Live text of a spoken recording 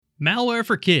Malware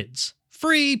for kids.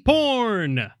 Free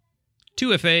porn.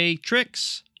 2FA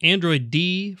tricks. Android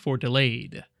D for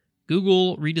delayed.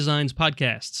 Google redesigns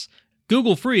podcasts.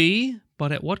 Google free,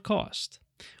 but at what cost?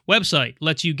 Website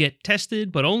lets you get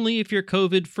tested, but only if you're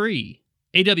COVID free.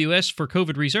 AWS for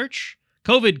COVID research.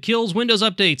 COVID kills Windows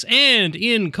updates. And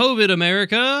in COVID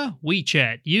America, we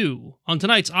chat you on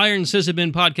tonight's Iron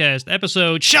Sysadmin podcast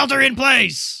episode, Shelter in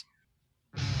Place.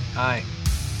 Hi.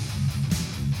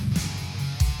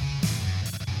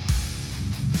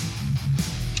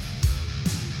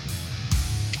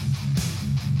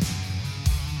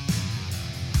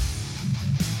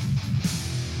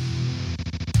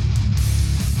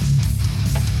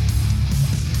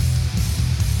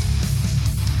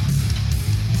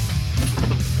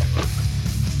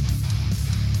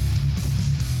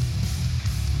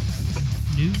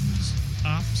 News,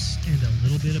 ops, and a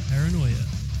little bit of paranoia.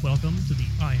 Welcome to the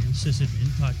Iron Sysadmin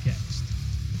podcast.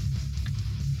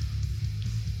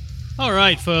 All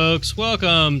right, folks,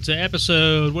 welcome to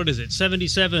episode,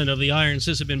 77 of the Iron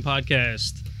Sysadmin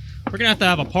podcast. We're going to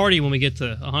have a party when we get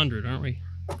to 100, aren't we?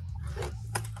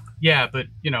 Yeah, but,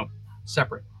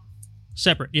 separate.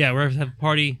 Separate, yeah, we're going to have a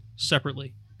party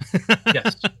separately.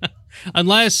 Yes.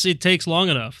 Unless it takes long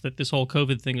enough that this whole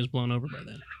COVID thing is blown over by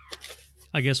then.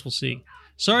 I guess we'll see.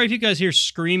 Sorry if you guys hear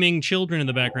screaming children in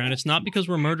the background. It's not because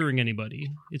we're murdering anybody.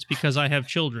 It's because I have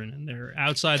children, and they're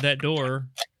outside that door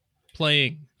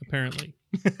playing, apparently.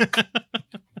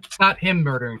 It's not him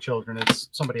murdering children. It's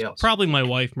somebody else. Probably my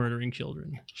wife murdering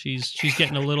children. She's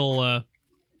getting a little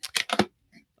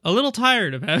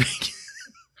tired of having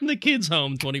the kids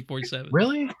home 24/7.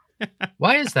 Really?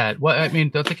 Why is that?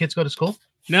 Don't the kids go to school?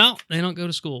 No, they don't go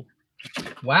to school.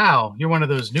 Wow, you're one of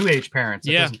those new age parents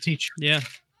that doesn't teach. Yeah.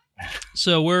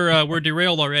 So we're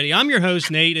derailed already. I'm your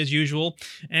host, Nate, as usual,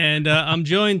 and I'm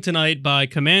joined tonight by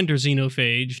Commander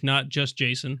Xenophage, not just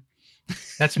Jason.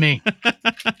 That's me.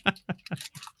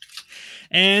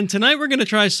 And tonight we're going to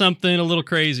try something a little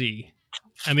crazy.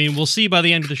 I mean, we'll see by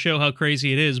the end of the show how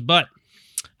crazy it is, but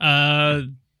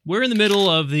we're in the middle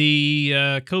of the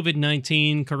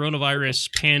COVID-19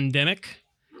 coronavirus pandemic,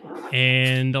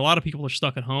 and a lot of people are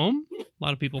stuck at home. A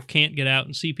lot of people can't get out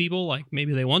and see people like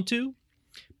maybe they want to.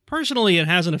 Personally, it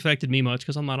hasn't affected me much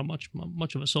because I'm not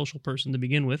much of a social person to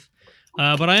begin with.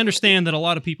 But I understand that a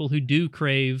lot of people who do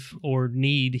crave or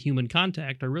need human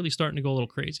contact are really starting to go a little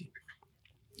crazy.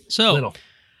 So,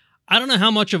 I don't know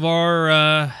how much of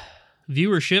our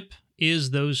viewership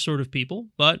is those sort of people,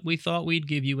 but we thought we'd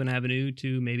give you an avenue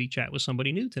to maybe chat with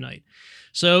somebody new tonight.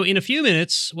 So in a few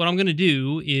minutes, what I'm going to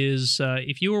do is,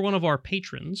 if you are one of our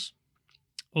patrons,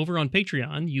 over on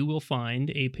Patreon, you will find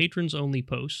a patrons-only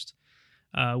post,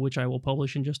 which I will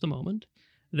publish in just a moment,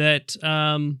 that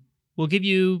will give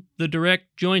you the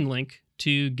direct join link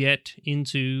to get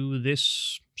into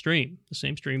this stream, the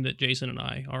same stream that Jason and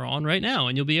I are on right now,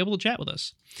 and you'll be able to chat with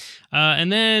us.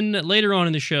 And then later on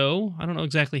in the show, I don't know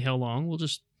exactly how long, we'll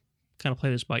just kind of play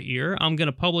this by ear, I'm going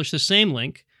to publish the same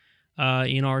link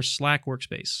in our Slack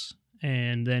workspace.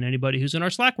 And then anybody who's in our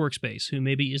Slack workspace, who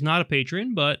maybe is not a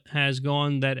patron, but has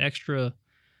gone that extra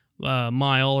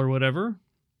mile or whatever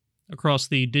across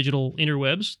the digital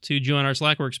interwebs to join our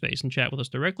Slack workspace and chat with us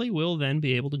directly, will then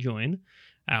be able to join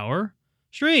our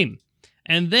stream.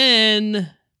 And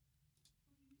then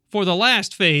for the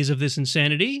last phase of this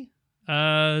insanity,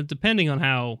 depending on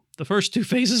how the first two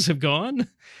phases have gone,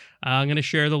 I'm going to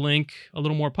share the link a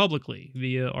little more publicly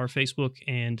via our Facebook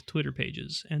and Twitter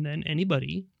pages. And then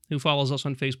anybody who follows us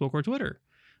on Facebook or Twitter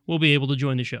will be able to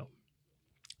join the show.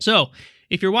 So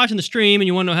if you're watching the stream and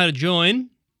you want to know how to join,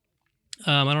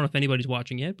 I don't know if anybody's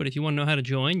watching yet, but if you want to know how to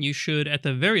join, you should, at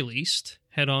the very least,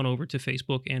 head on over to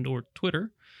Facebook and or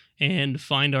Twitter and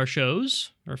find our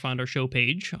shows, or find our show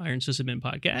page, Iron Sysadmin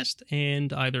Podcast,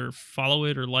 and either follow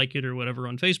it or like it or whatever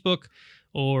on Facebook,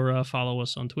 or follow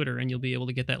us on Twitter, and you'll be able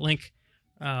to get that link,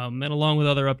 and along with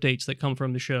other updates that come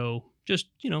from the show, just,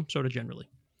 sort of generally.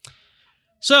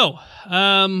 So,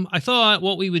 I thought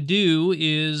what we would do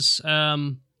is,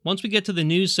 once we get to the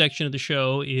news section of the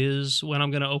show is when I'm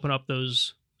going to open up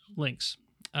those links.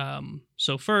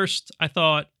 So first, I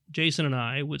thought Jason and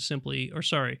I would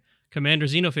Commander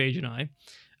Xenophage and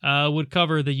I would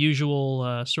cover the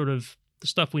usual sort of the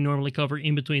stuff we normally cover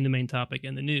in between the main topic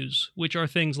and the news, which are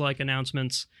things like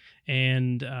announcements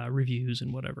and reviews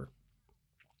and whatever.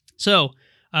 So,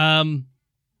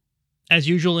 as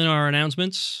usual in our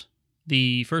announcements,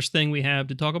 the first thing we have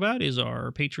to talk about is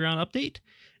our Patreon update.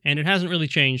 And it hasn't really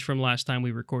changed from last time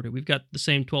we recorded. We've got the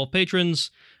same 12 patrons.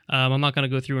 I'm not going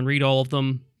to go through and read all of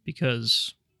them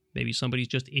because Maybe somebody's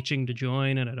just itching to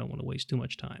join, and I don't want to waste too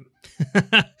much time.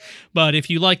 But if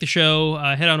you like the show,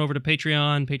 head on over to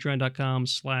Patreon,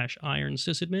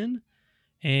 patreon.com/IronSysAdmin,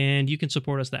 and you can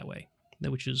support us that way,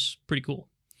 which is pretty cool.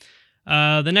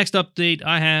 The next update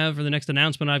I have, or the next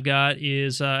announcement I've got,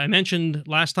 is I mentioned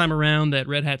last time around that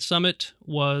Red Hat Summit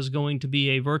was going to be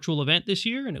a virtual event this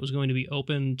year, and it was going to be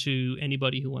open to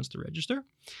anybody who wants to register.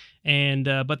 And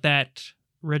but that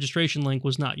registration link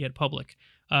was not yet public.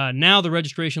 Now the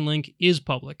registration link is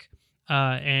public,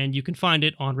 and you can find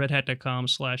it on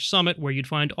redhat.com/summit, where you'd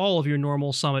find all of your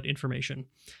normal Summit information.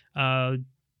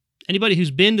 Anybody who's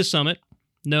been to Summit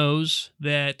knows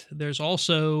that there's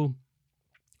also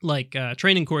like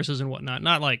training courses and whatnot.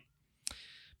 Not like,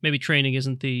 maybe training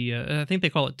isn't the, I think they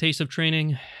call it Taste of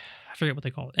Training. I forget what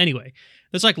they call it. Anyway,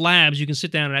 there's like labs. You can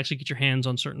sit down and actually get your hands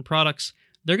on certain products.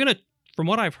 They're going to, from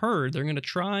what I've heard, they're going to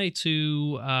try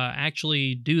to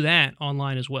actually do that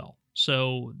online as well.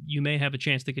 So you may have a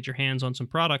chance to get your hands on some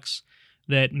products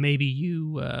that maybe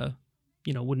you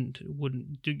you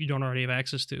don't already have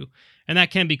access to, and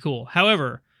that can be cool.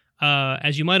 However,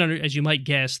 as you might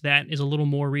guess, that is a little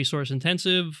more resource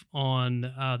intensive on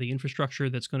the infrastructure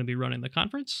that's going to be running the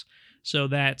conference. So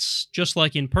that's just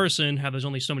like in person, how there's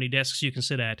only so many desks you can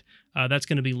sit at. That's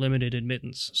going to be limited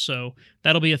admittance. So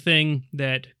that'll be a thing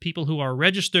that people who are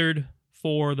registered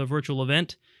for the virtual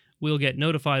event will get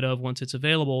notified of once it's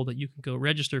available, that you can go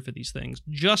register for these things.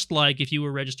 Just like if you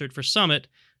were registered for Summit,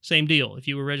 same deal. If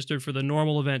you were registered for the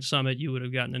normal event Summit, you would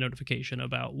have gotten a notification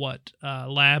about what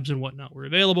labs and whatnot were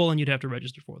available, and you'd have to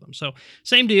register for them. So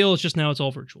same deal, it's just now it's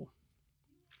all virtual.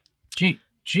 Gee,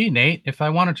 Nate, if I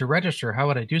wanted to register, how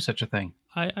would I do such a thing?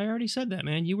 I already said that,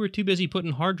 man. You were too busy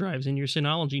putting hard drives in your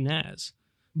Synology NAS.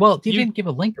 Well, you didn't give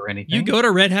a link or anything. You go to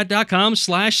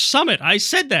redhat.com/summit. I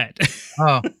said that.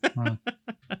 Oh,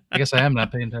 I guess I am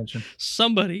not paying attention.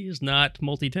 Somebody is not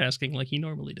multitasking like he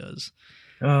normally does.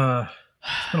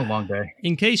 It's been a long day.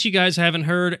 In case you guys haven't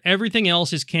heard, everything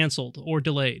else is canceled or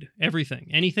delayed. Everything.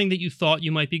 Anything that you thought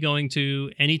you might be going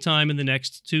to anytime in the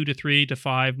next 2 to 3 to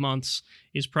 5 months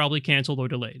is probably canceled or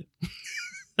delayed.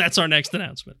 That's our next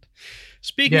announcement.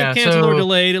 Speaking of canceled or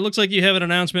delayed, it looks like you have an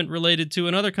announcement related to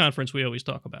another conference we always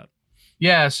talk about.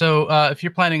 Yeah, so if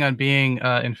you're planning on being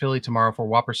in Philly tomorrow for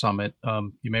Whopper Summit,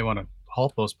 you may want to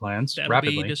halt those plans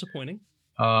rapidly. That'll be disappointing.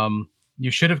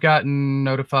 You should have gotten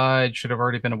notified, should have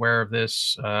already been aware of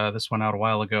this. This went out a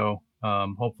while ago.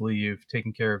 Hopefully you've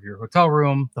taken care of your hotel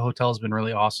room. The hotel's been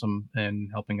really awesome in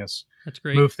helping us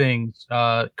move things.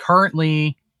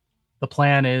 Currently, the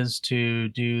plan is to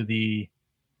do the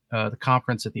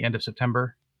conference at the end of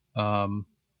September. I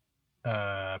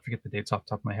forget the dates off the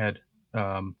top of my head.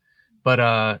 But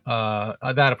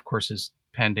that, of course, is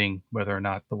pending whether or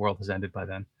not the world has ended by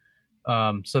then.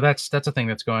 So that's a thing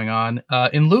that's going on.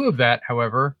 In lieu of that,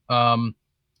 however,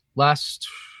 last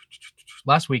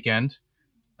weekend,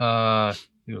 I think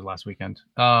it was last weekend,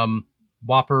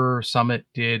 Whopper Summit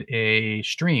did a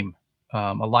stream,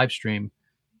 a live stream,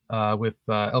 with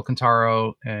El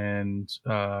Cantaro and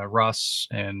Russ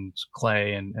and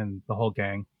Clay and the whole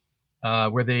gang,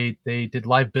 where they did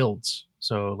live builds.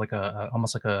 So like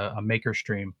almost like a maker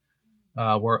stream,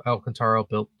 where El Cantaro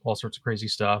built all sorts of crazy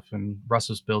stuff and Russ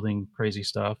was building crazy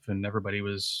stuff and everybody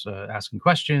was asking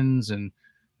questions and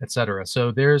etc.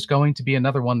 So there's going to be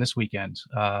another one this weekend,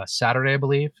 Saturday, I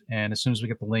believe. And as soon as we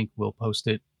get the link, we'll post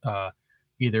it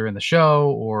either in the show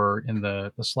or in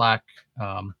the Slack,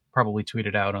 probably tweet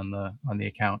it out on the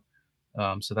account.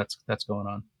 So that's going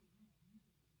on.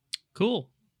 Cool.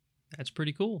 That's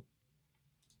pretty cool.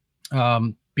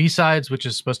 B-Sides, which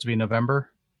is supposed to be November,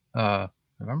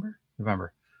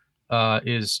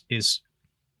 is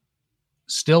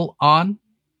still on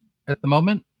at the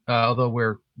moment, although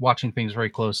we're watching things very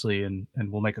closely and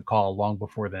we'll make a call long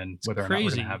before then whether or not we're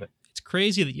going to have it. It's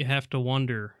crazy that you have to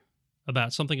wonder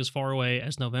about something as far away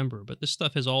as November, but this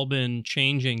stuff has all been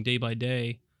changing day by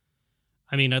day.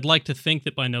 I mean, I'd like to think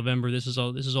that by November this is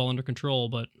all under control,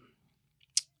 but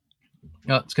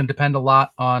it's going to depend a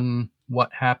lot on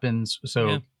what happens. So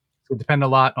It will depend a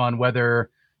lot on whether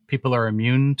people are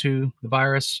immune to the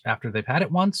virus after they've had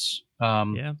it once,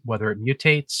 whether it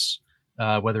mutates,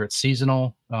 whether it's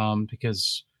seasonal,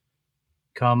 because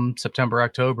come September,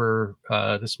 October,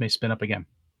 this may spin up again.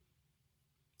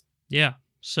 Yeah.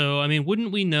 So, I mean,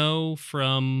 wouldn't we know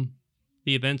from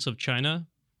the events of China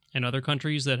and other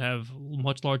countries that have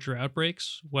much larger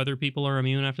outbreaks whether people are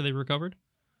immune after they've recovered?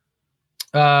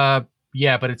 Yeah,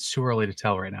 but it's too early to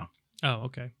tell right now. Oh,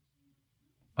 okay.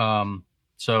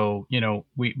 So,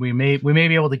 we may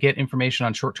be able to get information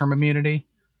on short-term immunity,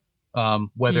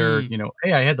 whether,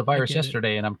 hey, I had the virus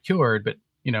yesterday and I'm cured, but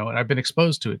you know, and I've been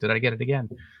exposed to it. Did I get it again?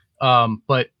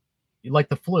 But like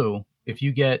the flu, if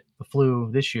you get the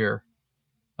flu this year,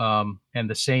 and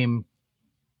the same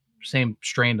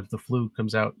strain of the flu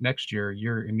comes out next year,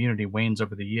 your immunity wanes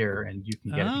over the year, and you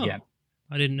can get it again.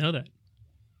 Oh, I didn't know that.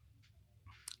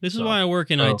 This is So, why I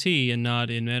work in so IT and not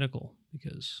in medical,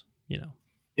 because,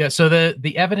 yeah. So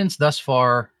the evidence thus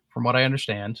far, from what I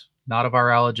understand, not a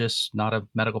virologist, not a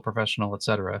medical professional,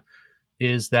 etc.,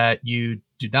 is that you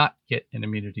do not get an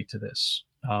immunity to this.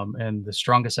 And the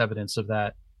strongest evidence of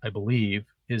that, I believe,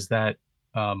 is that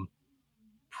um,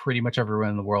 pretty much everyone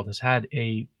in the world has had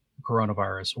a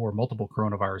coronavirus or multiple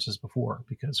coronaviruses before,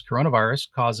 because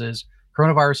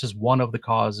coronavirus is one of the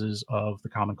causes of the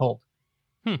common cold.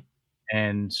 Hmm.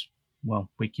 And well,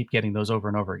 we keep getting those over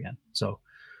and over again. So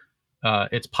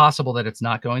it's possible that it's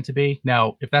not going to be.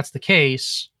 Now, if that's the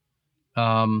case,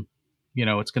 you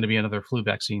know, it's going to be another flu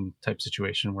vaccine type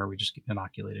situation where we just get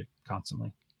inoculated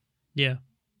constantly. yeah,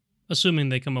 assuming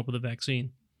they come up with a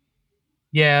vaccine.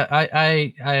 Yeah,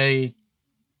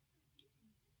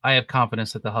 I have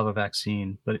confidence that they'll have a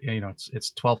vaccine, but you know,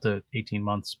 it's 12 to 18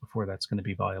 months before that's going to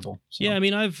be viable. So. Yeah, I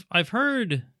mean, I've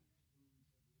heard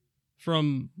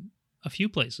from a few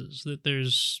places that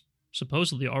there's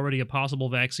supposedly already a possible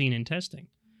vaccine in testing.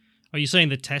 Are you saying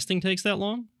the testing takes that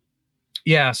long?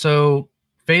 Yeah, so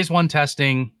phase 1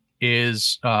 testing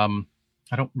is I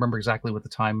don't remember exactly what the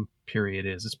time period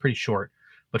is. It's pretty short,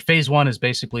 but phase 1 is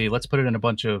basically let's put it in a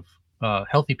bunch of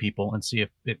healthy people and see if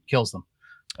it kills them.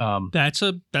 That's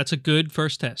a good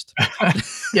first test.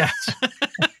 Yes.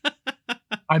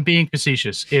 I'm being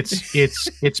facetious.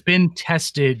 It's been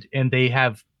tested, and they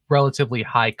have relatively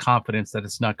high confidence that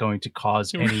it's not going to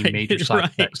cause any major side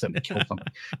effects that would kill something.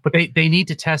 But they need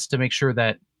to test to make sure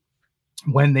that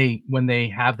when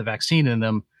they have the vaccine in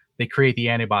them, they create the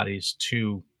antibodies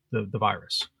to the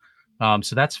virus.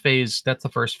 So that's the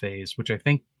first phase, which I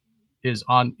think is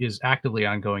actively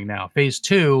ongoing now. Phase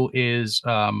 2 is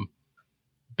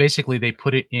basically they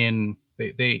put it in.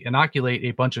 They inoculate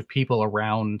a bunch of people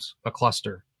around a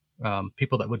cluster,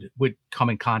 people that would come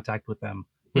in contact with them,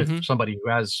 with somebody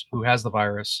who has the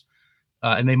virus,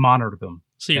 and they monitor them.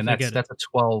 See if and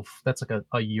that's like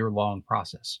a year-long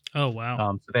process. Oh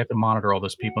wow. So they have to monitor all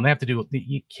those people, and they have to do.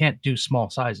 You can't do small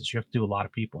sizes. You have to do a lot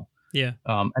of people. Yeah.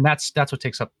 And that's what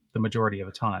takes up the majority of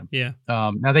the time. Yeah.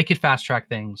 Now they could fast track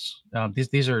things.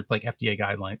 These are like FDA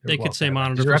guidelines. They could say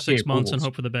monitor for 6 months and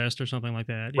hope for the best or something like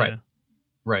that. Yeah.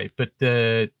 Right. But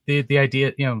the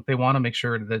idea, you know, they want to make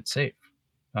sure that it's safe.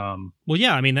 Well,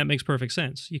 yeah, I mean, that makes perfect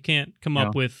sense. You can't come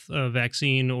up with a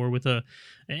vaccine or with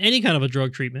any kind of a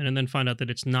drug treatment and then find out that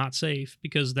it's not safe,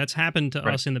 because that's happened to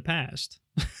us in the past.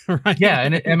 Right? Yeah.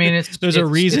 And I mean, there's a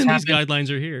reason these guidelines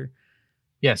are here.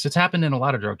 Yes, it's happened in a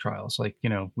lot of drug trials. Like, you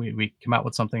know, we come out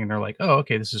with something and they're like, oh,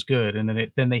 okay, this is good. And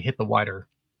then they hit the wider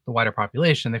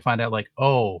population. They find out like,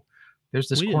 oh, there's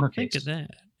this corner case. Think of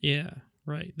that. Yeah,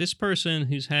 right. This person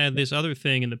who's had this other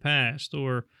thing in the past,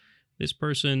 or this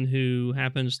person who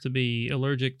happens to be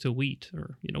allergic to wheat,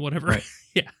 or, you know, whatever. Right.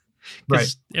 Yeah.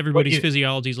 Right. Everybody's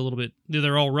physiology is a little bit,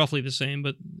 they're all roughly the same,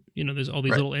 but, you know, there's all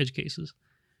these little edge cases.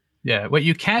 Yeah. What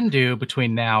you can do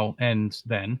between now and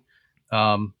then,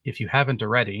 if you haven't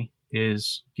already,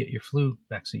 is get your flu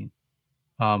vaccine.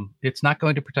 It's not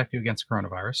going to protect you against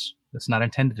coronavirus. It's not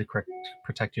intended to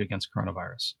protect you against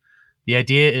coronavirus. The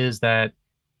idea is that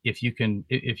if you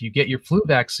get your flu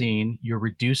vaccine, you're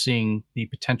reducing the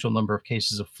potential number of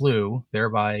cases of flu,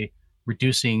 thereby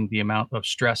reducing the amount of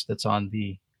stress that's on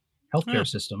the healthcare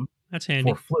system. That's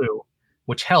handy. For flu,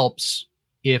 which helps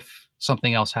if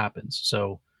something else happens.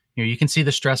 So, you know, you can see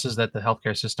the stresses that the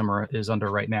healthcare system is under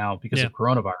right now because of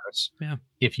coronavirus. Yeah.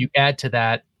 If you add to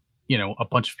that, you know, a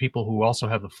bunch of people who also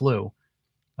have the flu,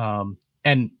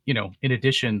 and, you know, in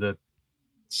addition,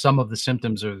 some of the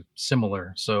symptoms are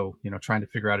similar. So, you know, trying to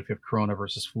figure out if you have corona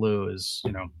versus flu is,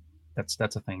 you know, that's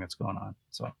a thing that's going on.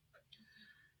 So,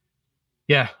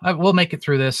 yeah, we'll make it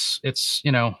through this. It's,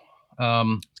 you know, it's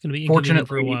going to be inconvenient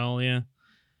for a while. Yeah.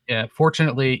 Yeah.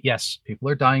 Fortunately, yes, people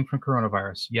are dying from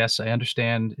coronavirus. Yes, I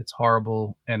understand it's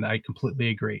horrible, and I completely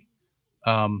agree.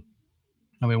 And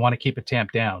we want to keep it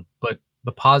tamped down. But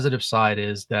the positive side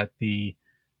is that the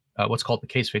what's called the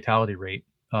case fatality rate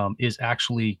is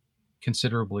actually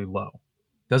considerably low.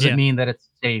 Doesn't mean that it's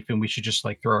safe and we should just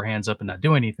like throw our hands up and not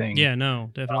do anything. Yeah, no,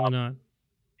 definitely not.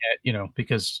 You know,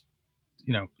 because,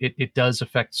 you know, it does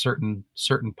affect certain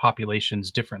populations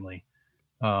differently.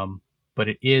 But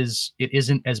it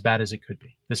isn't as bad as it could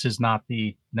be. This is not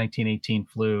the 1918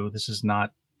 flu. This is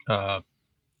not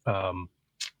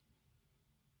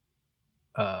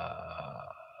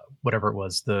whatever it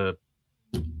was,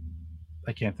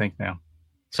 I can't think now.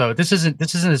 So this isn't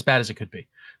as bad as it could be.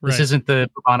 This Right. isn't the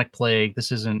bubonic plague.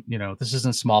 This isn't this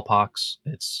isn't smallpox.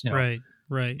 It's Right.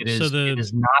 Right. it So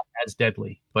is not as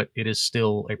deadly, but it is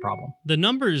still a problem. the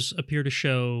numbers appear to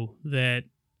show that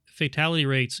fatality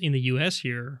rates in the U.S.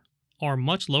 here are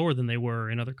much lower than they were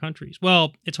in other countries.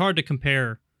 Well, it's hard to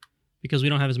compare because we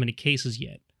don't have as many cases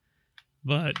yet.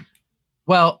 But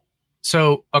Well,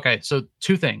 so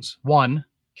two things. One,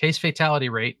 case fatality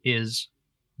rate is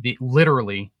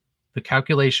literally the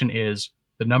calculation is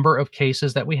the number of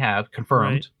cases that we have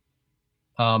confirmed,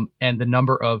 and the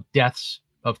number of deaths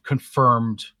of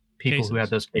confirmed people who had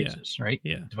those cases, right?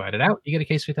 Yeah. Divide it out, you get a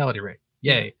case fatality rate.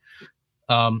 Yay.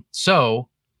 So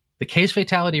the case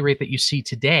fatality rate that you see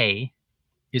today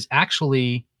is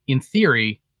actually, in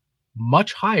theory,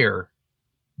 much higher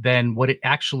than what it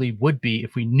actually would be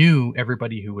if we knew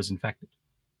everybody who was infected.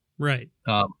 Right.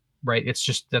 Right. It's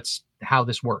just that's how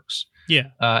this works. Yeah.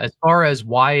 As far as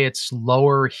why it's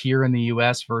lower here in the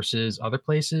U.S. versus other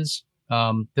places,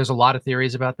 there's a lot of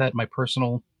theories about that. My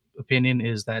personal opinion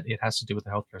is that it has to do with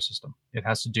the healthcare system. It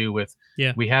has to do with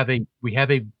we have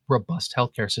a robust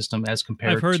healthcare system as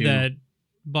compared to. I've heard that,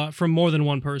 but from more than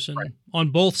one person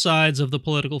on both sides of the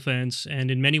political fence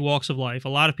and in many walks of life. A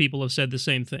lot of people have said the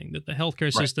same thing, that the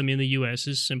healthcare system in the U.S.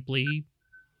 is simply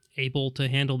able to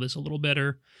handle this a little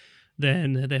better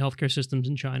than the healthcare systems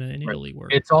in China and Italy were.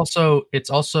 It's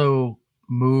also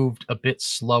moved a bit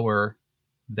slower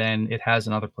than it has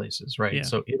in other places, right? Yeah.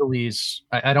 So Italy's,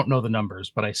 I don't know the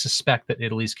numbers, but I suspect that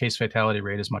Italy's case fatality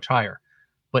rate is much higher.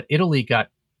 But Italy got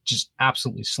just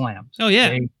absolutely slammed. Oh,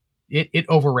 yeah. It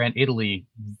overran Italy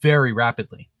very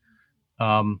rapidly.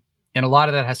 And a lot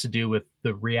of that has to do with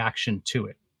the reaction to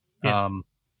it. Yeah.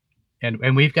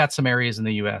 And we've got some areas in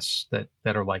the U.S. that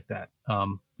are like that.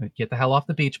 Get the hell off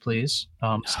the beach, please.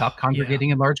 Stop congregating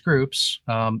in large groups.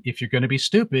 If you're going to be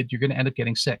stupid, you're going to end up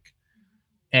getting sick.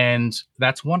 And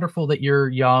that's wonderful that you're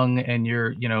young and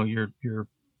you're in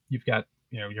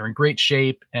great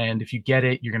shape. And if you get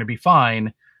it, you're going to be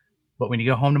fine. But when you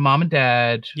go home to mom and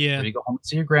dad, or you go home to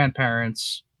see your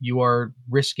grandparents, you're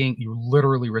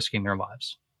literally risking their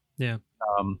lives. Yeah.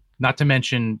 Not to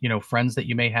mention, friends that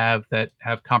you may have that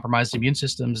have compromised immune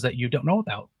systems that you don't know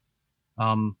about.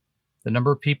 The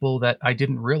number of people that I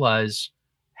didn't realize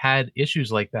had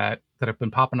issues like that have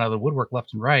been popping out of the woodwork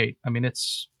left and right. I mean,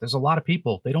 there's a lot of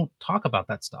people, they don't talk about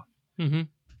that stuff. Mm-hmm.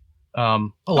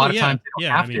 A lot of times they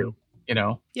don't have to,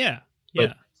 Yeah.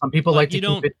 But some people like to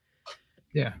keep it.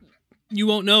 Yeah. You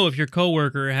won't know if your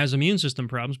coworker has immune system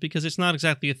problems because it's not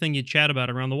exactly a thing you chat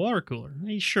about around the water cooler.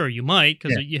 Sure, you might,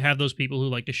 because you have those people who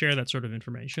like to share that sort of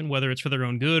information, whether it's for their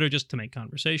own good or just to make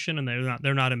conversation, and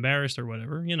they're not embarrassed or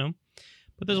whatever,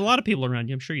 But there's a lot of people around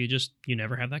you. I'm sure you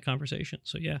never have that conversation.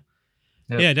 So yeah,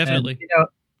 definitely.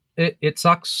 And, it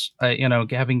sucks.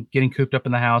 Getting cooped up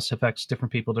in the house affects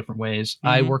different people different ways. Mm-hmm.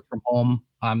 I work from home.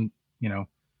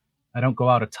 I don't go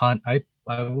out a ton.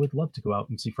 I would love to go out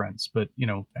and see friends, but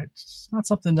it's not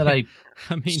something that I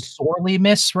sorely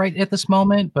miss right at this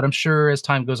moment. But I'm sure as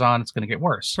time goes on, it's going to get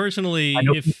worse. Personally, I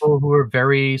know people who are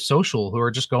very social who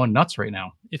are just going nuts right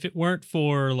now. If it weren't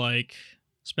for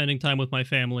spending time with my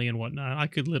family and whatnot, I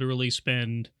could literally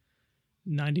spend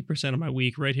 90% of my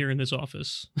week right here in this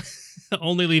office,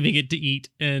 only leaving it to eat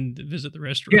and visit the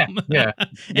restroom. Yeah.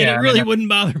 And it really wouldn't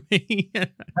bother me.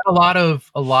 a lot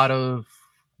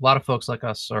of folks like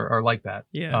us are like that.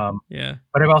 Yeah.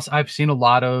 But I've seen a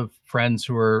lot of friends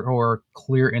who are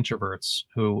clear introverts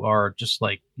who are just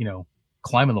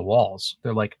climbing the walls.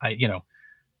 They're like,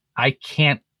 I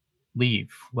can't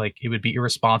leave. Like, it would be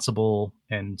irresponsible,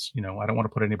 and I don't want to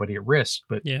put anybody at risk.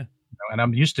 But and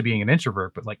I'm used to being an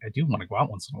introvert, but I do want to go out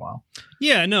once in a while.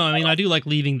 Yeah, no, I do like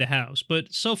leaving the house,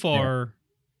 but so far,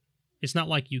 it's not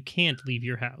like you can't leave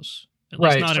your house. At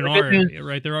least not in our area,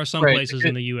 right? There are some places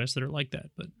in the U.S. that are like that,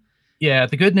 but yeah,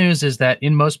 the good news is that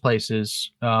in most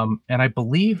places, and I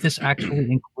believe this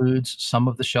actually includes some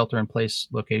of the shelter-in-place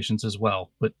locations as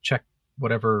well, but check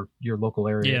whatever your local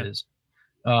area is.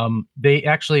 They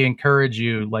actually encourage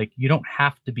you, you don't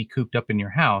have to be cooped up in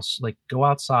your house. Go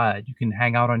outside. You can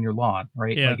hang out on your lawn,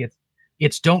 right? Yeah.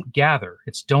 It's don't gather.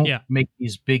 It's don't make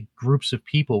these big groups of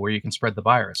people where you can spread the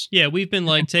virus. Yeah, we've been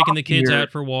taking the kids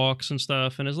out for walks and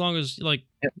stuff, and as long as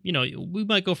we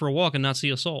might go for a walk and not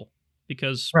see a soul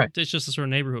because it's just the sort of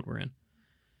neighborhood we're in.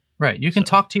 Right. You can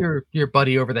talk to your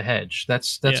buddy over the hedge.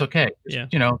 That's okay.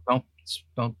 Just,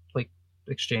 don't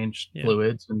exchange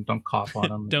fluids and don't cough on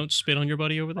them. Don't spit on your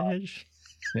buddy over the hedge.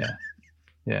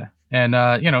 Yeah. And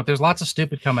there's lots of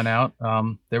stupid coming out.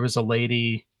 There was a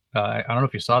lady. I don't know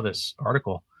if you saw this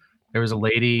article. There was a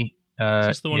lady. Is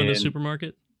this the one in the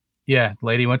supermarket? Yeah, the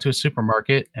lady went to a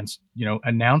supermarket and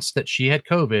announced that she had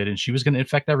COVID and she was going to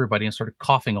infect everybody and started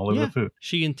coughing all over Yeah. the food.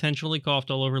 She intentionally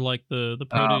coughed all over like the Um,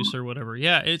 produce or whatever.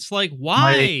 Yeah, it's like,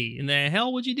 why my in the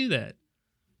hell would you do that?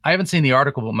 I haven't seen the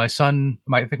article, but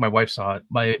I think my wife saw it.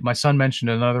 My son mentioned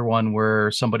another one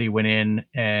where somebody went in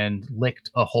and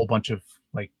licked a whole bunch of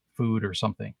like food or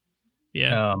something.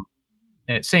 Yeah. Um,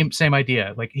 and same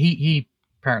idea. Like he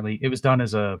apparently it was done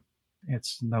as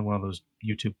it's not one of those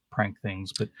YouTube prank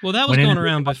things, but Well, that was went in going and licked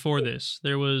around a bunch of before food. this.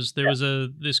 There was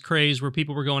this craze where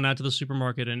people were going out to the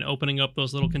supermarket and opening up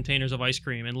those little containers of ice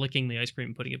cream and licking the ice cream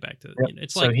and putting it back to. Yep.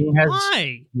 It's So like,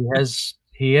 why?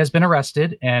 he has been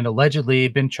arrested and allegedly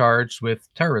been charged with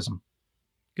terrorism.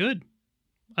 Good.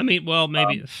 I mean, well,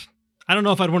 maybe I don't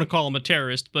know if I'd want to call him a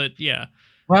terrorist, but yeah,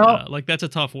 Well, like that's a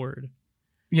tough word.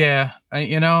 yeah,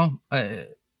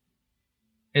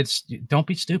 it's don't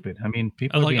be stupid. I mean,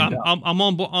 people are Like being dumb. I'm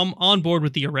on board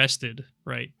with the arrested,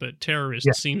 right? But terrorist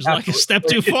Yeah, seems like a absolutely. step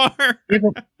too far.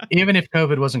 Even if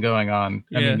COVID wasn't going on,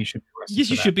 I Yeah. mean, you should be arrested. Yes,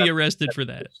 for you that. should be That's arrested for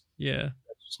that. Yeah.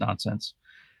 just nonsense.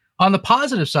 On the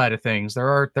positive side of things, there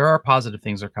are positive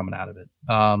things that are coming out of it.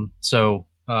 So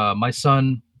my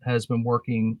son has been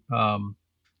working on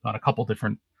a couple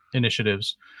different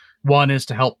initiatives. One is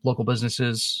to help local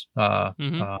businesses,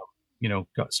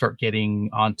 start getting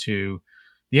onto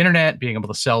the internet, being able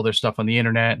to sell their stuff on the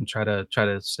internet, and try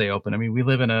to stay open. I mean, we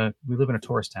live in a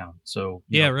tourist town, so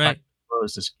Yeah, right.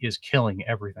 closed is killing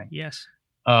everything. Yes.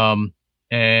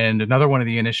 And another one of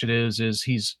the initiatives is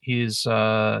he's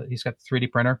got the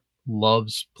 3D printer,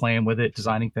 loves playing with it,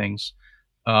 designing things.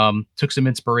 Took some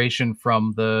inspiration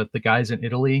from the guys in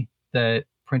Italy that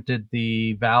printed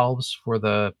the valves for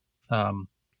the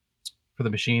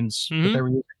machines that they were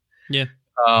using. Yeah.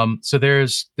 So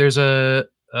there's a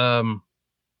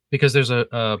because there's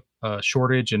a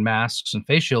shortage in masks and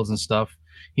face shields and stuff.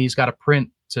 He's got a print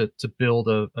to build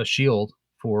a shield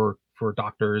for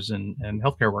doctors and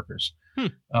healthcare workers.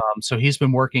 So he's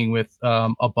been working with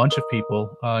a bunch of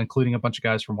people, including a bunch of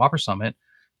guys from Whopper Summit,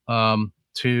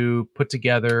 to put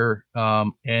together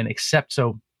and accept.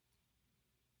 So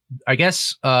I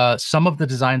guess some of the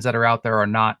designs that are out there are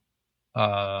not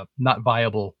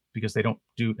viable because they don't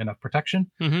do enough protection.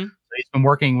 Mm-hmm. So he's been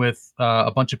working with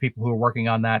a bunch of people who are working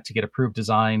on that to get approved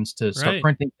designs to start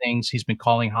printing things. He's been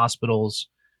calling hospitals,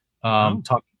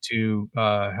 talking to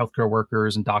healthcare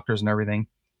workers and doctors and everything.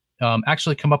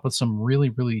 Actually come up with some really,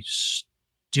 really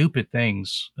stupid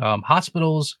things.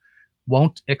 Hospitals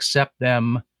won't accept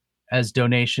them as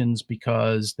donations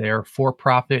because they're for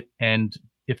profit, and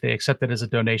if they accept it as a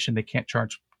donation, they can't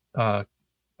charge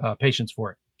patients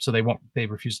for it. So they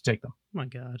refuse to take them. Oh my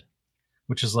God.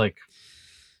 Which is like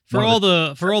for all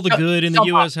the good in the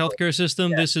U.S. healthcare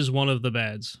system, this is one of the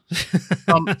bads.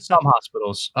 some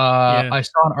hospitals. I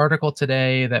saw an article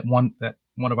today that one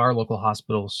of our local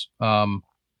hospitals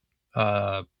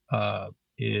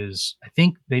is, I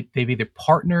think they've either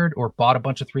partnered or bought a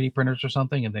bunch of 3D printers or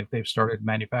something, and they've started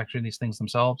manufacturing these things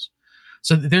themselves.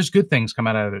 So there's good things come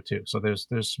out of it too. So there's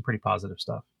some pretty positive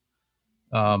stuff.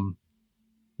 And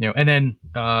then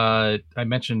I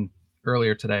mentioned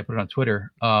earlier today, I put it on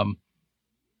Twitter.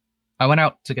 I went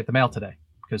out to get the mail today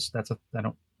because I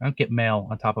don't get mail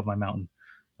on top of my mountain.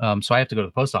 So I have to go to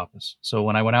the post office. So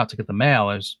when I went out to get the mail,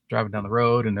 I was driving down the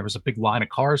road and there was a big line of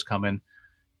cars coming,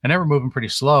 and they were moving pretty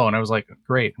slow. And I was like,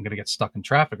 great, I'm going to get stuck in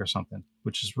traffic or something,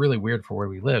 which is really weird for where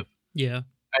we live. Yeah.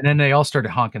 And then they all started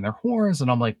honking their horns, and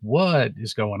I'm like, what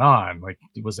is going on? Like,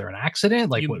 was there an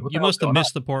accident? Like, you must have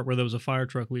missed the part where there was a fire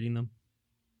truck leading them.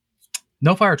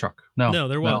 No fire truck. No,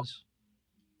 there was.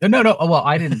 No. Well,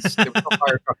 I didn't. There was no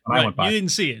fire truck when I went by. You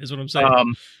didn't see it, is what I'm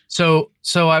saying. So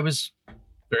I was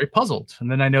very puzzled, and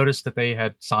then I noticed that they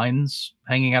had signs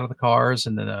hanging out of the cars,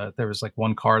 and then there was like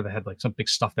one car that had like some big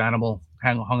stuffed animal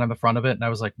hung on the front of it, and I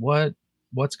was like,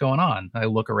 what's going on? I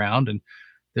look around, and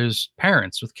there's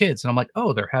parents with kids, and I'm like,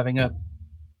 oh, they're having a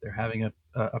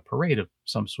parade of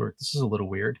some sort. This is a little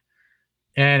weird.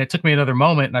 And it took me another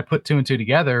moment, and I put two and two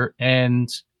together, and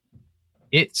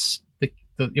it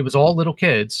was all little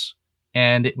kids,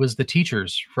 and it was the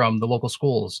teachers from the local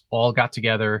schools all got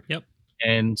together. Yep.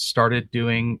 And started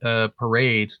doing a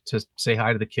parade to say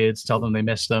hi to the kids, tell them they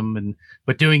missed them,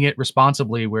 but doing it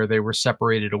responsibly where they were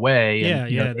separated away. Yeah,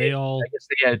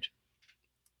 and,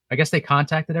 I guess they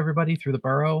contacted everybody through the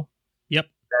borough. Yep.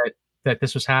 That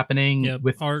this was happening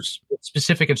with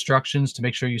specific instructions to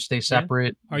make sure you stay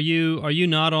separate. Yeah. Are you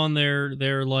not on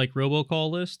their like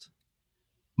robocall list?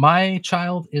 My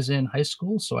child is in high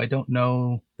school, so I don't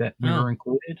know that we were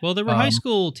included. Well, there were high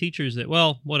school teachers that,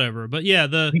 well, whatever. But yeah,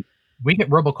 we get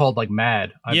robocalled like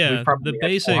mad. Yeah, we probably the had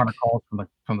basic 400 calls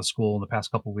from the school in the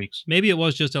past couple of weeks. maybe it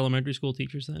was just elementary school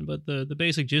teachers then, but the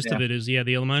basic gist of it is, yeah,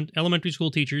 the elementary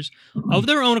school teachers of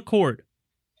their own accord,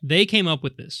 they came up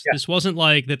with this. Yeah. This wasn't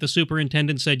like that the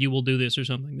superintendent said you will do this or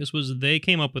something. This was they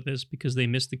came up with this because they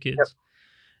missed the kids. Yep.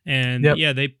 And Yep.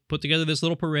 yeah, they put together this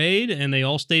little parade and they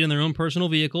all stayed in their own personal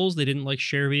vehicles. They didn't like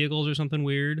share vehicles or something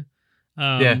weird.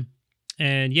 Yeah.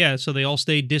 And yeah, so they all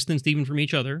stayed distanced even from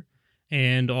each other.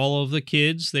 And all of the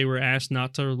kids, they were asked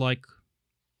not to like,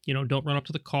 don't run up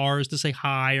to the cars to say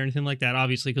hi or anything like that.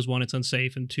 Obviously, because one, it's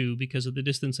unsafe, and two, because of the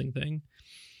distancing thing.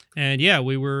 And yeah,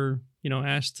 we were,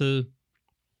 asked to,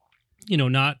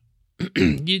 not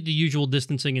the usual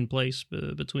distancing in place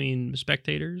between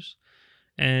spectators.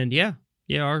 And yeah,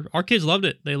 our kids loved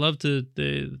it. They loved to.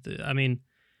 I mean,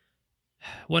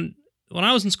 when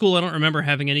I was in school, I don't remember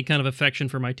having any kind of affection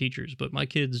for my teachers, but my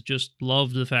kids just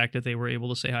loved the fact that they were able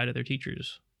to say hi to their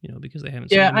teachers, because they haven't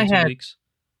seen them in 2 weeks.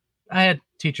 I had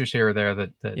teachers here or there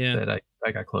that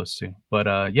I got close to, but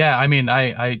I mean,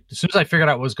 I as soon as I figured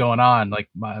out what was going on, like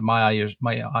my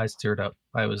eyes teared up.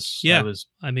 I was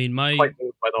I mean, quite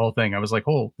moved by the whole thing. I was like,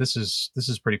 oh, this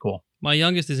is pretty cool. My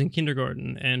youngest is in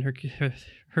kindergarten, and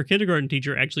her kindergarten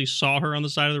teacher actually saw her on the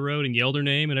side of the road and yelled her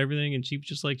name and everything, and she was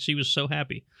just like, she was so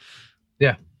happy.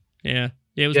 Yeah,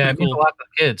 it was it pretty means cool. a lot to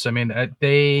the kids. I mean,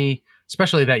 they,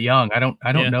 especially that young. I don't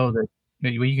know that.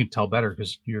 Well, you can tell better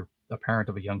because you're a parent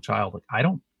of a young child. Like, I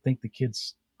don't think the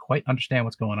kids quite understand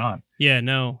what's going on. Yeah,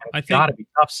 no, I think it's gotta be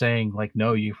tough saying like,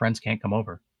 no, you friends can't come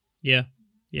over. Yeah.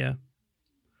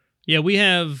 We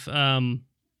have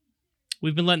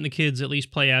we've been letting the kids at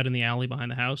least play out in the alley behind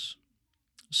the house,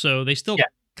 so they still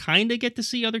kind of get to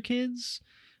see other kids,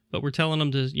 but we're telling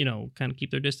them to kind of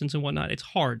keep their distance and whatnot. It's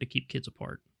hard to keep kids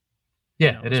apart.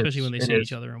 Yeah, especially when they see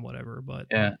each other and whatever. But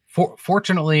yeah,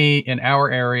 fortunately, in our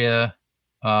area,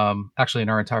 actually in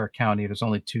our entire county, there's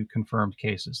only 2 confirmed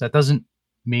cases. That doesn't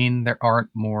mean there aren't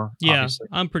more. Yeah, obviously.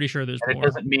 I'm pretty sure there's more. It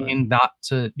doesn't mean not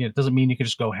to. It doesn't mean you can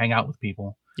just go hang out with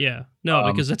people. Yeah,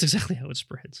 no, because that's exactly how it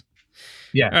spreads.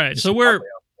 Yeah. All right, so we're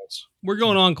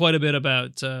going on quite a bit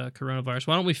about coronavirus.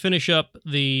 Why don't we finish up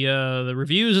the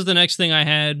reviews? Is the next thing I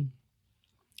had.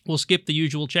 We'll skip the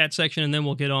usual chat section, and then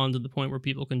we'll get on to the point where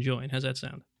people can join. How's that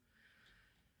sound?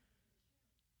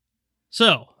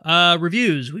 So,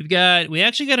 reviews. We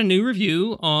actually got a new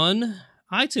review on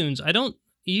iTunes.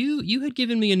 You had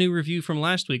given me a new review from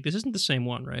last week. This isn't the same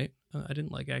one, right? I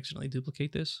didn't accidentally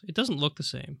duplicate this. It doesn't look the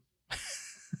same.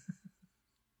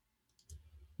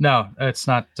 No, it's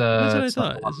not. That's what I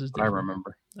thought. This is I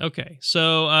remember. Okay,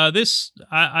 so this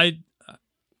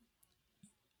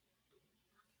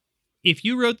if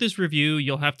you wrote this review,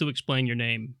 you'll have to explain your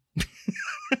name.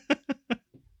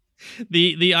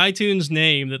 The iTunes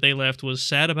name that they left was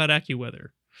Sad About AccuWeather.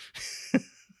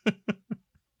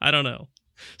 I don't know.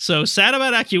 So Sad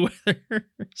About AccuWeather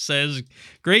says,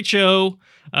 great show.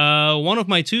 One of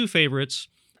my 2 favorites.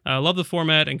 Love the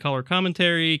format and color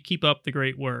commentary. Keep up the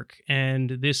great work. And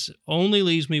this only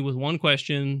leaves me with one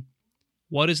question.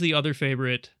 What is the other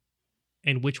favorite?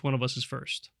 And which one of us is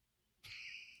first?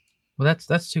 Well,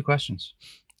 that's 2 questions.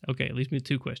 Okay, it leaves me with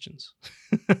 2 questions.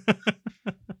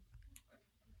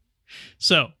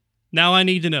 So, now I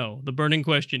need to know. The burning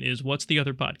question is, what's the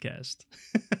other podcast?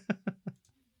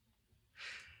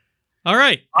 All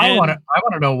right. I want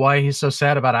to know why he's so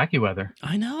sad about AccuWeather.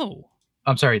 I know.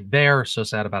 I'm sorry, they're so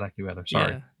sad about AccuWeather.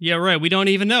 Sorry. Yeah, right. We don't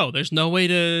even know. There's no way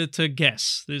to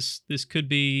guess. This could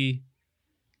be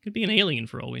an alien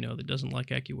for all we know that doesn't like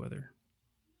AccuWeather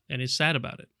and is sad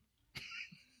about it.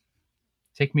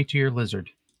 Take me to your lizard.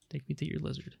 Take me to your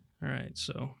lizard. All right,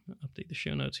 so I'll update the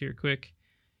show notes here quick,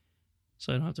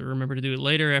 so I don't have to remember to do it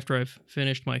later after I've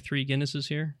finished my 3 Guinnesses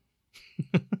here.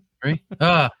 Right?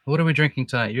 What are we drinking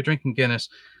tonight? You're drinking Guinness.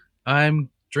 I'm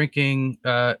drinking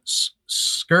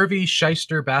Scurvy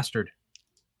Shyster Bastard.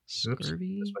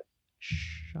 Scurvy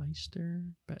Shyster,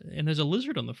 and there's a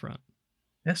lizard on the front.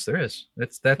 Yes, there is.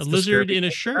 That's a lizard in a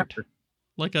shirt,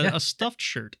 like a stuffed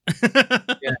shirt.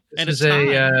 Yeah, and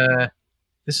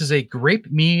this is a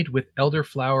grape mead with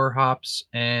elderflower hops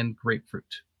and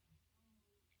grapefruit.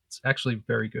 It's actually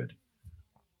very good.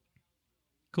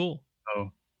 Cool.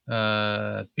 Oh,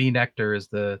 Bee Nectar is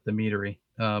the meadery.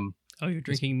 You're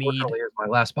drinking mead. Here's my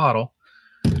last bottle.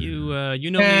 You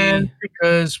know and me.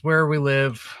 Because where we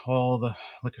live, all the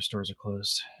liquor stores are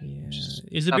closed. Yeah.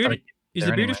 Is the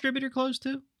beer distributor closed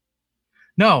too?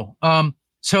 No.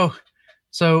 So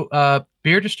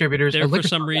beer distributors there for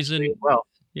some reason. Well,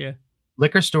 yeah.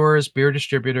 Liquor stores, beer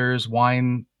distributors,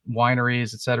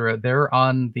 wineries, etc. They're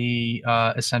on the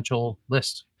essential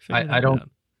list. I don't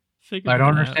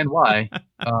understand why.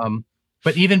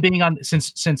 But even being on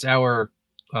since our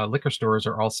liquor stores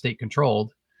are all state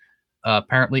controlled,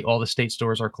 apparently all the state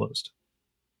stores are closed.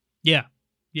 Yeah.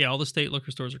 All the state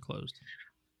liquor stores are closed.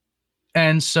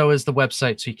 And so is the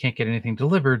website, so you can't get anything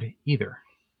delivered either.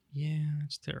 Yeah,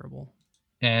 that's terrible.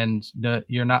 And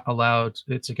you're not allowed.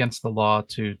 It's against the law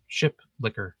to ship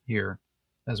liquor here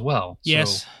as well.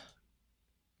 Yes.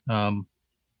 So,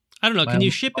 I don't know. Can you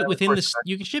ship it within the?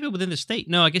 You can ship it within the state.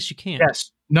 No, I guess you can't.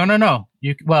 Yes. No.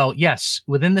 Yes,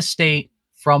 within the state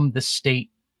from the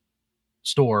state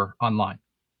store online.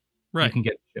 Right. You can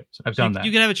get it shipped. I've done that.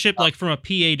 You can have it shipped like from a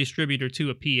PA distributor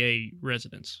to a PA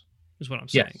residence. Is what I'm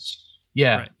saying. Yes.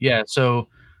 Yeah. Right. Yeah. So,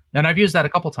 and I've used that a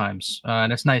couple times,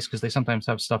 and it's nice because they sometimes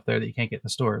have stuff there that you can't get in the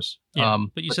stores. Yeah,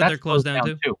 but you said they're closed down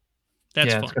too.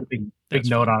 That's fine. It's got a big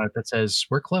note on it that says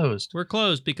we're closed. We're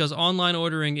closed because online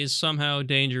ordering is somehow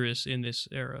dangerous in this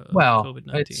era of well,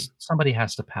 COVID-19. Somebody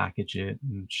has to package it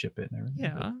and ship it and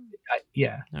everything.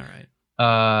 Yeah. Yeah. All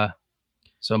right.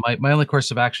 So my only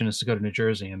course of action is to go to New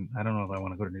Jersey, and I don't know if I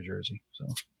want to go to New Jersey. So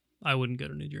I wouldn't go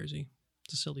to New Jersey.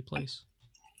 It's a silly place.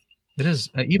 It is.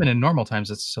 Even in normal times,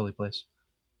 it's a silly place.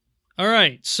 All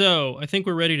right. So I think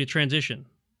we're ready to transition.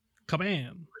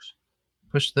 Kabam.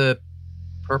 Push the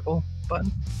purple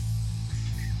button.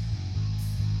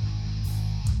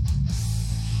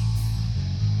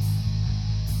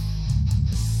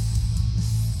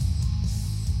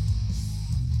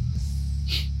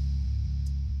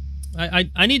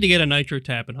 I need to get a nitro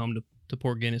tap at home to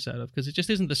pour Guinness out of because it just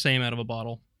isn't the same out of a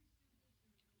bottle.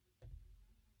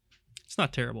 It's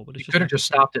not terrible, but it's you could have just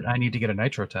stopped it. I need to get a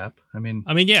nitro tap. I mean,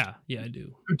 yeah, I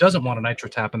do. Who doesn't want a nitro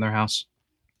tap in their house?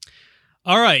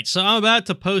 All right, so I'm about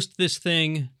to post this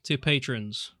thing to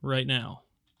patrons right now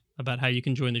about how you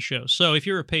can join the show. So if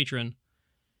you're a patron,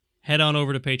 head on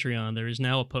over to Patreon. There is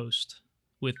now a post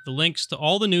with the links to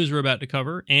all the news we're about to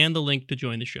cover and the link to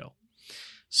join the show.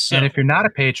 So, and if you're not a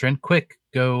patron, quick,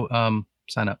 go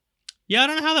sign up. Yeah, I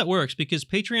don't know how that works because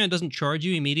Patreon doesn't charge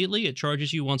you immediately. It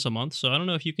charges you once a month. So I don't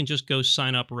know if you can just go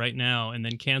sign up right now and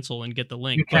then cancel and get the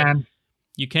link. You can.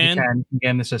 You can? You can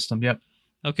game the system, yep.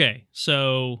 Okay,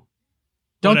 so...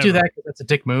 Don't do that because that's a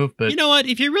dick move. But you know what?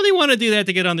 If you really want to do that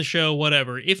to get on the show,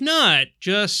 whatever. If not,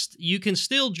 you can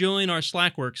still join our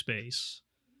Slack workspace.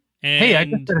 And hey, I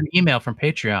just got an email from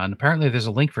Patreon. Apparently there's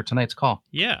a link for tonight's call.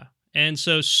 Yeah, and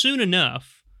so soon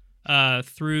enough...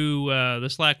 through the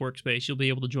Slack workspace, you'll be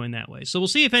able to join that way. So we'll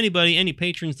see if any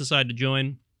patrons decide to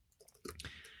join.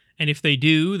 And if they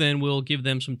do, then we'll give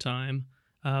them some time.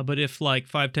 But if like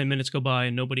 5-10 minutes go by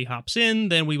and nobody hops in,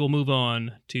 then we will move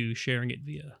on to sharing it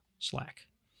via Slack.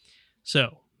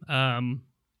 So, I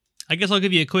guess I'll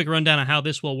give you a quick rundown of how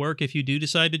this will work if you do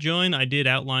decide to join. I did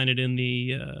outline it in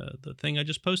the thing I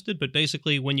just posted, but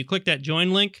basically when you click that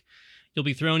join link, you'll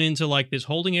be thrown into like this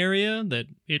holding area that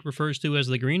it refers to as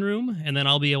the green room, and then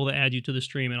I'll be able to add you to the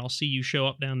stream, and I'll see you show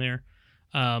up down there.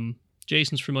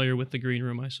 Jason's familiar with the green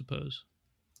room, I suppose.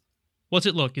 What's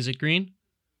it look? Is it green?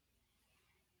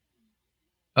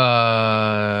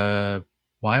 Why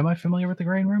am I familiar with the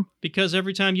green room? Because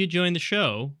every time you join the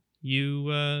show,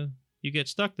 you get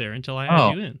stuck there until I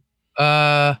add you in.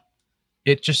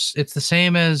 It's the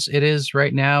same as it is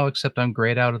right now, except I'm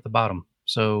grayed out at the bottom.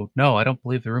 So, no, I don't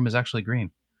believe the room is actually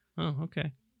green. Oh,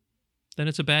 okay. Then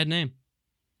it's a bad name.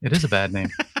 It is a bad name.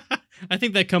 I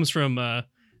think that comes from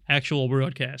actual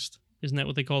broadcast. Isn't that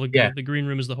what they call the green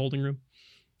room is the holding room?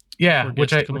 Yeah,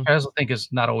 which I also think is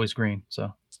not always green. So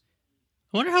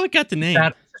I wonder how it got the name.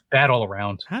 Bad all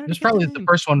around. It's probably the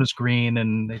first one was green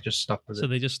and they just stuck with it. So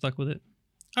they just stuck with it.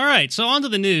 All right, so on to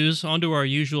the news, on to our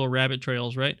usual rabbit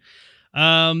trails, right?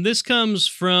 This comes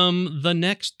from The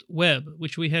Next Web,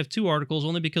 which we have 2 articles,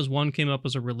 only because one came up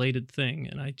as a related thing,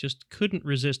 and I just couldn't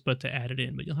resist but to add it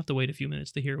in, but you'll have to wait a few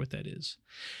minutes to hear what that is.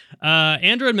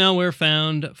 Android malware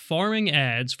found farming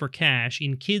ads for cash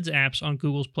in kids' apps on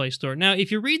Google's Play Store. Now,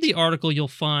 if you read the article, you'll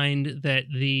find that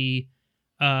the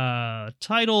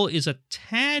title is a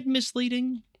tad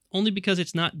misleading, only because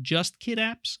it's not just kid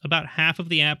apps. About half of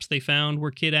the apps they found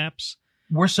were kid apps.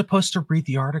 We're supposed to read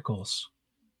the articles.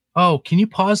 Oh, can you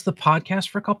pause the podcast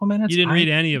for a couple minutes? You didn't read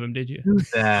any of them, did you? Do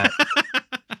that.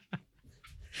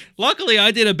 Luckily,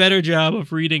 I did a better job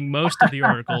of reading most of the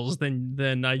articles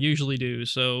than I usually do,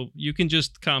 so you can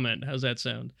just comment. How's that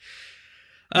sound?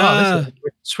 This is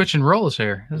switching roles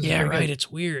here. Yeah, right. Good. It's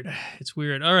weird. It's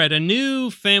weird. All right, a new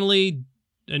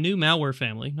malware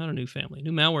family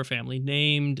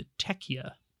named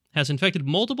Techia has infected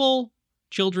multiple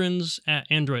children's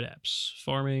Android apps,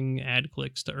 farming ad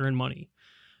clicks to earn money.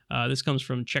 This comes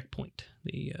from Checkpoint,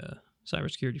 the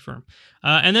cybersecurity firm.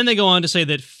 And then they go on to say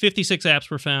that 56 apps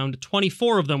were found.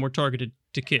 24 of them were targeted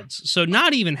to kids. So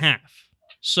not even half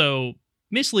So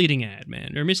misleading ad,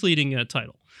 man, or misleading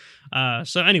title.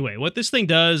 So anyway, what this thing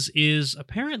does is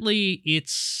apparently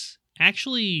it's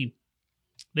actually,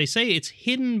 they say it's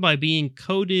hidden by being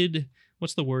coded.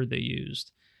 What's the word they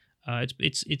used?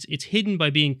 It's hidden by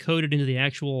being coded into the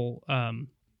actual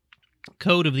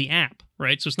code of the app,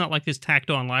 right? So it's not like this tacked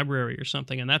on library or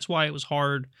something, and that's why it was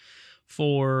hard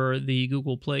for the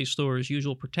Google Play Store's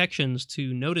usual protections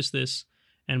to notice this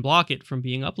and block it from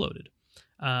being uploaded.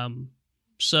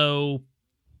 So,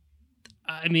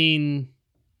 I mean,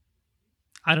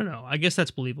 I don't know. I guess that's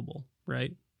believable,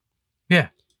 right? Yeah.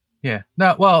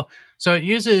 No, well, so it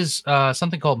uses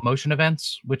something called motion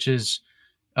events, which is,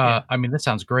 I mean, this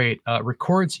sounds great.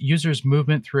 Records users'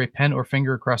 movement through a pen or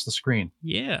finger across the screen.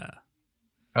 Yeah.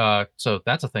 So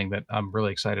that's a thing that I'm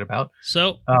really excited about.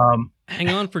 So, hang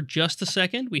on for just a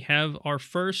second. We have our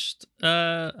first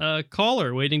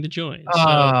caller waiting to join.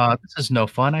 This is no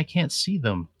fun. I can't see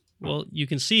them. Well, you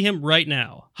can see him right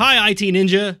now. Hi, IT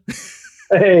Ninja.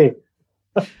 Hey.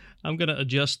 I'm going to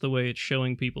adjust the way it's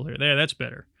showing people here. There, that's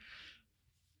better.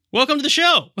 Welcome to the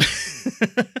show.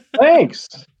 Thanks.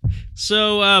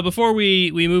 So before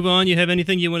we move on, you have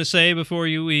anything you want to say before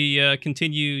we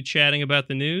continue chatting about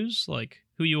the news? Like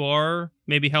who you are,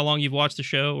 maybe how long you've watched the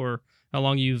show, or how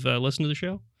long you've listened to the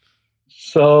show?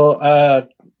 So,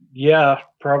 yeah,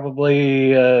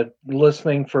 probably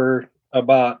listening for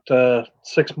about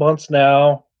 6 months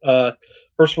now.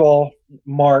 First of all,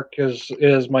 Mark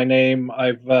is my name.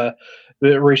 I've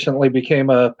recently became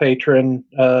a patron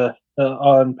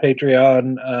on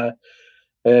Patreon,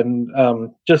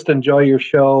 and just enjoy your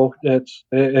show. It's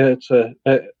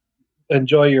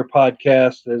enjoy your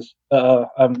podcast.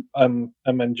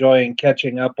 I'm enjoying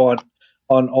catching up on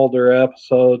older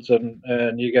episodes,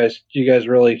 and you guys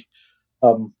really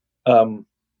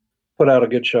put out a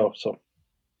good show. So,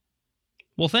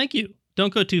 well, thank you.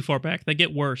 Don't go too far back. They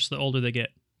get worse the older they get.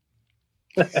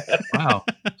 Wow.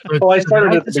 Well, I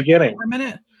started at the beginning. For a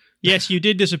minute. Yes, you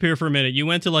did disappear for a minute. You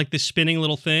went to like this spinning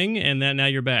little thing, and then now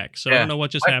you're back. So I don't know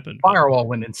what just happened. Firewall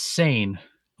went insane.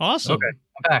 Awesome. Okay,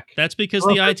 I'm back. That's because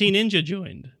the IT Ninja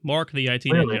joined. Mark, the IT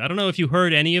Ninja. I don't know if you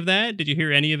heard any of that. Did you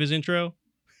hear any of his intro?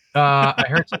 I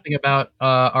heard something about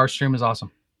our stream is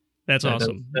awesome. That's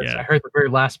awesome. Yeah. I heard the very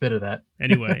last bit of that.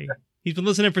 Anyway, he's been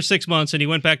listening for 6 months, and he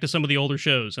went back to some of the older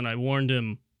shows, and I warned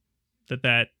him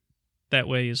that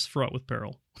way is fraught with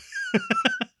peril.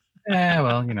 Yeah,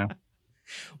 well, you know.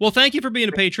 Well, thank you for being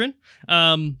a patron.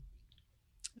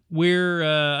 We're,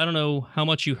 I don't know how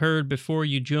much you heard before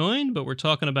you joined, but we're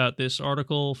talking about this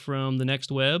article from the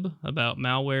Next Web about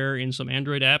malware in some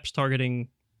Android apps targeting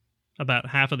about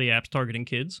half of the apps targeting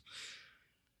kids.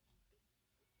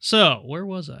 So, where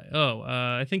was I?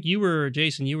 I think you were,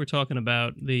 Jason, you were talking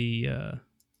about the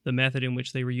method in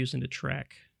which they were using to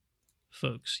track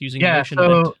folks using motion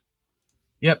event.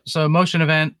 Yep, so motion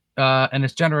event, and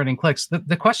it's generating clicks.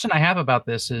 The question I have about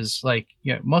this is, like,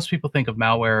 you know, most people think of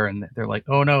malware and they're like,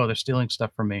 oh no, they're stealing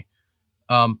stuff from me.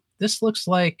 This looks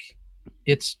like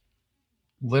it's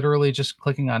literally just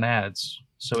clicking on ads.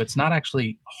 So it's not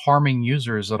actually harming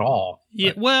users at all.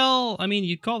 Yeah, well, I mean,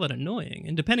 you'd call that annoying,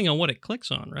 and depending on what it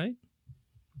clicks on, right?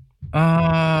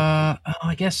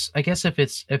 I guess if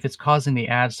it's causing the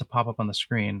ads to pop up on the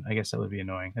screen, I guess that would be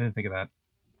annoying. I didn't think of that.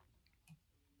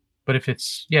 But if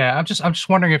it's, yeah, I'm just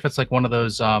wondering if it's like one of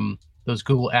those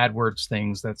Google AdWords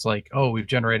things that's like, oh, we've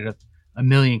generated a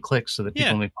million clicks so that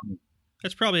people make money.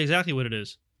 That's probably exactly what it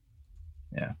is.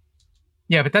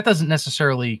 Yeah, but that doesn't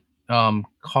necessarily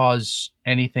cause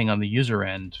anything on the user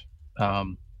end.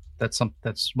 That's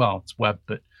it's web,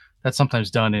 but that's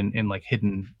sometimes done in like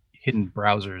hidden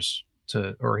browsers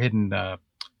or hidden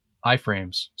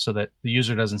iframes so that the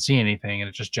user doesn't see anything and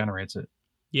it just generates it.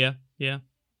 Yeah.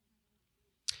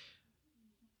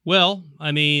 Well,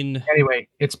 I mean... Anyway,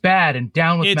 it's bad and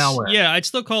down with malware. Yeah, I'd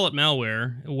still call it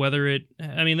malware.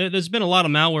 I mean, there's been a lot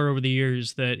of malware over the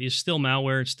years that is still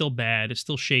malware. It's still bad. It's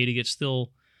still shady. It's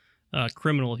still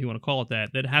criminal, if you want to call it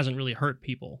that. That hasn't really hurt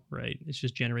people, right? It's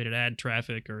just generated ad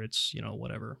traffic, or it's,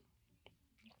 whatever.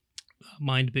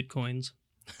 Mined bitcoins.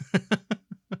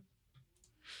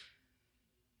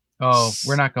 Oh,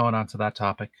 we're not going on to that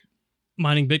topic.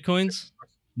 Mining bitcoins?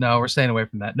 No, we're staying away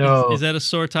from that. No. Is that a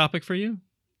sore topic for you?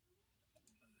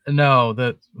 No,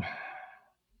 God,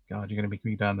 you're gonna make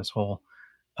me down this hole.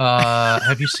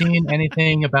 Have you seen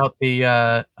anything about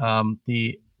the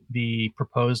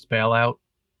proposed bailout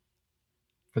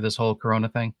for this whole Corona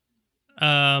thing?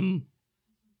 Not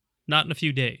in a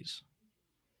few days.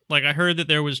 Like, I heard that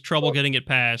there was trouble getting it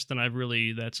passed, and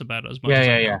that's about as much as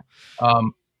I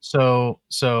know.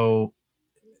 So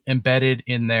embedded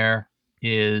in there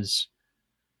is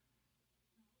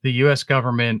the U.S.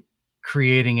 government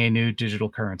creating a new digital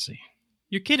currency.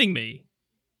 You're kidding me.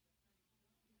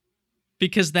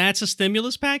 Because that's a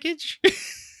stimulus package?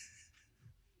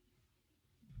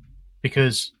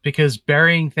 because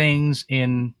burying things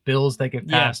in bills that get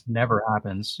passed never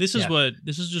happens. This is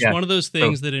just one of those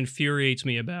things that infuriates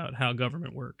me about how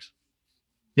government works.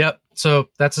 Yep. So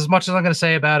that's as much as I'm going to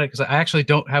say about it, because I actually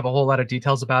don't have a whole lot of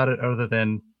details about it other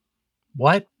than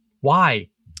what? Why?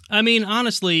 I mean,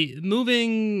 honestly,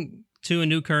 moving to a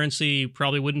new currency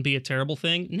probably wouldn't be a terrible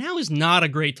thing. Now is not a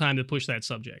great time to push that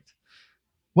subject.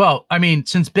 Well, I mean,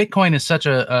 since Bitcoin is such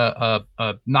a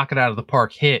knock it out of the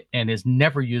park hit and is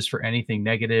never used for anything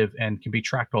negative and can be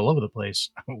tracked all over the place,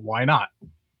 why not?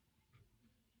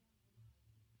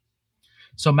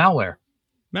 So malware.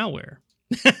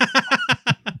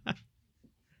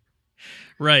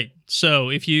 Right. So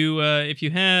if you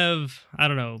have, I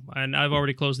don't know, and I've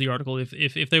already closed the article.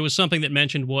 If there was something that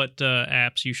mentioned what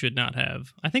apps you should not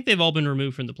have, I think they've all been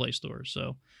removed from the Play Store.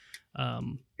 So.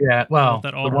 Yeah, well, if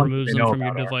that auto removes them from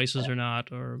your devices or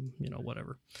not, or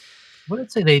whatever. What did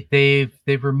it say?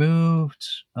 They've removed.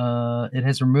 It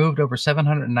has removed over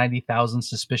 790,000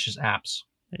 suspicious apps.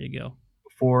 There you go.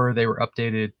 Before they were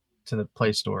updated to the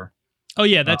Play Store. Oh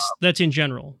yeah, that's in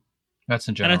general. That's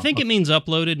in general, and I think it means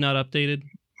uploaded, not updated.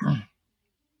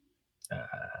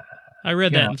 I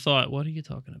read that and thought, what are you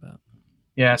talking about?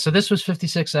 Yeah, so this was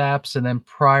 56 apps, and then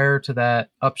prior to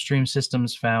that, Upstream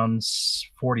Systems found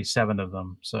 47 of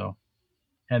them. So,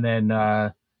 and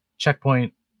then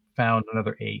Checkpoint found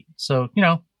another 8. So,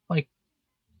 like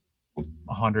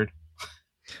 100.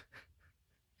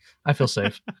 I feel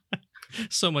safe.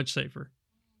 So much safer.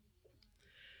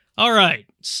 All right,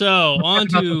 so on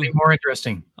to more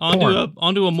interesting.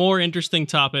 Onto a more interesting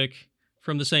topic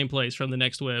from the same place, from the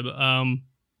Next Web.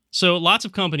 So lots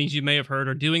of companies you may have heard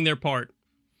are doing their part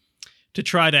to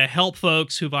try to help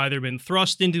folks who've either been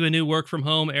thrust into a new work from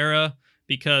home era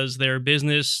because their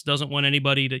business doesn't want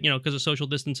anybody to, because of social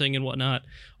distancing and whatnot,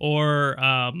 or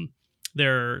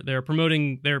they're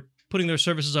putting their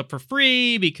services up for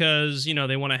free because,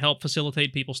 they want to help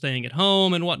facilitate people staying at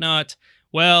home and whatnot.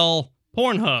 Well,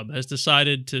 Pornhub has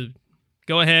decided to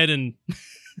go ahead and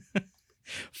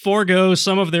forego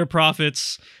some of their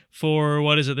profits for,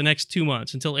 the next 2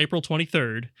 months until April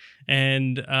 23rd,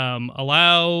 and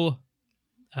allow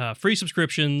free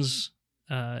subscriptions.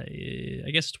 I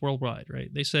guess it's worldwide,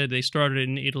 right? They said they started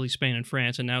in Italy, Spain, and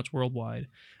France, and now it's worldwide.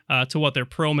 To what their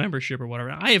pro membership or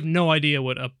whatever. I have no idea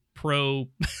what a pro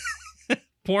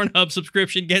Pornhub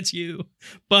subscription gets you,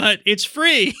 but it's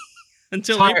free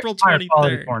until April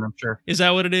 23rd. Porn, I'm sure. Is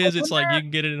that what it is? It's like you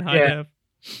can get it in high def.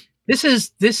 This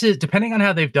is depending on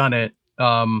how they've done it.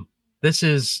 This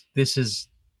is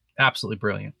absolutely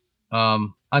brilliant.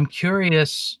 I'm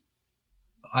curious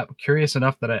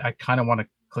enough that I kind of want to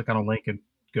click on a link and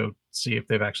go see if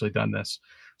they've actually done this.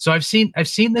 So I've seen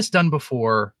this done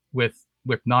before with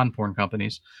non-porn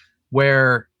companies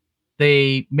where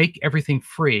they make everything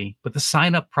free, but the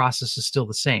sign-up process is still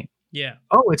the same. Yeah.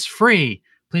 Oh, it's free.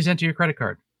 Please enter your credit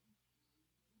card.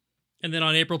 And then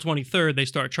on April 23rd, they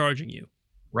start charging you.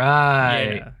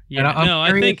 Right. Yeah.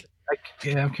 I think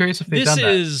I'm curious if they've done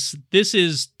that. This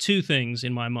is two things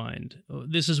in my mind.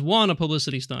 This is one, a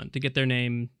publicity stunt to get their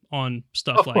name on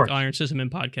stuff like Iron Sysadmin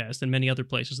Podcast and many other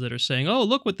places that are saying, "Oh,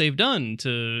 look what they've done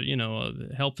to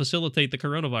help facilitate the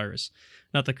coronavirus,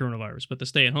 not the coronavirus, but the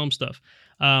stay-at-home stuff."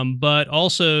 But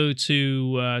also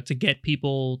to get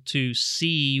people to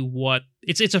see what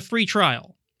it's a free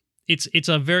trial. It's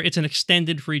an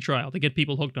extended free trial to get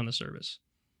people hooked on the service.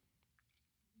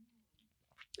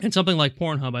 And something like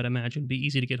Pornhub, I'd imagine, be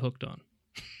easy to get hooked on.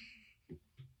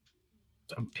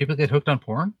 People get hooked on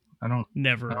porn? I don't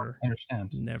understand.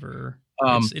 Never.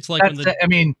 It's like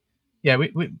we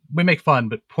make fun,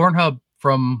 but Pornhub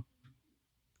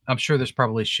I'm sure there's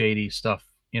probably shady stuff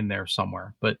in there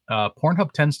somewhere, but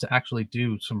Pornhub tends to actually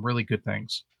do some really good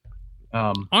things.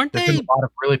 Aren't they? There's been a lot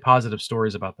of really positive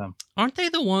stories about them. Aren't they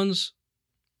the ones?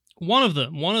 One of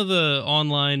the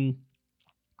online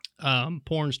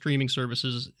porn streaming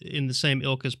services in the same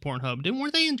ilk as Pornhub.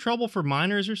 Weren't they in trouble for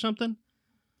minors or something?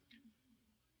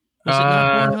 Was it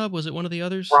not Pornhub? Was it one of the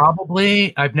others?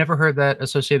 Probably. I've never heard that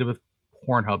associated with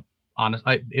Pornhub.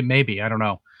 It may be. I don't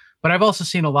know. But I've also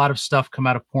seen a lot of stuff come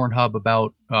out of Pornhub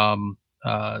about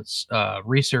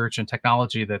research and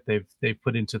technology that they've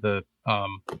put into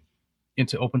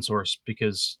into open source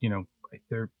because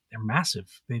they're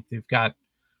massive. They've got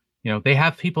they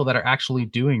have people that are actually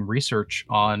doing research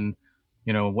on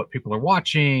what people are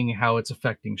watching, how it's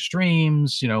affecting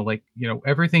streams,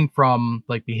 everything from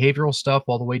like behavioral stuff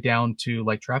all the way down to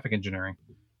like traffic engineering.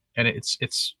 And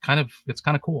it's kind of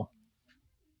cool.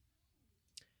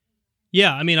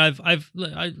 Yeah, I mean, I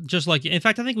just like, in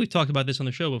fact, I think we've talked about this on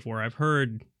the show before. I've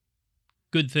heard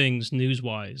good things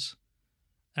news-wise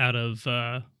out of,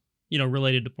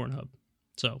 related to Pornhub.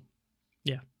 So,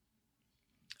 yeah.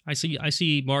 I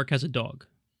see Mark has a dog,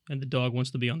 and the dog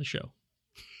wants to be on the show.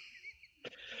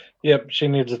 Yep, she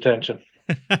needs attention.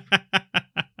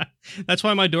 That's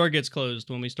why my door gets closed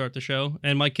when we start the show,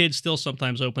 and my kids still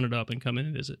sometimes open it up and come in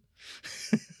and visit.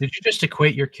 Did you just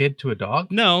equate your kid to a dog?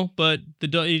 No, but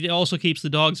it also keeps the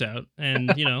dogs out,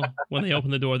 and when they open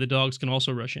the door, the dogs can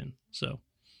also rush in. So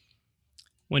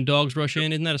when dogs rush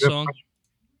in, isn't that a song?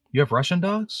 You have Russian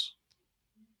dogs?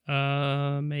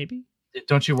 Maybe.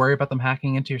 Don't you worry about them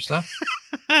hacking into your stuff?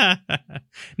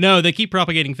 No, they keep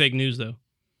propagating fake news though.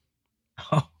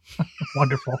 Oh,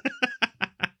 wonderful.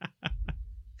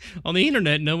 On the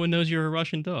internet, no one knows you're a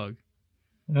Russian dog.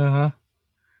 Uh-huh.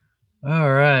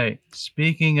 All right.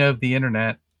 Speaking of the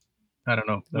internet, I don't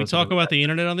know. We talk about the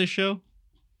internet on this show?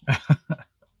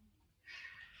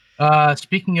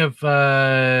 Speaking of,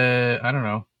 I don't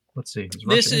know. Let's see.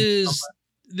 This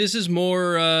is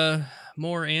more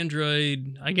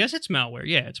Android. I guess it's malware.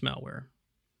 Yeah, it's malware.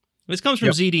 This comes from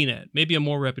ZDNet, maybe a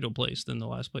more reputable place than the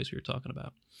last place we were talking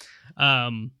about.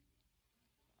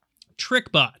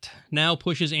 TrickBot now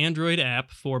pushes Android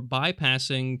app for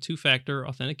bypassing two-factor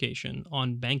authentication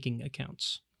on banking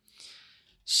accounts.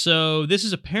 So this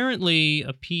is apparently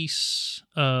a piece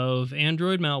of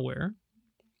Android malware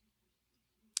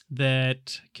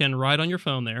that can ride on your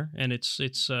phone there, and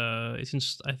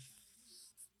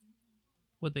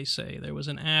what they say. There was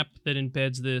an app that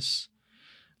embeds this.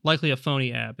 Likely a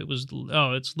phony app.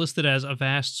 It's listed as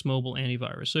Avast's mobile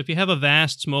antivirus. So if you have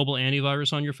Avast's mobile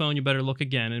antivirus on your phone, you better look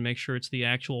again and make sure it's the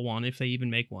actual one, if they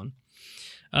even make one.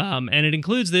 And it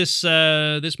includes this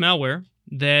malware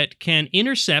that can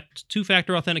intercept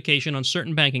two-factor authentication on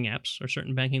certain banking apps or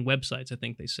certain banking websites, I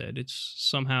think they said. It's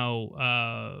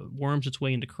somehow worms its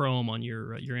way into Chrome on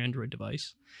your Android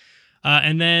device.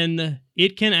 And then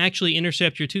it can actually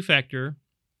intercept your two-factor.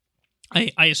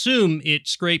 I assume it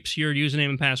scrapes your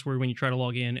username and password when you try to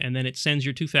log in, and then it sends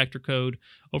your two-factor code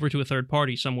over to a third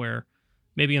party somewhere,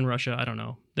 maybe in Russia. I don't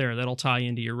know. That'll tie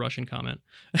into your Russian comment.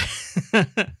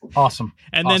 Awesome.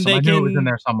 And awesome. then I knew it was in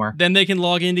there somewhere. Then they can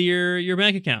log into your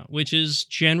bank account, which is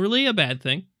generally a bad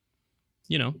thing.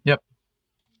 Yep.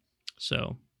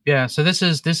 So. Yeah. So this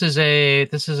is an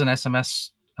SMS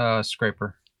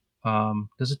scraper.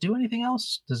 Does it do anything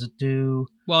else? Does it do?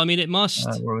 Well, I mean, it must.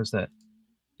 Where was that?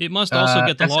 It must also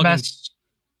get the SMS, login.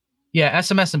 Yeah,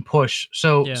 SMS and push.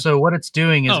 So what it's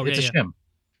doing is it's a shim.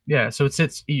 Yeah, so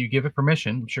you give it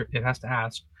permission. I'm sure it has to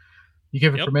ask. You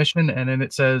give it permission, and then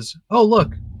it says, "Oh,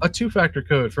 look, a two-factor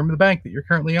code from the bank that you're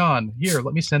currently on. Here,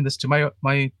 let me send this to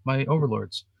my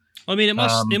overlords." I mean,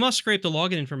 it must scrape the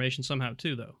login information somehow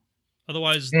too, though.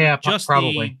 Otherwise,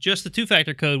 probably just the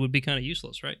two-factor code would be kind of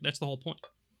useless, right? That's the whole point.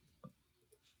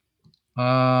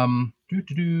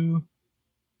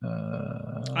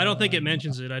 I don't think it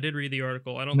mentions it. I did read the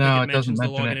article. I don't think it mentions the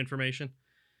login information.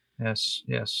 Yes.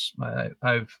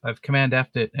 I've Command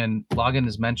F'd it, and login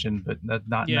is mentioned, but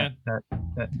not in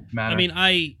that manner. I mean,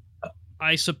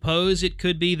 I suppose it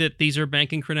could be that these are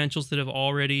banking credentials that have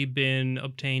already been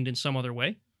obtained in some other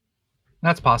way.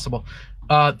 That's possible.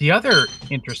 The other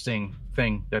interesting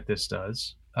thing that this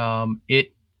does,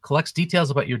 it collects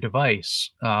details about your device.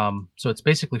 So it's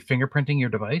basically fingerprinting your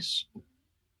device.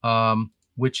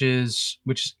 Which is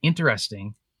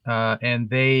interesting, and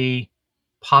they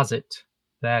posit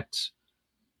that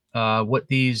what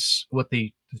the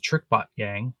TrickBot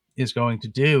gang is going to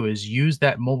do is use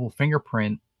that mobile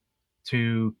fingerprint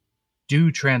to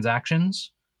do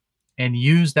transactions, and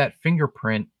use that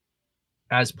fingerprint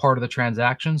as part of the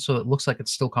transaction, so it looks like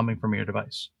it's still coming from your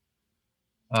device,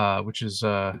 which is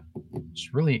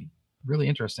really, really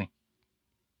interesting.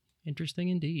 Interesting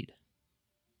indeed.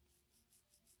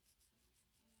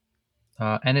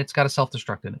 And it's got a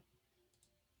self-destruct in it.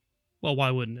 Well,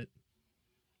 why wouldn't it?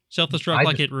 Self-destruct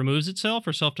like it removes itself,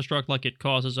 or self-destruct like it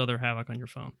causes other havoc on your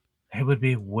phone? It would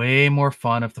be way more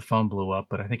fun if the phone blew up,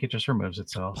 but I think it just removes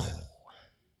itself.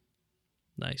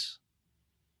 Nice.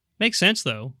 Makes sense,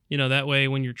 though. That way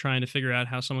when you're trying to figure out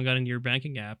how someone got into your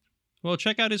banking app, well,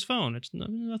 check out his phone. It's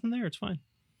nothing there. It's fine.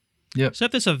 Yep.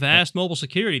 Except this Avast mobile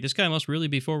security. This guy must really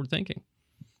be forward-thinking.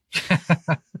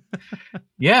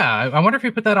 Yeah, I wonder if he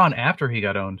put that on after he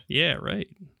got owned. Yeah, right.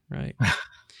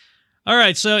 All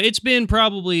right, so it's been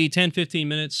probably 10, 15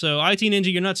 minutes. So IT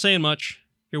Ninja, you're not saying much.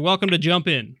 You're welcome to jump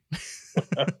in.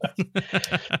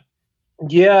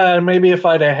 Yeah, and maybe if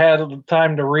I'd have had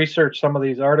time to research some of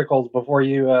these articles before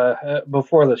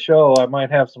the show, I might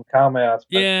have some comments.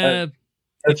 Yeah,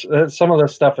 It's some of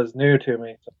this stuff is new to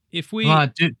me. If we, Come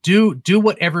on, do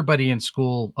what everybody in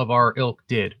school of our ilk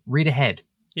did. Read ahead.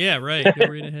 yeah, right. Go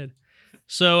read ahead.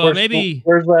 So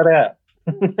where's that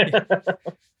at?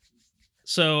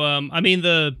 So I mean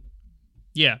the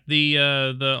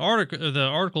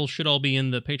articles should all be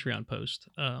in the Patreon post.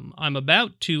 I'm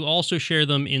about to also share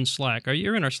them in Slack.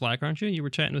 You're in our Slack, aren't you? You were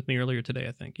chatting with me earlier today,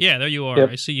 I think. Yeah, there you are. Yep.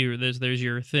 I see you. There's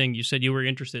your thing. You said you were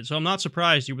interested, so I'm not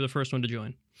surprised you were the first one to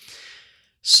join.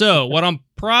 So what I'm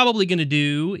probably going to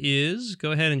do is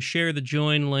go ahead and share the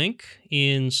join link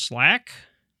in Slack.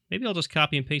 Maybe I'll just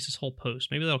copy and paste this whole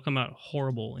post. Maybe that'll come out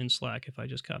horrible in Slack if I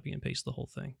just copy and paste the whole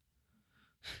thing.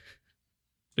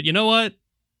 But you know what?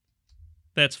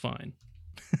 That's fine.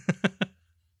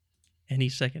 Any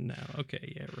second now.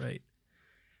 Okay, yeah, right.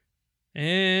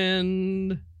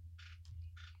 And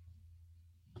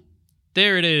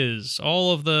there it is.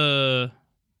 All of the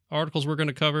articles we're going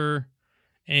to cover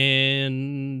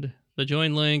and the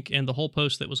join link and the whole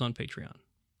post that was on Patreon.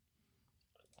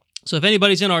 So if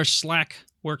anybody's in our Slack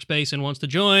workspace and wants to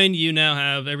join, you now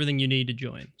have everything you need to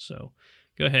join. So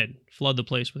go ahead, flood the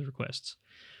place with requests.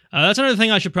 That's another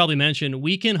thing I should probably mention.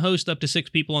 We can host up to 6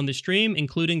 people on this stream,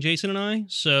 including Jason and I.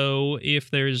 So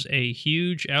if there's a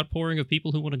huge outpouring of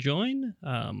people who want to join,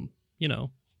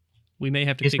 we may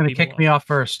have to He's kick going people to kick me off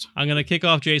first. I'm going to kick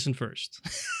off Jason first.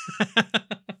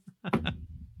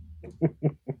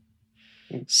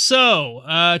 So,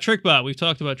 TrickBot. We've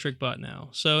talked about TrickBot now.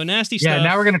 So, nasty stuff. Yeah,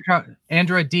 now we're going to try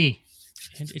Android D.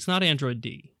 It's not Android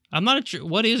D. I'm not sure.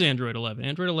 What is Android 11?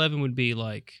 Android 11 would be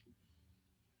like...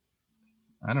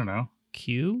 I don't know.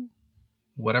 Q?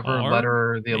 Whatever R?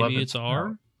 letter the 11th. Maybe it's R?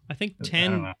 No. I think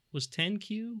 10 was 10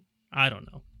 Q? I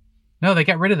don't know. No, they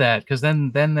got rid of that because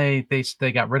then they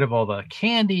got rid of all the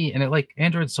candy and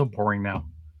Android's so boring now.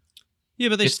 Yeah,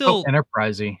 but it's so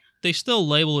enterprisey. They still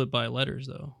label it by letters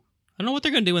though. I don't know what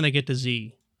they're going to do when they get to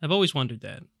Z. I've always wondered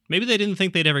that. Maybe they didn't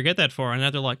think they'd ever get that far, and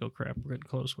now they're like, "Oh crap, we're getting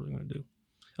close. What are we going to do?"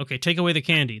 Okay, take away the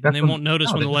candy, then they won't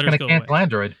notice when the letters go away.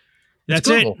 Android. That's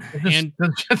it. And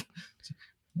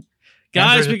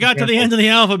guys, we got to the end of the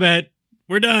alphabet.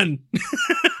 We're done.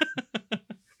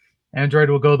 Android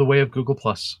will go the way of Google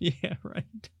Plus. Yeah,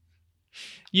 right.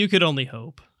 You could only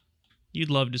hope. You'd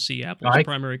love to see Apple's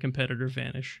primary competitor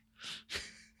vanish.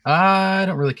 I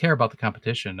don't really care about the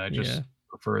competition. I just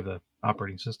prefer the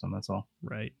operating system. That's all.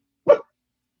 Right.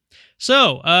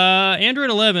 So, Android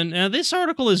 11. Now, this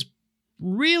article is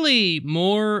really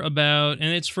more about,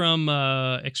 and it's from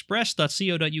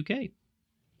express.co.uk.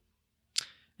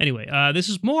 Anyway, this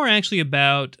is more actually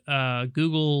about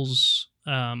Google's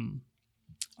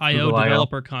I/O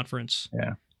developer conference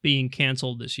being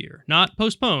canceled this year. Not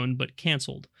postponed, but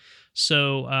canceled.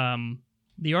 So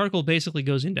the article basically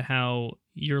goes into how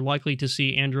you're likely to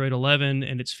see Android 11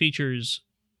 and its features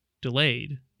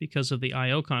delayed because of the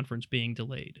I/O conference being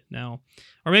delayed. Now,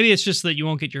 or maybe it's just that you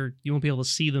won't be able to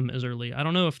see them as early. I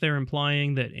don't know if they're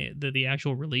implying that the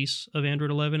actual release of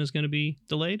Android 11 is going to be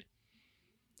delayed.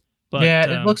 But,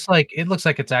 it looks like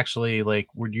it's actually like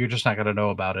you're just not going to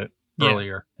know about it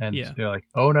earlier, and you're like,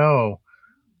 oh no.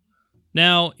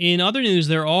 Now, in other news,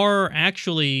 there are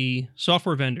actually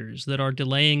software vendors that are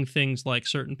delaying things like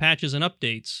certain patches and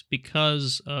updates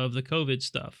because of the COVID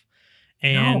stuff.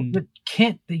 And no,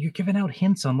 you're giving out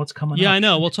hints on what's coming up. Yeah, I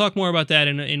know. We'll talk more about that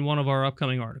in one of our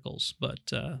upcoming articles,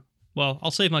 but well,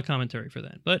 I'll save my commentary for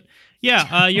that. But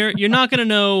yeah, you're not going to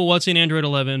know what's in Android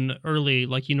 11 early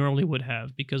like you normally would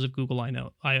have because of Google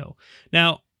I/O.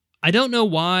 Now, I don't know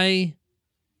why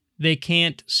they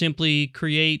can't simply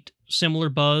create similar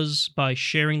buzz by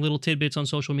sharing little tidbits on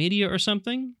social media or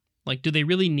something. Like, do they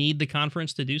really need the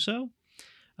conference to do so?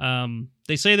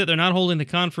 They say that they're not holding the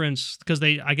conference because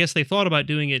I guess they thought about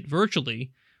doing it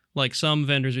virtually, like some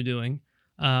vendors are doing.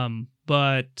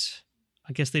 But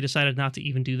I guess they decided not to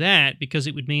even do that because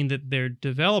it would mean that their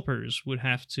developers would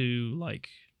have to like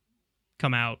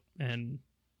come out and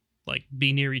like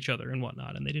be near each other and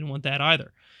whatnot, and they didn't want that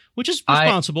either, which is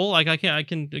responsible. I can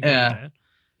agree with that.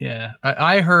 Yeah,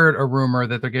 I heard a rumor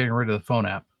that they're getting rid of the phone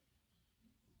app.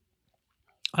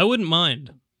 I wouldn't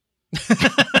mind.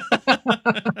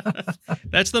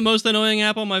 That's the most annoying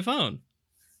app on my phone.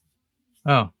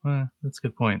 Oh, that's a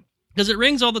good point. Because it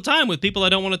rings all the time with people I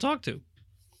don't want to talk to.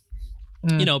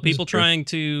 People trying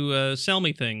to sell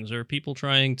me things, or people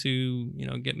trying to,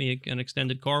 get me an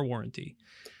extended car warranty.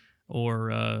 Or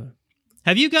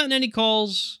have you gotten any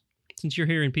calls, since you're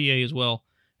here in PA as well,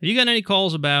 have you gotten any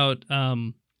calls about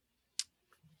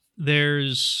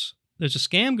there's a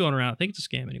scam going around? I think it's a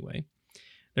scam anyway.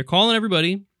 They're calling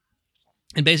everybody,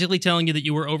 and basically telling you that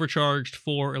you were overcharged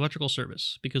for electrical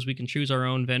service because we can choose our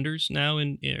own vendors now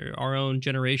our own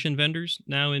generation vendors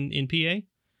now in PA.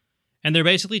 And they're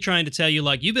basically trying to tell you,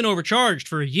 like, you've been overcharged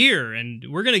for a year and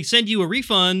we're going to send you a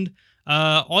refund.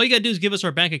 All you got to do is give us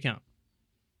our bank account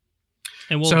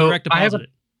and we'll direct deposit it.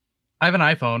 I have an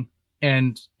iPhone,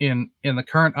 and in the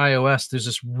current iOS, there's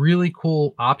this really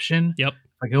cool option. Yep.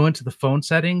 I go into the phone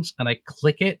settings and I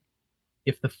click it.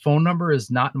 If the phone number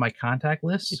is not in my contact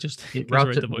list, it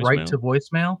routes it right to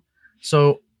voicemail.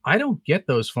 So I don't get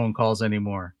those phone calls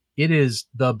anymore. It is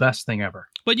the best thing ever.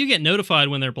 But you get notified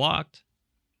when they're blocked.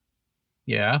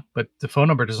 Yeah, but the phone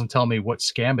number doesn't tell me what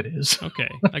scam it is. Okay.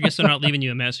 I guess they're not leaving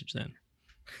you a message then.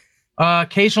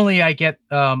 Occasionally I get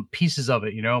pieces of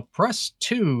it, press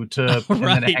 2 to, right. And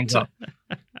then it hangs up.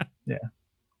 Yeah.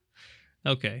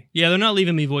 Okay. Yeah, they're not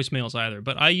leaving me voicemails either,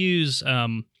 but I use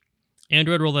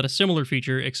Android rolled out a similar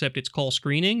feature, except it's call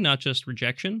screening, not just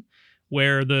rejection,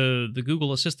 where the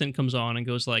Google Assistant comes on and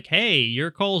goes like, hey,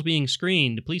 your call is being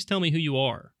screened. Please tell me who you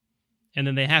are. And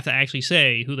then they have to actually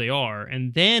say who they are,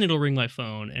 and then it'll ring my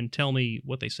phone and tell me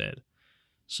what they said.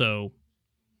 So,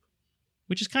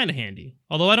 which is kind of handy.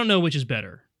 Although I don't know which is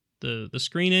better. The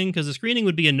screening, because the screening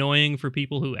would be annoying for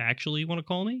people who actually want to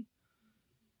call me.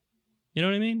 You know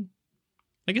what I mean?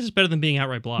 I guess it's better than being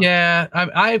outright blocked. Yeah,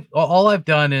 all I've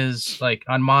done is, like,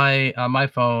 on my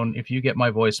phone, if you get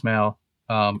my voicemail,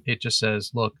 it just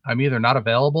says, look, I'm either not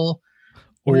available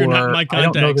or you're not in my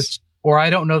contacts.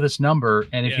 I don't know this number,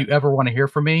 and if you ever want to hear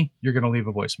from me, you're going to leave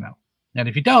a voicemail. And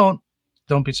if you don't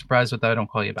be surprised that I don't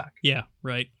call you back. Yeah,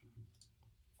 right.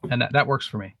 And that works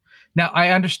for me. Now, I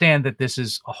understand that this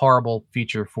is a horrible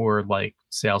feature for, like,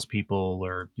 salespeople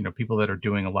or, people that are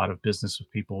doing a lot of business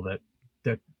with people that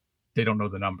they don't know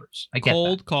the numbers. I get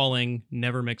Cold that. calling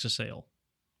never makes a sale,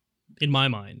 in my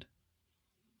mind.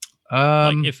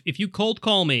 Like if you cold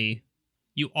call me,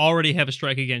 you already have a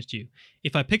strike against you.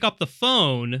 If I pick up the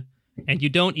phone and you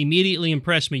don't immediately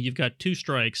impress me, you've got 2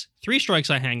 strikes. 3 strikes,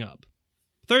 I hang up.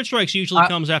 3rd strikes usually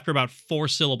comes after about 4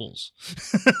 syllables.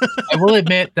 I will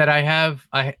admit that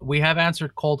we have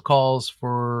answered cold calls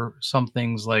for some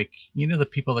things, like, the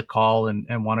people that call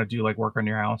and want to do, like, work on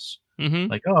your house.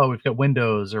 Mm-hmm. Like, oh, we've got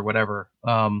windows or whatever.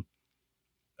 99%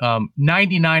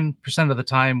 of the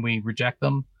time we reject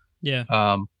them. Yeah.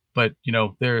 But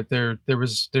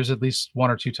there's at least 1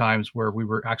 or 2 times where we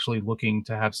were actually looking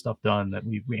to have stuff done that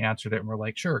we answered it and we're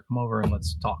like, sure, come over and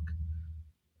let's talk.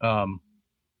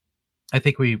 I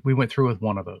think we went through with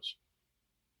 1 of those.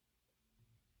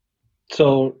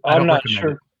 So I'm not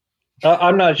sure.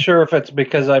 I'm not sure if it's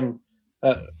because I'm,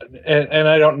 and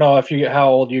I don't know how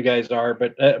old you guys are,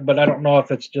 but I don't know if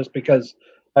it's just because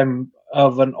I'm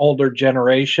of an older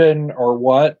generation or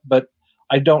what. But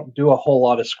I don't do a whole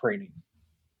lot of screening.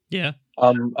 Yeah.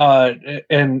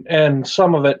 And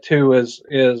some of it too is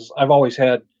I've always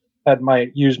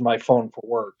used my phone for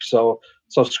work. So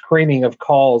screening of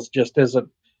calls just isn't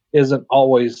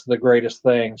always the greatest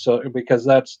thing. So because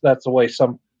that's the way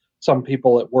some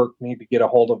people at work need to get a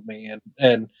hold of me,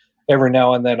 and every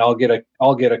now and then I'll get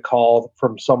a call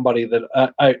from somebody that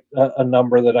a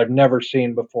number that I've never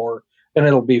seen before, and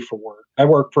it'll be for work. I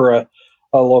work for a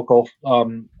local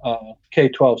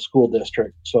K-12 school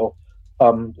district, so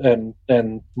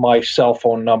and my cell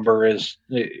phone number is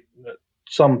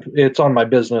it's on my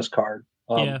business card.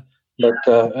 Yeah.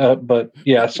 But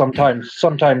yeah,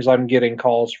 sometimes I'm getting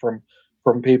calls from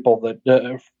people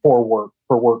that for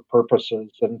work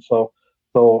purposes, and so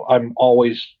I'm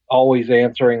always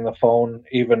answering the phone,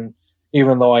 even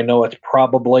though I know it's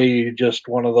probably just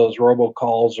one of those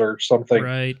robocalls or something,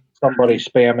 right? Somebody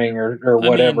spamming or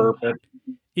whatever. But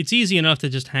it's easy enough to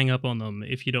just hang up on them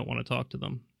if you don't want to talk to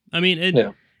them. I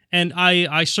mean, and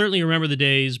I certainly remember the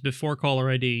days before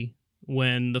caller ID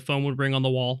when the phone would ring on the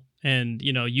wall. And,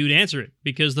 you'd answer it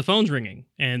because the phone's ringing,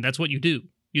 and that's what you do.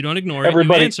 You don't ignore it,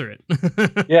 you answer it.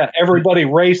 Yeah, everybody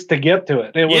raced to get to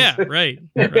it. Right.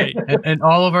 And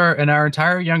all of our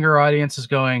entire younger audience is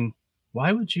going,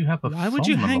 why would you have Why would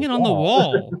you hang it on the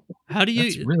wall? How do you?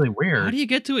 That's really weird. How do you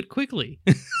get to it quickly?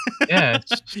 Yeah,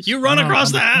 you run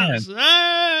across the house.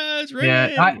 It's ringing.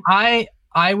 Yeah,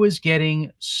 I was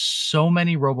getting so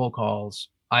many robocalls.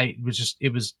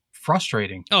 It was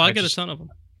frustrating. Oh, I get a ton of them.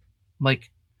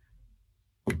 Like,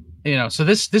 so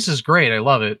this is great. I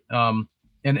love it.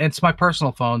 And it's my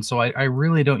personal phone, so I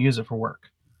really don't use it for work.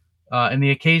 And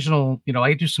the occasional,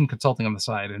 I do some consulting on the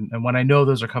side, and when I know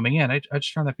those are coming in, I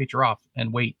just turn that feature off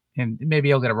and wait, and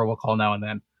maybe I'll get a robocall now and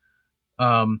then.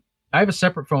 I have a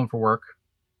separate phone for work,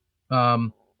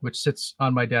 which sits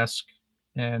on my desk,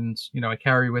 and I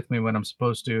carry with me when I'm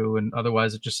supposed to, and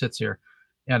otherwise it just sits here.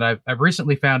 And I've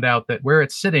recently found out that where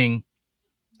it's sitting,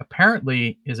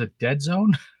 apparently is a dead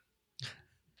zone.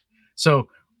 So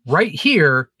right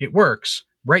here it works.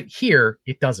 Right here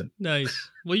it doesn't.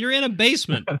 Nice. Well, you're in a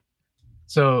basement.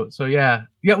 So yeah.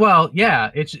 Well,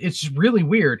 yeah. It's really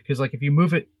weird because like if you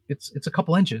move it, it's a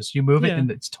couple inches. You move it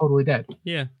and it's totally dead.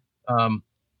 Yeah.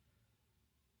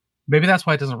 Maybe that's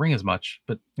why it doesn't ring as much.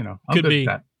 But you know, I'm Could good be. with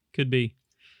that. Could be.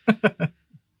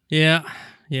 Yeah.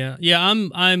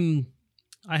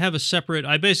 I have a separate.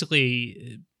 I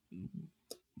basically,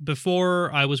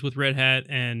 before I was with Red Hat,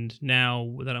 and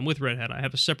now that I'm with Red Hat, I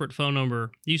have a separate phone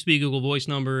number. It used to be a Google Voice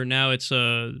number. Now it's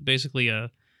basically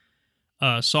a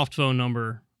soft phone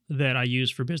number that I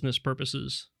use for business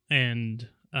purposes. And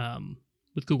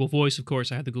with Google Voice, of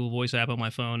course, I had the Google Voice app on my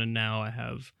phone, and now I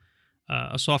have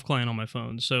a soft client on my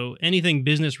phone. So anything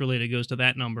business related goes to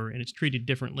that number, and it's treated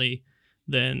differently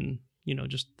than, you know,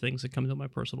 just things that come to my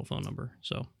personal phone number.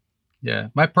 So yeah,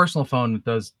 my personal phone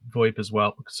does VoIP as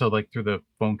well. So like through the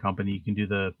phone company, you can do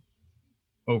the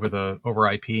over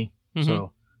IP. Mm-hmm.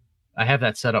 So I have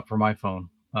that set up for my phone.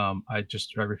 I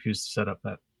refuse to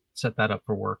set that up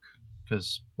for work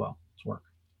because, well, it's work.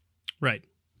 Right.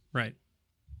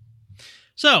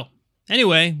 So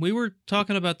anyway, we were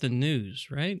talking about the news,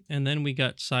 right? And then we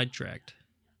got sidetracked.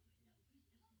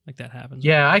 Like that happens.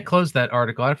 Yeah, I closed that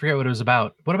article. I forget what it was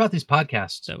about. What about these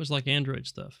podcasts? That was like Android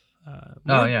stuff.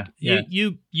 Oh yeah.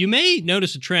 You may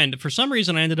notice a trend. For some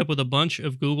reason, I ended up with a bunch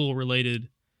of Google related.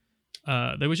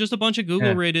 There was just a bunch of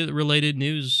Google related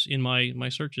news in my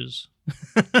searches.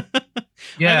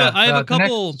 Yeah, I have a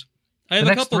couple. I have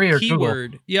a couple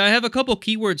keyword. Yeah, I have a couple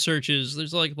keyword searches.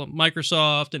 There's like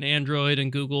Microsoft and Android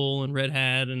and Google and Red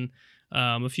Hat and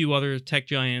a few other tech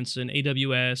giants and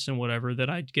AWS and whatever that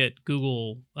I'd get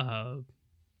Google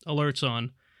alerts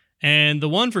on. And the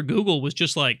one for Google was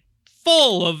just like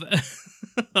full of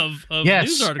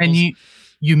news articles. And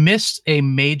you missed a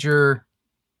major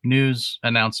news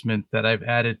announcement that I've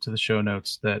added to the show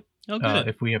notes that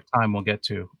if we have time we'll get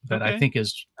to, that I think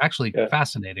is actually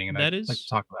fascinating, and I'd like to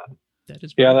talk about it. That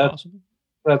is possible.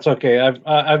 That's okay.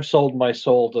 I've sold my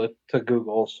soul to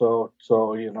Google, so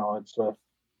you know it's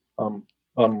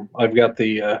I've got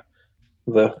the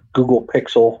Google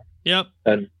Pixel. Yep.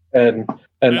 And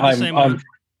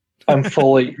I'm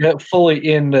fully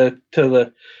into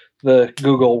the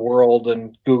Google world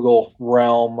and Google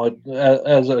realm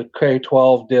as a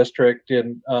K-12 district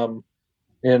in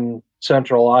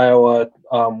central Iowa.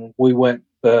 We went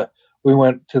to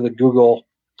the Google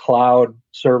Cloud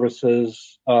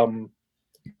services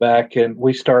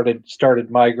we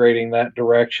started migrating that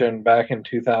direction back in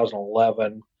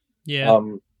 2011. Yeah.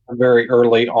 Very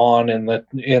early on in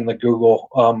the Google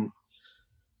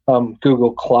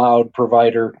Google Cloud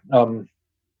provider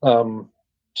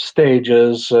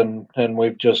stages, and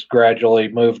we've just gradually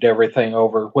moved everything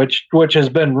over, which has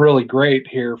been really great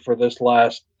here for these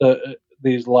last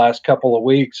couple of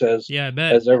weeks as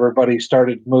everybody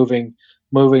started moving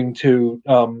to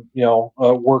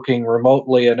working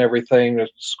remotely and everything. The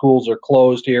schools are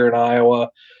closed here in Iowa.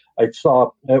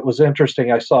 It was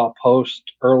interesting. I saw a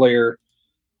post earlier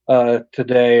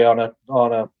today on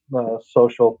a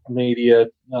social media.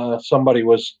 Somebody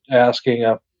was asking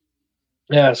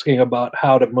about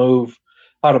how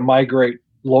to migrate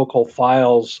local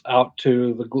files out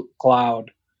to the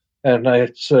cloud, and I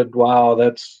said, "Wow,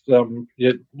 that's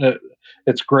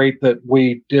it's great that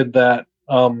we did that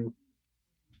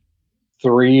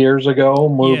 3 years ago.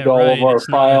 Moved all of our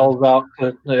files out.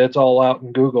 It's all out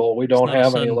in Google. We don't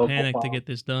have any local panic files to get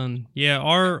this done. Yeah,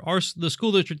 the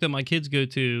school district that my kids go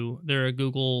to, they're a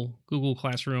Google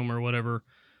Classroom or whatever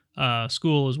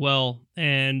school as well.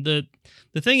 And the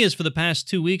thing is, for the past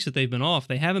 2 weeks that they've been off,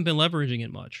 they haven't been leveraging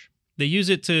it much. They've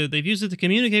used it to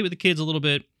communicate with the kids a little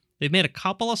bit. They've made a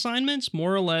couple assignments,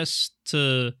 more or less,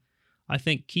 to, I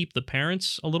think, keep the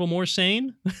parents a little more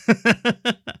sane.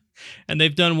 And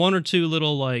they've done one or two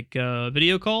little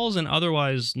video calls, and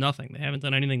otherwise nothing. They haven't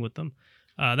done anything with them.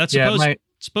 That's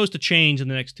supposed to change in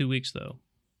the next 2 weeks, though.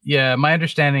 Yeah, my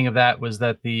understanding of that was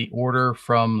that the order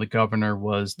from the governor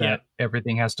was that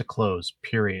everything has to close,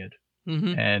 period.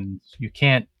 Mm-hmm. And you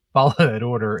can't follow that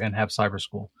order and have cyber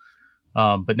school.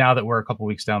 But now that we're a couple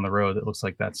weeks down the road, it looks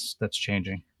like that's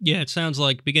changing. Yeah, it sounds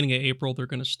like beginning of April they're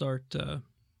going to start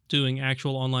doing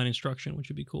actual online instruction, which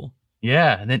would be cool.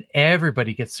 Yeah, and then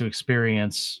everybody gets to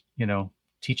experience,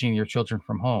 teaching your children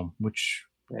from home, which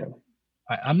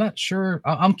I'm not sure.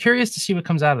 I'm curious to see what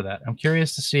comes out of that. I'm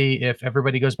curious to see if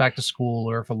everybody goes back to school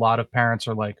or if a lot of parents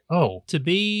are like, oh. To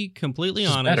be completely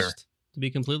honest,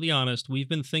 we've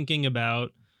been thinking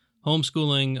about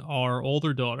homeschooling our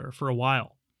older daughter for a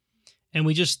while. And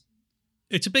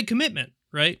it's a big commitment,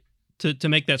 right? to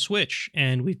make that switch,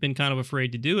 and we've been kind of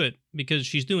afraid to do it because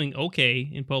she's doing okay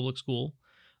in public school,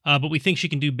 but we think she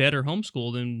can do better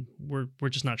homeschooled, and we're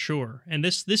just not sure. And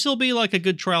this will be like a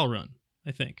good trial run,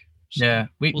 I think. So yeah,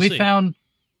 we see. found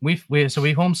we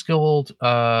homeschooled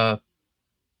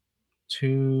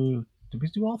two. Did we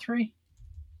do all three?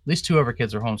 At least two of our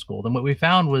kids are homeschooled, and what we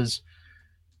found was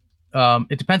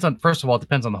it depends on, first of all, it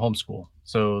depends on the homeschool.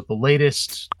 So the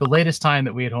latest time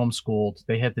that we had homeschooled,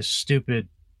 they had this stupid,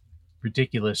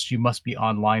 ridiculous, you must be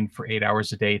online for 8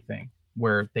 hours a day thing,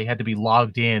 where they had to be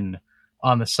logged in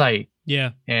on the site.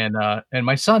 Yeah. And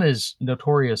my son is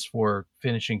notorious for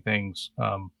finishing things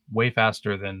way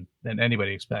faster than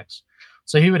anybody expects.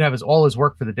 So he would have all his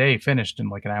work for the day finished in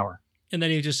like an hour. And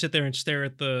then you just sit there and stare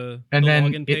at the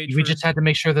login page. We just had to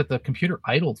make sure that the computer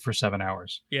idled for 7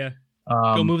 hours. Yeah.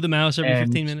 Go move the mouse every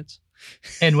 15 minutes.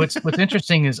 And what's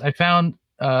interesting is I found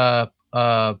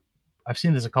I've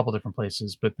seen this a couple different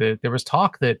places, but there was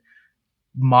talk that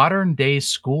modern day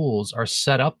schools are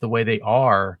set up the way they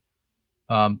are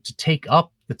to take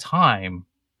up the time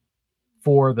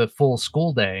for the full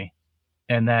school day,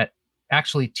 and that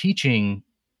actually teaching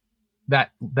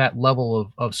that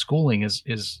level of schooling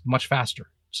is much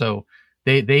faster. So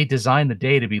they design the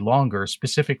day to be longer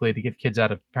specifically to get kids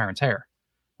out of parents' hair.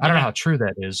 I don't know how true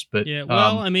that is, but yeah.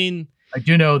 Well, I mean, I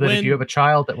do know that if you have a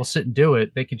child that will sit and do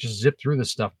it, they can just zip through this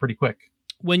stuff pretty quick.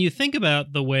 When you think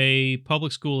about the way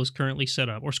public school is currently set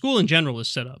up, or school in general is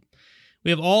set up, we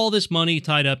have all this money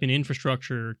tied up in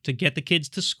infrastructure to get the kids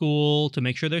to school, to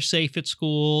make sure they're safe at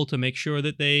school, to make sure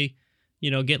that they,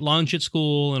 get lunch at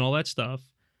school and all that stuff,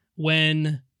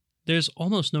 when there's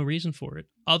almost no reason for it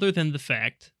other than the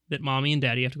fact that mommy and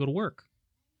daddy have to go to work.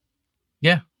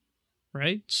 Yeah.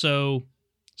 Right? So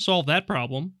solve that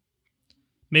problem.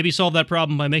 Maybe solve that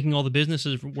problem by making all the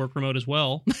businesses work remote as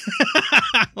well,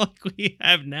 like we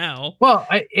have now. Well,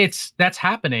 that's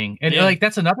happening, and like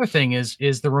that's another thing is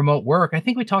the remote work. I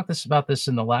think we talked about this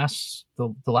in the last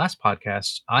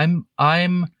podcast.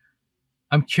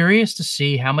 I'm curious to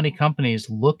see how many companies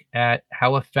look at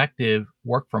how effective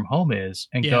work from home is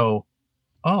and go,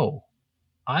 oh,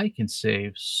 I can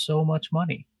save so much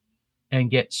money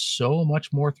and get so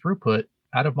much more throughput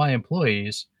out of my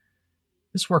employees.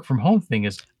 This work from home thing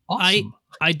is awesome.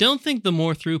 I don't think the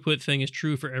more throughput thing is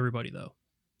true for everybody, though.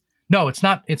 No, it's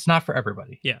not. It's not for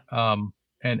everybody. Yeah.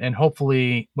 And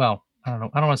hopefully, well, I don't know.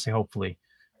 I don't want to say hopefully,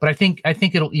 but I think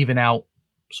it'll even out,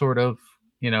 sort of,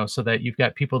 so that you've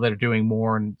got people that are doing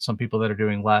more and some people that are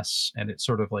doing less, and it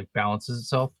sort of like balances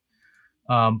itself.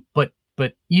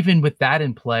 But even with that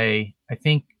in play, I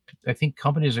think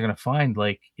companies are going to find,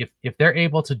 like, if they're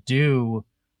able to do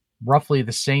roughly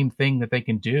the same thing that they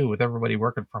can do with everybody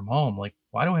working from home, like,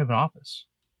 why do we have an office?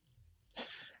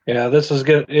 Yeah, this is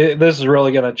good. This is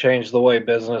really going to change the way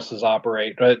businesses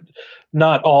operate. But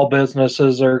not all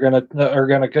businesses are going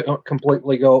to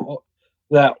completely go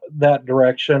that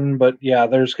direction. But yeah,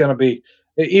 there's going to be,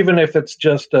 even if it's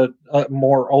just a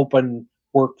more open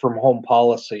work from home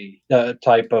policy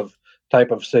type of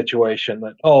situation,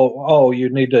 that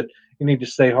you need to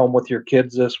stay home with your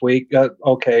kids this week.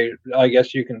 Okay, I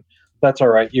guess you can. That's all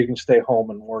right. You can stay home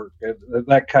and work.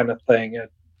 That kind of thing.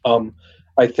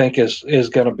 I think is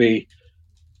going to be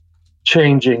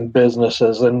changing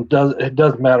businesses, and it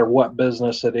doesn't matter what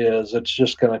business it is. It's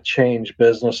just going to change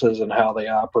businesses and how they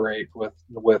operate with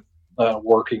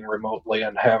working remotely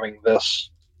and having this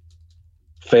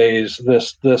phase,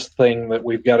 this thing that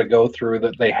we've got to go through,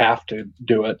 that they have to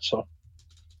do it. So.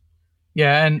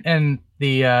 Yeah, and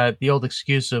the old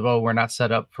excuse of, we're not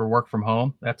set up for work from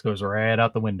home, that goes right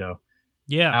out the window.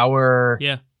 Yeah.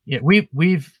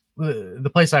 We've the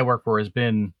place I work for has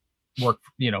been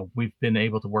we've been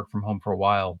able to work from home for a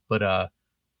while, but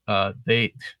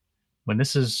when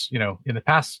this is, in the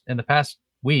past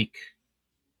week,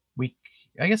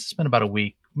 I guess it's been about a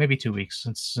week, maybe 2 weeks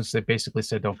since they basically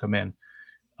said don't come in.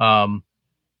 Our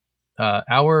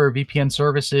VPN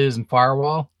services and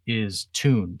firewall is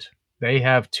tuned. They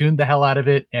have tuned the hell out of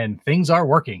it, and things are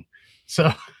working.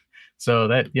 So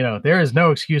that, there is no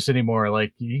excuse anymore.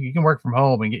 Like, you can work from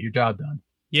home and get your job done.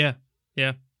 Yeah.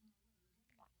 Yeah.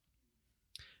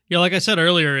 Yeah. Like I said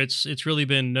earlier, it's really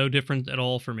been no different at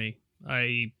all for me.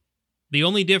 The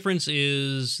only difference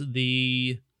is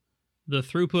the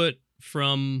throughput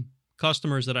from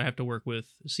customers that I have to work with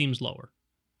seems lower.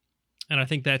 And I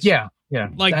think that's,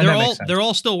 like, they're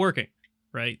all still working,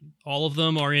 right? All of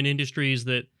them are in industries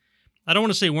that, I don't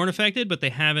want to say weren't affected, but they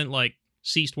haven't, like,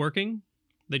 ceased working.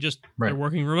 They're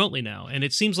working remotely now. And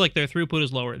it seems like their throughput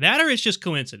is lower. That, or it's just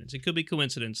coincidence. It could be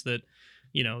coincidence that,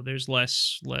 there's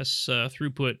less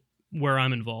throughput where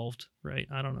I'm involved, right?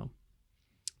 I don't know.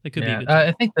 That could be a good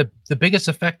I think the biggest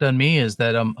effect on me is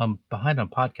that I'm behind on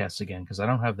podcasts again because I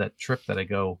don't have that trip that I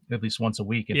go at least once a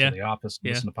week into the office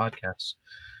and listen to podcasts.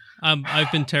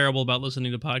 I've been terrible about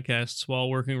listening to podcasts while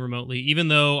working remotely, even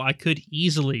though I could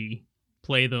easily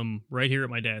play them right here at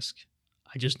my desk.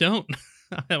 I just don't.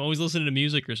 I'm always listening to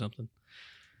music or something.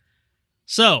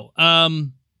 So, I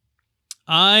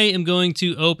am going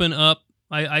to open up.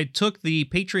 I took the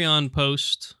Patreon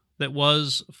post that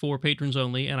was for patrons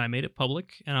only, and I made it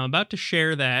public, and I'm about to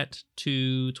share that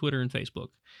to Twitter and Facebook.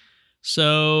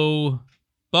 So,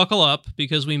 buckle up,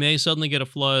 because we may suddenly get a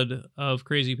flood of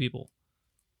crazy people.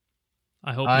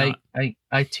 I hope not.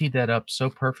 I teed that up so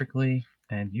perfectly,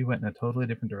 and you went in a totally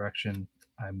different direction.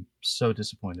 I'm so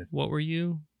disappointed. What were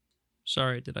you?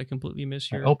 Sorry, did I completely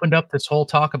miss your... I opened up this whole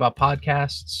talk about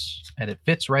podcasts, and it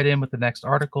fits right in with the next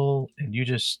article, and you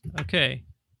just... Okay.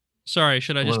 Sorry,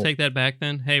 should I just take that back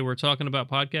then? Hey, we're talking about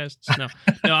podcasts? No.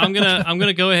 No, I'm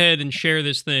gonna go ahead and share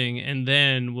this thing, and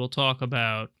then we'll talk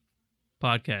about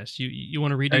podcasts. You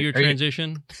want to redo your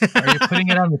transition? Are you putting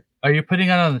it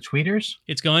on the tweeters?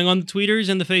 It's going on the tweeters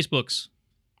and the Facebooks.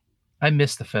 I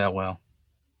missed the fail whale.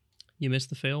 You missed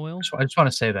the fail whale? I just want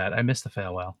to say that I missed the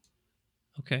fail whale.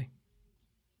 Okay.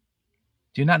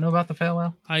 Do you not know about the fail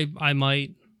whale? I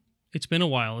might. It's been a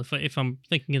while. If I'm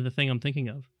thinking of the thing I'm thinking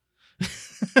of.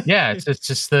 Yeah, it's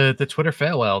just the Twitter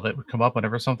fail whale that would come up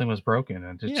whenever something was broken,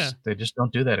 and they just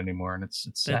don't do that anymore, and it's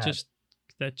sad.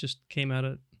 That just came out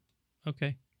of...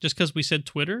 Okay. Just because we said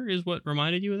Twitter is what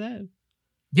reminded you of that?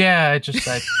 Yeah,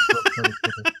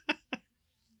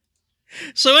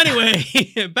 So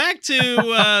anyway, back to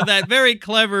that very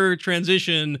clever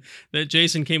transition that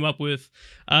Jason came up with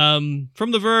from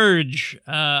The Verge.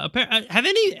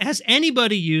 Has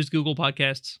anybody used Google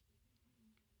Podcasts?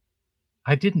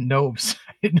 I didn't know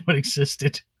it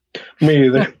existed. Me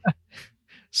either.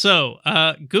 So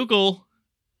Google,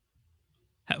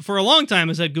 for a long time,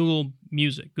 has had Google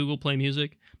Music, Google Play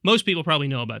Music. Most people probably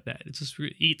know about that.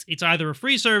 It's either a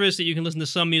free service that you can listen to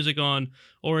some music on,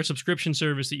 or a subscription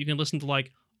service that you can listen to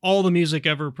like all the music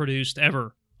ever produced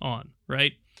ever on,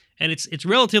 right? And it's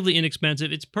relatively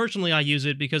inexpensive. I use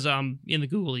it because I'm in the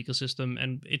Google ecosystem,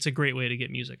 and it's a great way to get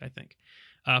music, I think,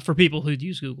 for people who'd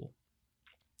use Google.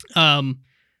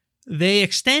 They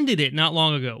extended it not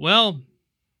long ago. Well,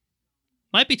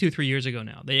 might be 2-3 years ago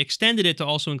now. They extended it to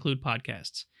also include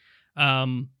podcasts.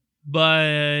 But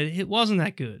it wasn't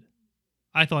that good.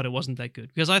 I thought it wasn't that good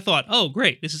because I thought, oh,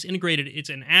 great, this is integrated. It's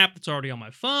an app that's already on my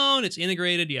phone. It's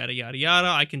integrated, yada, yada, yada.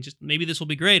 I can maybe this will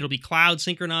be great. It'll be cloud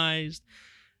synchronized.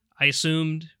 I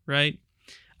assumed, right?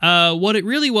 What it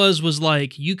really was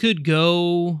like you could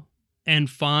go and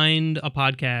find a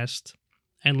podcast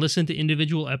and listen to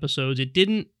individual episodes.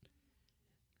 It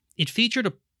featured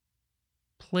a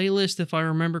playlist, if I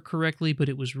remember correctly, but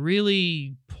it was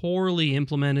really poorly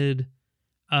implemented.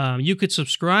 You could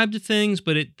subscribe to things,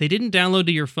 but they didn't download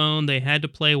to your phone. They had to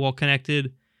play while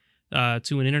connected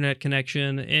to an internet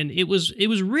connection, and it was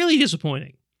really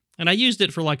disappointing. And I used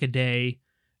it for like a day,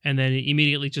 and then it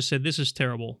immediately just said, this is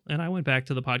terrible, and I went back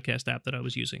to the podcast app that I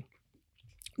was using.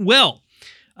 Well,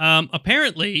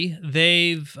 apparently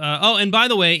they've... and by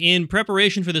the way, in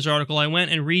preparation for this article, I went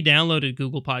and re-downloaded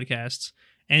Google Podcasts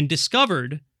and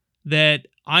discovered that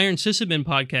Iron Sysadmin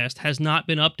Podcast has not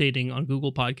been updating on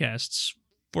Google Podcasts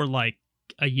for like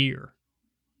a year.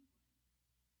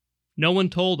 No one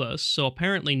told us, so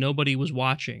apparently nobody was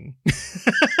watching.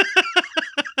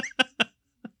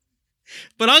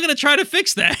 But I'm going to try to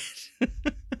fix that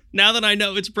now that I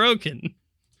know it's broken.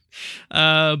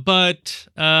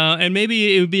 And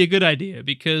maybe it would be a good idea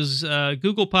because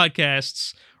Google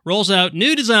Podcasts rolls out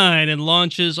new design and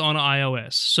launches on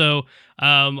iOS. So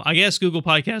I guess Google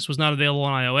Podcasts was not available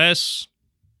on iOS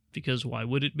because why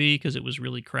would it be? Because it was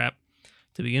really crap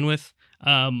to begin with.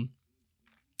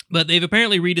 But they've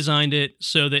apparently redesigned it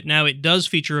so that now it does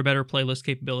feature a better playlist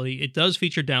capability. It does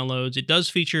feature downloads. It does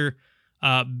feature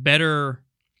better...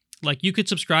 Like, you could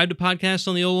subscribe to podcasts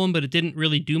on the old one, but it didn't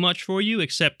really do much for you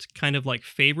except kind of, like,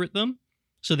 favorite them.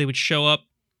 So they would show up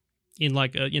in,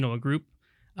 like, a group.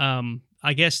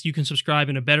 I guess you can subscribe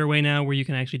in a better way now where you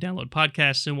can actually download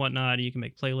podcasts and whatnot, and you can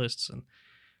make playlists.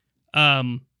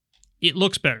 And it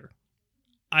looks better.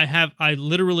 I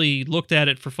literally looked at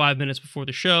it for 5 minutes before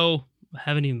the show. I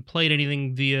haven't even played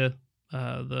anything via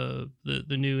the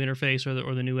new interface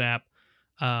or the new app,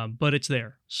 but it's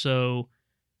there. So...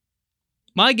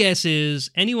 my guess is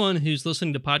anyone who's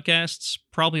listening to podcasts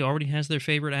probably already has their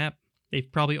favorite app. They've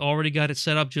probably already got it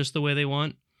set up just the way they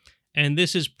want. And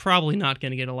this is probably not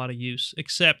going to get a lot of use,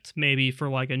 except maybe for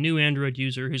like a new Android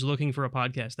user who's looking for a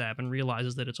podcast app and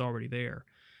realizes that it's already there.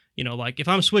 You know, like if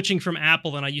I'm switching from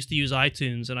Apple and I used to use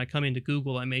iTunes and I come into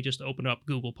Google, I may just open up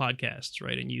Google Podcasts,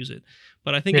 right, and use it.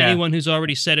 But I think anyone who's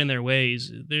already set in their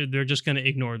ways, they're just going to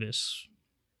ignore this.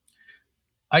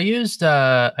 I used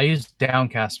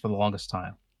Downcast for the longest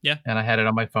time. Yeah. And I had it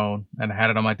on my phone and I had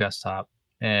it on my desktop.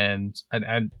 And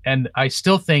I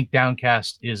still think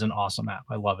Downcast is an awesome app.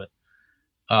 I love it.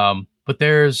 But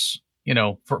there's, you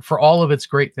know, for all of its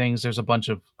great things, there's a bunch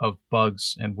of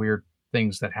bugs and weird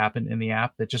things that happen in the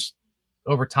app that just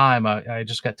over time I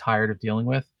just got tired of dealing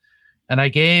with. And I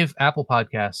gave Apple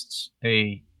Podcasts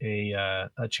a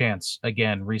chance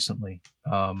again recently,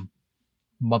 a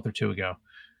month or two ago.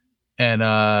 And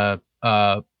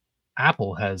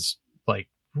Apple has like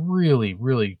really,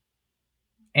 really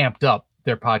amped up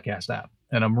their podcast app,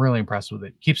 and I'm really impressed with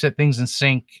it. Keeps things in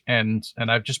sync, and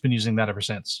I've just been using that ever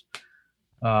since.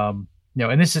 You know,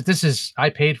 and this is I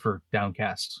paid for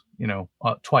Downcast, you know,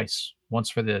 twice, once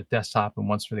for the desktop and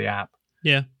once for the app.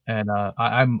 Yeah. And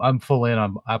I'm full in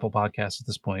on Apple Podcasts at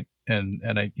this point, and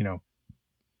I, you know,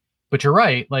 but you're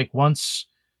right. Like once,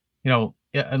 you know,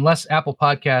 unless Apple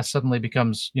Podcasts suddenly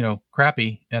becomes, you know,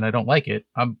 crappy and I don't like it,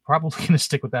 I'm probably going to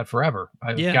stick with that forever.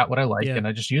 I've got what I like and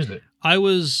I just use it. I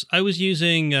was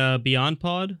using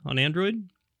BeyondPod on Android,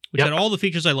 which had all the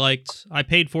features I liked. I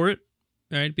paid for it,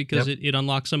 right, because it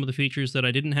unlocked some of the features that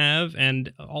I didn't have,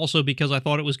 and also because I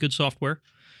thought it was good software,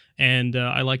 and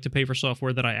I like to pay for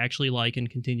software that I actually like and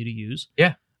continue to use.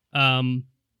 Yeah.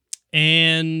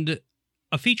 And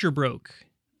a feature broke,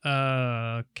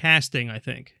 casting, I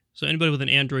think. So anybody with an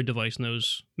Android device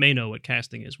may know what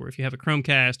casting is, where if you have a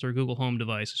Chromecast or a Google Home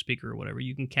device, a speaker or whatever,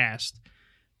 you can cast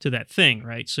to that thing,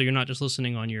 right? So you're not just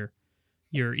listening on your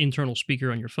internal speaker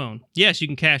on your phone. Yes, you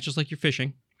can cast just like you're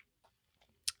fishing.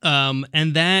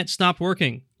 And that stopped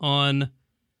working on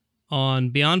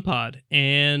BeyondPod,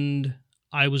 and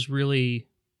I was really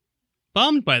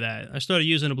bummed by that. I started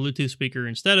using a Bluetooth speaker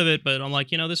instead of it, but I'm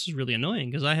like, you know, this is really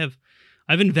annoying because I've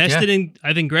invested in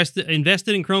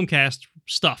Chromecast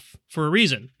stuff for a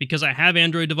reason, because I have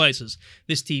Android devices.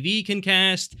 This TV can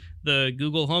cast. The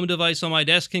Google Home device on my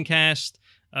desk can cast.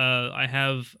 I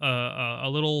have a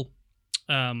little,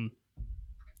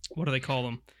 what do they call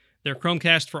them? They're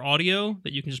Chromecast for audio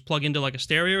that you can just plug into like a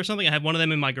stereo or something. I have one of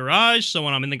them in my garage, so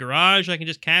when I'm in the garage, I can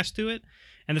just cast to it.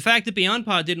 And the fact that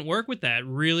BeyondPod didn't work with that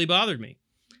really bothered me.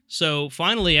 So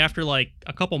finally, after like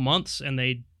a couple months, and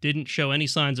they didn't show any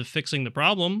signs of fixing the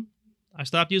problem, I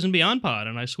stopped using BeyondPod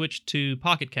and I switched to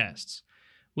Pocket Casts,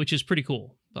 which is pretty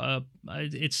cool.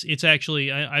 It's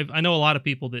actually, I know a lot of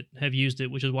people that have used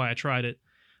it, which is why I tried it.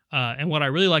 And what I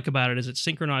really like about it is it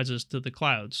synchronizes to the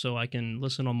cloud, so I can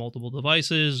listen on multiple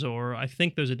devices, or I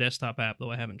think there's a desktop app,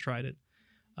 though I haven't tried it,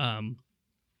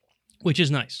 which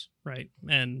is nice, right?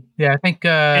 And yeah, I think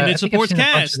and it supports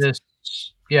Cast.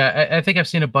 Yeah, I think I've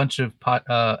seen a bunch of Pocket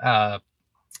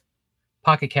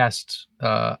Cast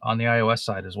on the iOS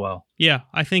side as well. Yeah,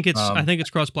 I think it's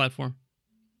cross-platform.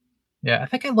 Yeah, I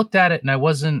think I looked at it and I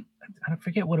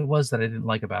forget what it was that I didn't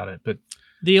like about it, but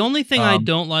the only thing I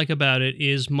don't like about it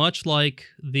is much like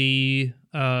the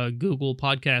Google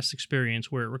Podcast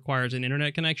experience, where it requires an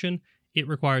internet connection. It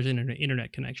requires an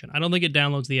internet connection. I don't think it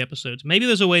downloads the episodes. Maybe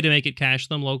there's a way to make it cache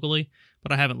them locally,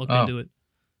 but I haven't looked into it.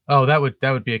 Oh, that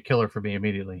would be a killer for me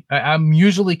immediately. I'm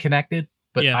usually connected,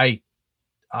 but I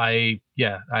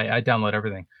download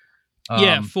everything.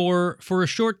 For a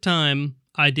short time,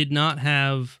 I did not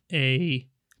have the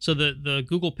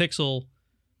Google Pixel.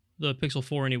 The Pixel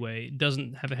 4 anyway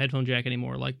doesn't have a headphone jack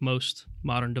anymore, like most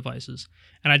modern devices.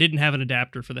 And I didn't have an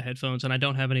adapter for the headphones, and I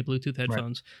don't have any Bluetooth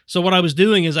headphones. Right. So what I was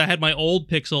doing is I had my old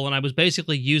Pixel, and I was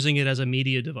basically using it as a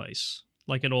media device,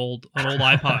 like an old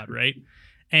iPod, right?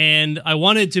 And I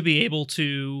wanted to be able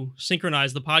to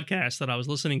synchronize the podcast that I was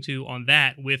listening to on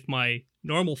that with my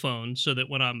normal phone, so that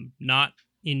when I'm not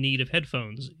in need of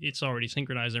headphones, it's already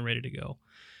synchronized and ready to go.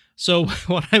 So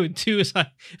what I would do is,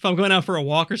 if I'm going out for a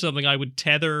walk or something, I would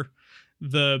tether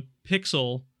the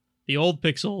old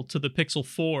Pixel, to the Pixel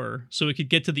 4 so it could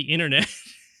get to the internet.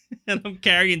 And I'm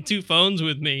carrying two phones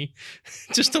with me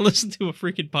just to listen to a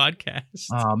freaking podcast.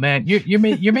 Oh man,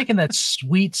 you're making that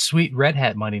sweet Red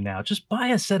Hat money now. Just buy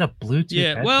a set of Bluetooth. Yeah,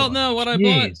 headphones. Well, no, what I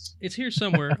bought, it's here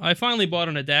somewhere. I finally bought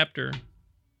an adapter.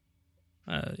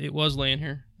 It was laying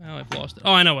here. Oh, I've lost it.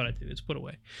 Oh, I know what I do. It's put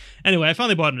away. Anyway, I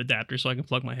finally bought an adapter so I can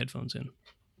plug my headphones in.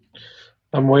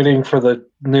 I'm waiting for the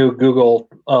new Google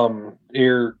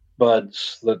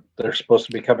earbuds that they're supposed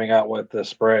to be coming out with this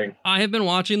spring. I have been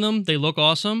watching them. They look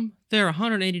awesome. They're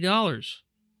 $180.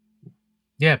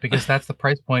 Yeah, because that's the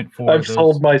price point for. I've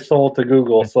sold my soul to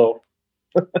Google, so.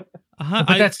 But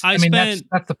that's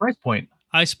the price point.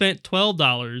 I spent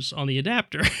 $12 on the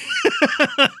adapter.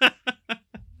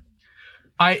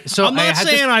 I'm not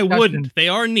saying I wouldn't. They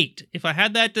are neat. If I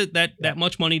had that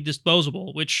much money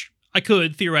disposable, which I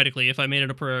could theoretically if I made it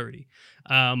a priority,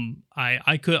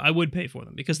 I would pay for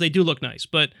them because they do look nice.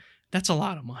 But that's a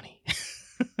lot of money.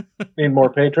 Need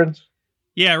more patrons?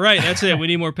 Yeah, right. That's it. We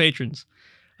need more patrons.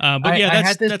 But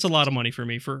yeah, that's a lot of money for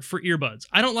me for earbuds.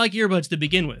 I don't like earbuds to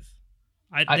begin with.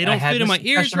 They don't fit in my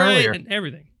ears right and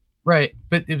everything. Right,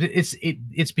 but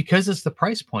it's because it's the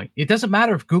price point. It doesn't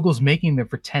matter if Google's making them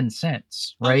for 10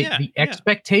 cents, right? The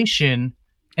expectation,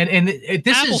 and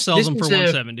this Apple is sells them for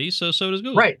 $170, so does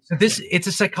Google. Right. So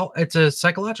it's a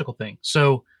psychological thing.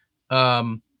 So,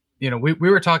 we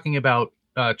were talking about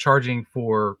charging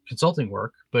for consulting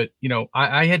work, but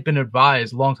I had been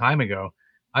advised a long time ago.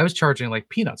 I was charging like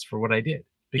peanuts for what I did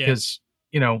because.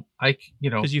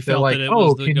 Because you felt like, that it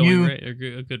was the going rate,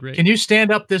 a good rate. Can you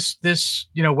stand up this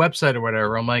website or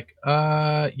whatever? I'm like,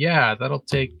 yeah, that'll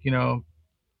take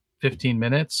 15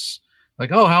 minutes.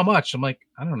 Like, oh, how much? I'm like,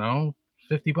 I don't know,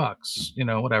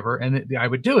 $50, whatever. And I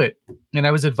would do it. And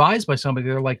I was advised by somebody.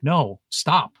 They're like, no,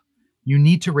 stop. You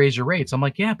need to raise your rates. I'm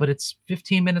like, yeah, but it's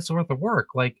 15 minutes worth of work.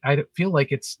 Like, I feel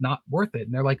like it's not worth it.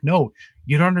 And they're like, no,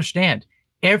 you don't understand.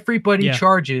 Everybody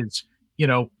charges,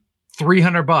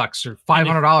 $300 or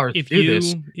 $500 to do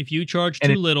this. If you charge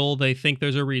too little, they think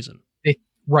there's a reason. They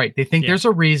think there's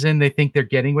a reason. They think they're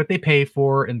getting what they pay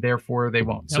for, and therefore they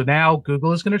won't. Yep. So now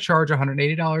Google is going to charge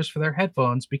 $180 for their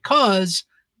headphones because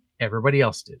everybody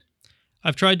else did.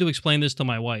 I've tried to explain this to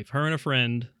my wife. Her and a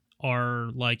friend are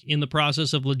like in the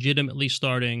process of legitimately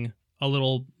starting a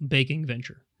little baking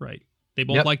venture, right? They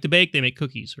both like to bake. They make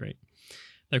cookies, right?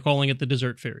 They're calling it the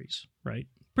Dessert Fairies, right?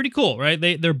 Pretty cool, right?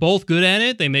 They're both good at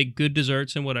it. They make good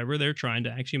desserts and whatever. They're trying to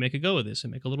actually make a go of this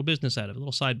and make a little business out of it, a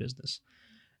little side business.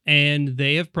 And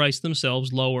they have priced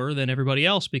themselves lower than everybody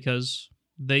else because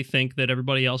they think that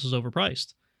everybody else is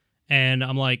overpriced. And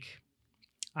I'm like,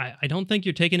 I don't think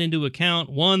you're taking into account,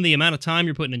 one, the amount of time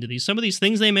you're putting into these. Some of these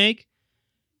things they make,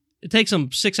 it takes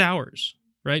them 6 hours,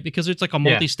 right? Because it's like a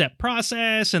multi-step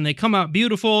process and they come out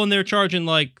beautiful and they're charging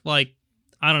like I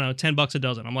don't know, $10 a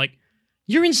dozen. I'm like,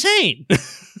 you're insane.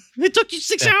 It took you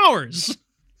 6 hours.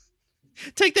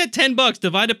 Take that $10,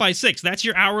 divide it by 6. That's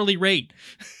your hourly rate.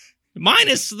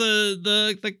 Minus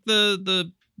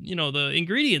the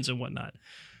ingredients and whatnot.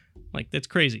 Like, that's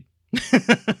crazy.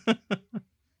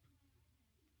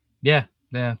 Yeah.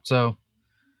 So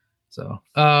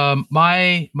the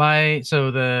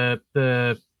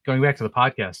going back to the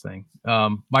podcast thing.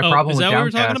 My problem with Downcast. Is that what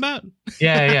we're talking about?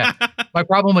 Yeah. My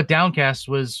problem with Downcast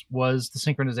was the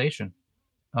synchronization.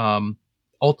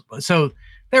 So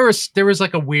there was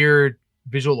like a weird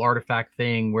visual artifact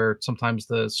thing where sometimes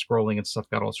the scrolling and stuff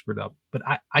got all screwed up, but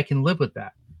I can live with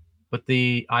that. But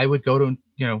I would go on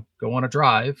a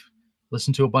drive,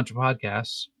 listen to a bunch of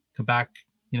podcasts, come back,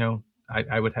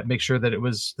 I would make sure that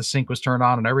the sync was turned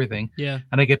on and everything. Yeah.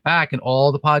 And I get back and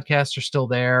all the podcasts are still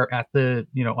there at the,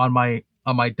 on my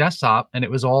desktop, and it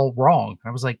was all wrong.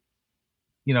 I was like,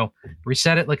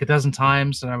 reset it like a dozen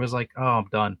times. And I was like, oh, I'm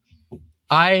done.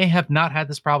 I have not had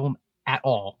this problem at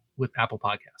all with Apple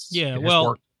Podcasts. Yeah.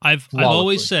 Well, I've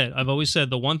always said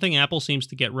the one thing Apple seems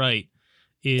to get right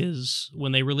is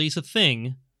when they release a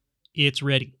thing, it's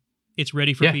ready. It's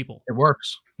ready for people. It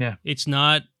works. Yeah. It's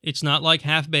not like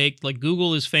half-baked. Like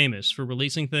Google is famous for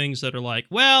releasing things that are like,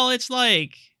 well, it's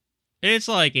like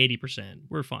 80%.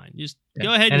 We're fine. Just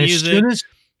go ahead and use it.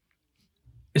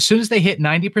 As soon as they hit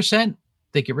 90%,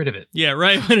 they get rid of it. Yeah,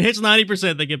 right. When it hits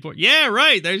 90%, they get bored. Yeah,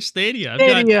 right. There's Stadia.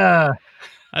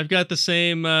 I've got the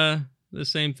same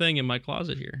thing in my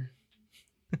closet here.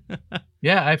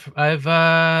 Yeah, I've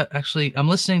actually I'm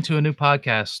listening to a new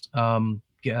podcast.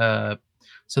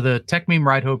 So the Tech Meme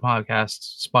Ride Home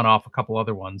podcast spun off a couple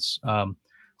other ones.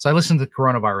 So I listened to the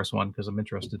coronavirus one because I'm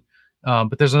interested.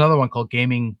 But there's another one called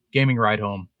Gaming Ride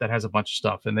Home that has a bunch of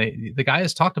stuff. And the guy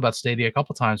has talked about Stadia a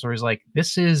couple times where he's like,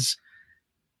 this is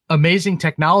amazing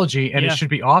technology and it should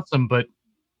be awesome, but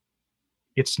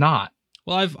it's not.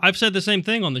 Well, I've said the same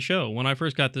thing on the show when I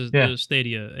first got the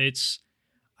Stadia.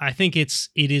 I think it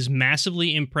is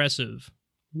massively impressive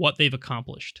what they've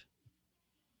accomplished.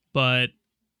 But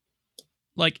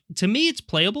like, to me, it's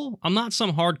playable. I'm not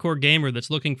some hardcore gamer that's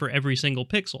looking for every single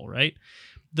pixel, right?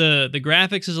 The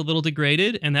graphics is a little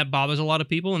degraded, and that bothers a lot of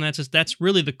people, and that's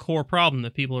really the core problem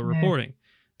that people are reporting,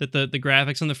 that the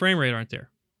graphics and the frame rate aren't there,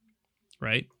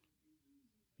 right?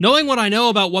 Knowing what I know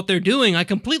about what they're doing, I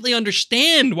completely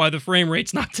understand why the frame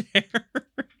rate's not there.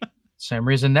 Same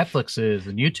reason Netflix is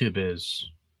and YouTube is.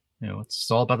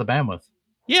 It's all about the bandwidth.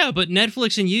 Yeah, but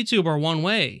Netflix and YouTube are one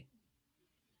way.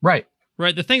 Right.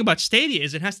 Right. The thing about Stadia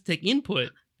is it has to take input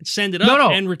and send it No, up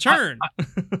no, and return.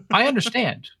 I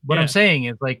understand. What Yeah. I'm saying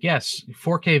is, like, yes,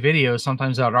 4K video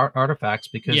sometimes out artifacts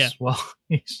because, Yeah. well,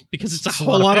 because it's a it's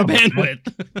whole lot of man.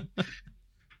 bandwidth.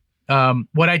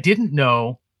 What I didn't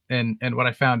know and what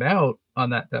I found out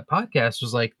on that podcast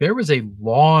was, like, there was a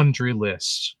laundry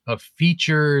list of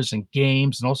features and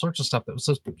games and all sorts of stuff that was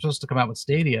supposed to come out with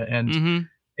Stadia, and Mhm.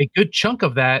 a good chunk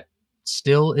of that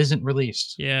still isn't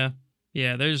released. Yeah.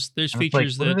 Yeah. There's And it's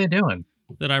features like, what are they doing?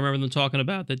 that I remember them talking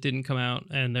about that didn't come out,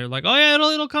 and they're like, "Oh yeah,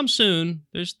 it'll come soon.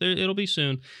 It'll be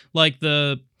soon." Like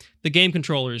the game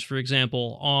controllers, for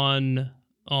example, on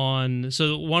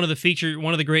so one of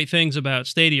the great things about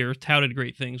Stadia, or touted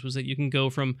great things, was that you can go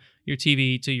from your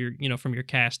TV to your from your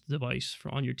cast device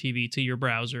on your TV to your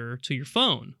browser to your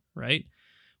phone, right?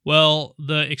 Well,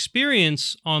 the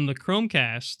experience on the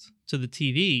Chromecast to the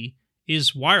TV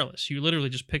is wireless. You literally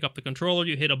just pick up the controller,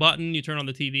 you hit a button, you turn on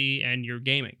the TV, and you're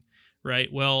gaming.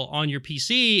 Right. Well, on your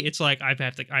PC, it's like I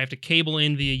have to cable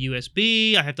in via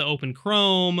USB. I have to open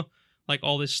Chrome, like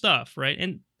all this stuff. Right.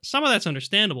 And some of that's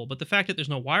understandable. But the fact that there's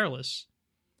no wireless,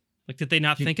 like, did they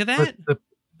not think of that?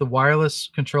 The wireless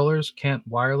controllers can't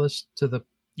wireless to the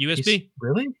USB. PC?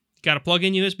 Really? Got to plug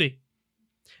in USB.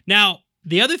 Now,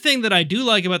 the other thing that I do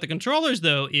like about the controllers,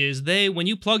 though, is when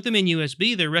you plug them in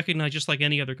USB, they're recognized just like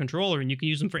any other controller, and you can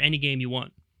use them for any game you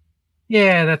want.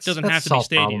 Yeah, doesn't have to be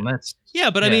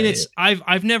Stadia. But I mean,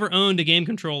 I've never owned a game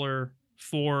controller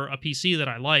for a PC that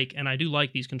I like, and I do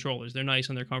like these controllers. They're nice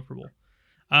and they're comfortable.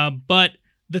 But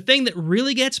the thing that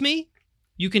really gets me,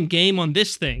 you can game on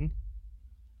this thing,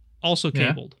 also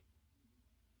cabled,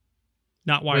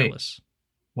 not wireless.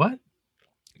 Wait, what?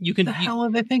 You can. What the hell are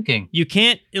they thinking? You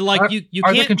can't you are can't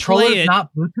the controllers play it,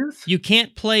 not Bluetooth? You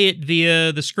can't play it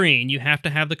via the screen. You have to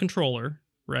have the controller.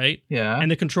 Right? Yeah.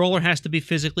 And the controller has to be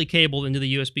physically cabled into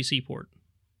the USB-C port.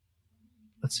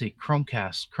 Let's see,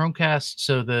 Chromecast.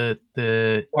 So the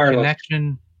Wireless.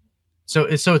 connection. So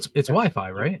it's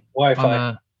Wi-Fi, right?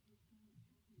 Wi-Fi.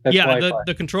 Yeah, Wi-Fi.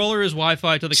 the controller is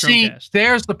Wi-Fi to the See, Chromecast.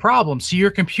 there's the problem. So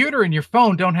your computer and your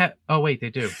phone don't have. Oh wait, they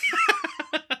do.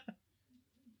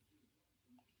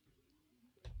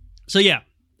 So yeah,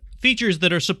 features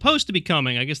that are supposed to be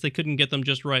coming. I guess they couldn't get them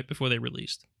just right before they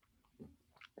released.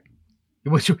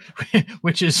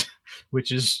 Which is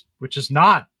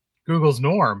not Google's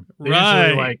norm. They're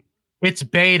usually like, it's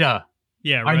beta.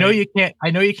 Yeah, right. I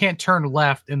know you can't turn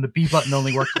left, and the B button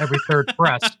only works every third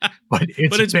press, but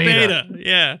it's beta.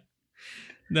 Yeah.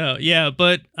 No, yeah,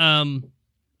 but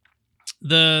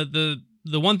the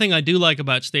one thing I do like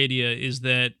about Stadia is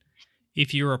that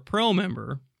if you're a Pro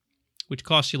member, which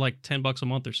costs you like $10 a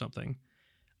month or something,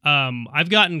 I've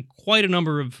gotten quite a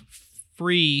number of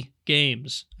free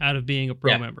games out of being a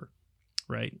Pro member,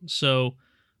 right? So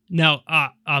now,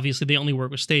 obviously, they only work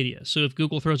with Stadia. So if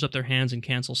Google throws up their hands and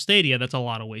cancels Stadia, that's a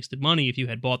lot of wasted money if you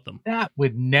had bought them. That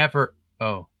would never.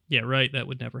 Oh, yeah, right. That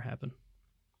would never happen.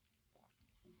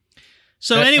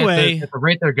 So anyway, at the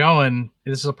rate they're going,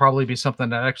 this will probably be something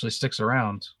that actually sticks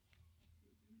around.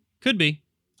 Could be.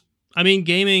 I mean,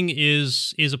 gaming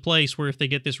is a place where if they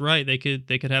get this right, they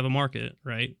could have a market,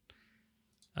 right?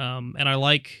 And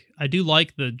I do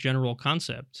like the general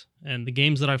concept, and the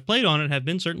games that I've played on it have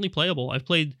been certainly playable. I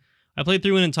played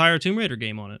through an entire Tomb Raider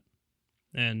game on it,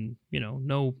 and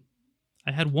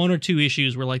I had one or two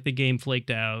issues where like the game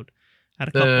flaked out. Had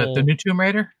a couple. The new Tomb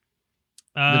Raider,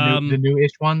 the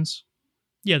new-ish ones.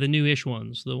 Yeah, the new-ish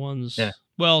ones, the ones. Yeah.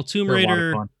 Well, Tomb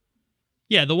Raider.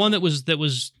 Yeah, the one that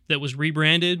was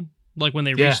rebranded, like when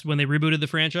they when they rebooted the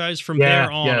franchise. From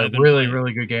there on, yeah,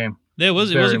 really good game. It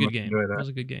was a good game. It was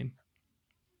a good game.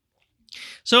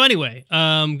 So anyway,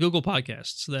 Google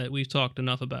Podcasts, that we've talked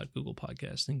enough about Google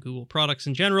Podcasts and Google products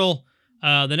in general.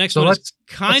 The next one is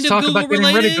kind of Google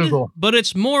related, but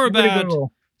it's more about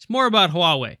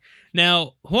Huawei.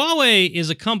 Now, Huawei is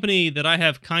a company that I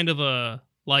have kind of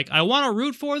I want to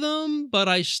root for them, but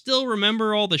I still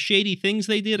remember all the shady things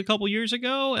they did a couple years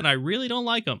ago, and I really don't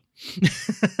like them.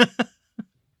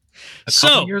 A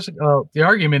couple years ago, the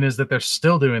argument is that they're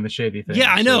still doing the shady things.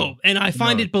 Yeah, I know, and I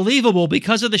find it believable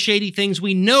because of the shady things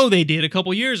we know they did a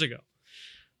couple years ago.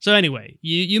 So anyway,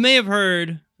 you may have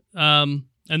heard, and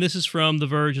this is from The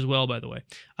Verge as well, by the way.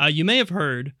 You may have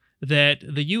heard that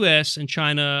the U.S. and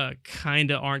China kind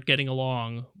of aren't getting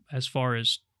along as far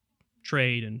as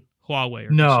trade and Huawei are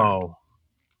concerned.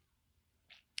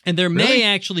 And there may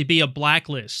actually be a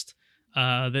blacklist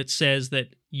that says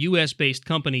that U.S.-based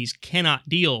companies cannot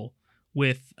deal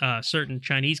with certain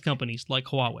Chinese companies like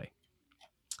Huawei.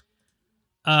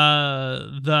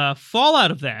 The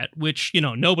fallout of that, which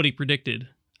nobody predicted,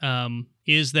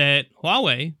 is that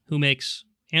Huawei, who makes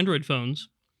Android phones,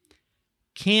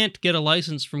 can't get a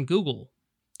license from Google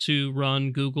to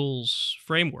run Google's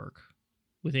framework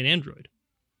within Android,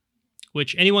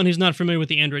 which anyone who's not familiar with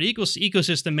the Android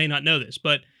ecosystem may not know this,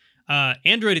 but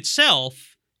Android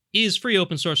itself is free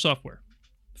open source software.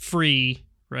 Free,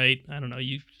 right? I don't know.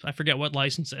 I forget what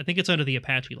license. I think it's under the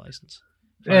Apache license.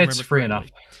 It's free enough.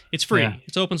 It's free. Yeah.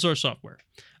 It's open source software,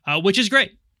 which is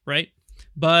great, right?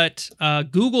 But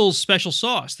Google's special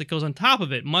sauce that goes on top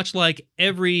of it, much like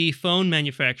every phone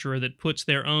manufacturer that puts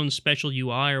their own special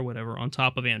UI or whatever on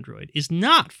top of Android, is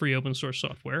not free open source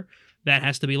software. That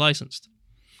has to be licensed.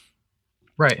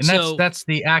 Right, and that's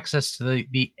the access to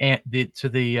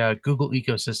the Google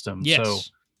ecosystem. Yes. So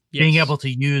being able to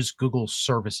use Google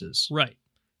services. Right.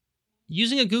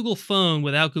 Using a Google phone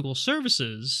without Google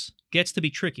services gets to be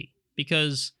tricky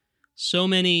because so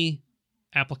many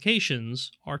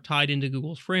applications are tied into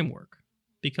Google's framework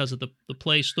because of the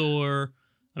Play Store.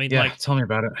 I mean, tell me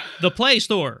about it. The Play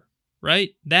Store, right?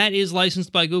 That is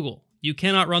licensed by Google. You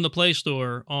cannot run the Play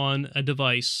Store on a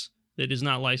device that is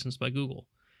not licensed by Google.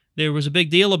 There was a big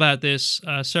deal about this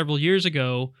several years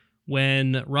ago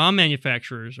when ROM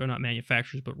manufacturers, or not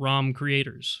manufacturers, but ROM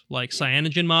creators, like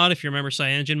CyanogenMod, if you remember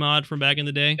CyanogenMod from back in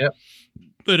the day, yep.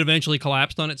 But eventually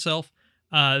collapsed on itself.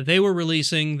 They were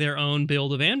releasing their own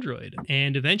build of Android.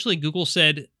 And eventually Google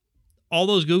said, all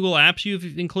those Google apps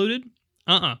you've included,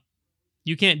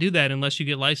 you can't do that unless you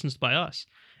get licensed by us.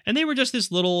 And they were just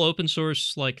this little open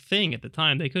source like thing at the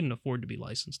time. They couldn't afford to be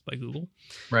licensed by Google.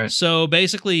 Right. So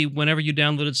basically, whenever you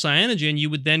downloaded Cyanogen, you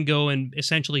would then go and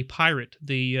essentially pirate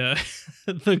the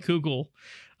the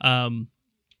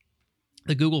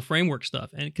Google framework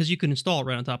stuff, and because you could install it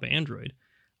right on top of Android.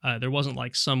 There wasn't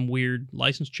like some weird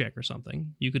license check or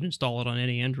something. You could install it on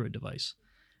any Android device.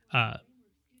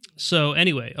 So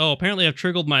anyway, apparently I've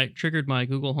triggered my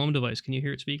Google Home device. Can you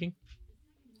hear it speaking?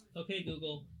 Okay,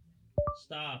 Google.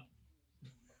 Stop.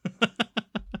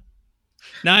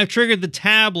 Now I've triggered the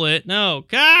tablet. No.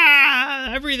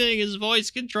 God, everything is voice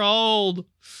controlled.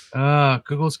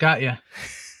 Google's got you.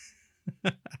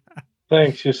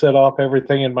 Thanks. You set off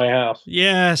everything in my house.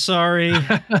 Yeah, sorry.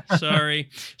 Sorry.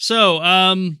 So,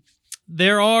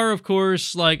 there are, of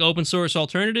course, like open source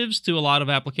alternatives to a lot of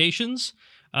applications.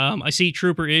 I see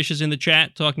Trooper Ish is in the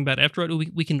chat talking about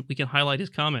F-Droid. We can highlight his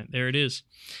comment. There it is.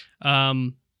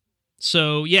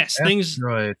 So yes,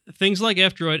 F-Droid. things like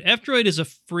F-Droid. F-Droid is a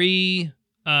free,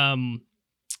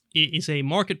 is a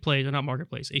marketplace, or not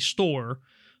marketplace, a store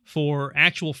for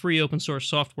actual free open source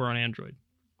software on Android.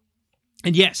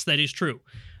 And yes, that is true.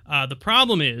 The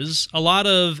problem is a lot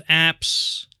of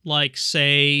apps like,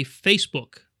 say,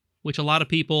 Facebook, which a lot of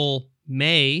people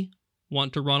may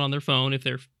want to run on their phone if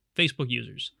they're Facebook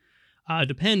users,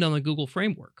 depend on the Google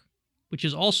framework, which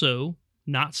is also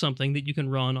not something that you can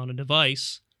run on a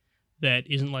device that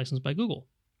isn't licensed by Google,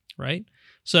 right?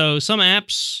 So some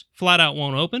apps flat out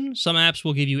won't open. Some apps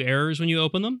will give you errors when you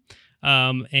open them.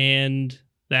 And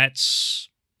that's,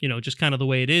 just kind of the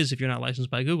way it is if you're not licensed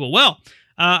by Google. Well,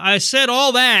 I said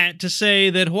all that to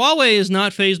say that Huawei is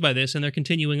not fazed by this, and they're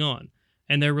continuing on.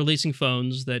 And they're releasing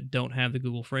phones that don't have the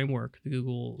Google framework, the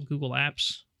Google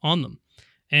apps on them.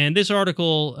 And this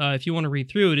article, if you want to read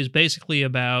through it, is basically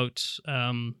about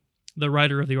the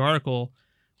writer of the article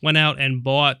went out and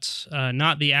bought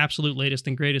not the absolute latest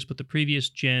and greatest, but the previous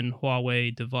gen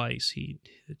Huawei device.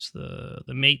 It's the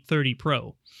Mate 30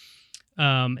 Pro.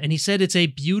 And he said it's a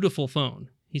beautiful phone.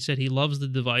 He said he loves the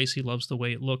device. He loves the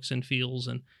way it looks and feels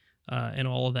and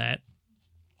all of that.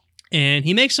 And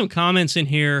he makes some comments in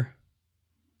here.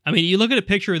 I mean, you look at a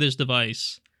picture of this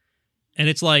device, and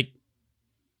it's like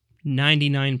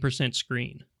 99%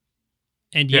 screen.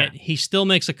 And yet he still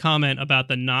makes a comment about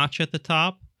the notch at the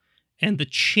top and the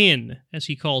chin, as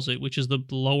he calls it, which is the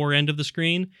lower end of the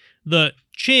screen. The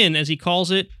chin, as he calls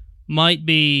it, might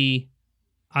be,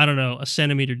 I don't know, a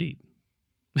centimeter deep.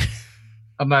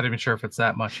 I'm not even sure if it's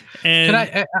that much. And,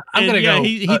 I'm going to go.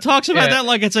 He talks about that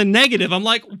like it's a negative. I'm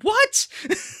like, what?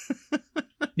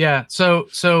 Yeah. So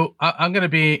I'm going to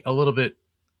be a little bit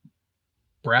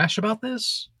brash about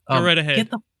this. Go right ahead. Get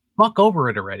the fuck over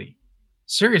it already.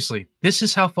 Seriously, this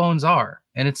is how phones are,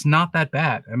 and it's not that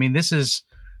bad. I mean, this is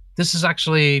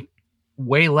actually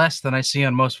way less than I see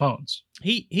on most phones.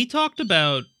 He talked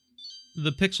about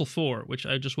the Pixel 4, which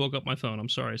I just woke up my phone. I'm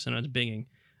sorry, so now it's binging.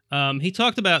 He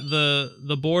talked about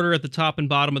the border at the top and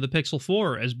bottom of the Pixel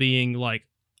 4 as being like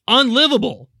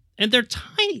unlivable, and they're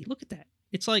tiny. Look at that.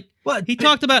 It's like he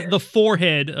talked about the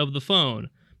forehead of the phone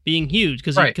being huge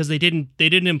because they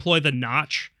didn't employ the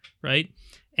notch, right?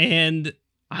 And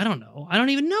I don't know. I don't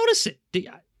even notice it.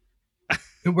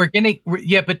 But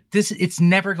it's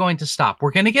never going to stop.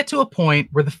 We're going to get to a point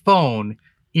where the phone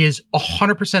is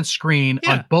 100% screen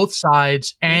Yeah. on both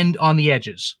sides and on the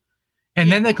edges.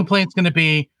 And then the complaint's going to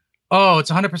be, oh,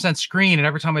 it's 100% screen, and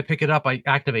every time I pick it up, I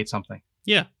activate something.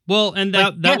 Yeah. Well, and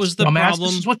that Yes, was the dumbass, problem.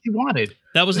 This is what you wanted.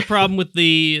 That was the problem with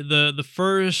the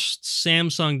first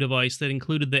Samsung device that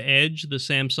included the Edge, the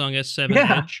Samsung S7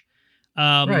 Yeah. Edge.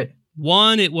 Right.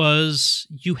 One, it was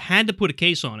you had to put a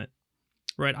case on it.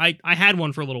 Right. I had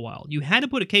one for a little while. You had to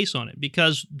put a case on it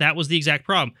because that was the exact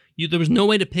problem. There was no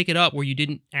way to pick it up where you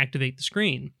didn't activate the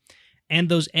screen. And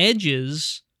those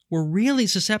edges were really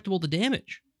susceptible to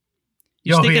damage.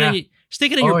 You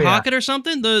stick it in your pocket or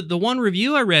something. The one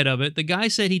review I read of it, the guy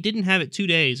said he didn't have it 2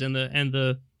 days and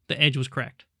the edge was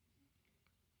cracked.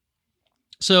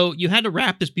 So you had to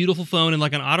wrap this beautiful phone in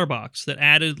like an OtterBox that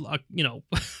added a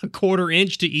 1/4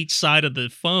 inch to each side of the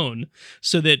phone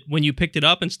so that when you picked it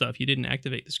up and stuff, you didn't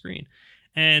activate the screen.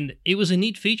 And it was a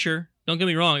neat feature. Don't get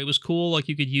me wrong. It was cool. Like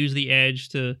you could use the edge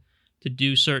to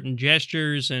do certain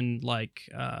gestures and like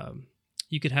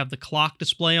you could have the clock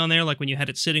display on there. Like when you had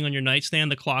it sitting on your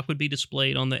nightstand, the clock would be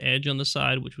displayed on the edge on the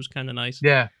side, which was kind of nice.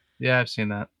 Yeah. Yeah, I've seen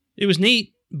that. It was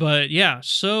neat, but yeah,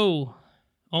 so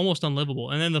almost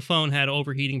unlivable. And then the phone had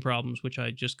overheating problems, which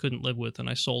I just couldn't live with, and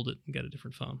I sold it and got a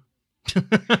different phone.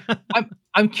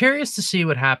 I'm curious to see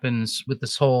what happens with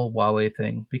this whole Huawei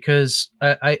thing because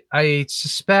I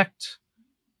suspect,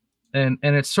 and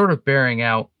it's sort of bearing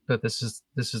out that this is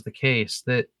the case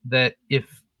that if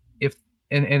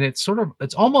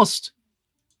it's almost,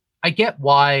 I get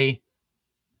why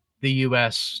the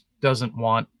U.S. doesn't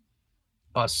want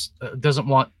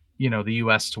the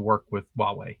U.S. to work with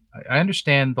Huawei. I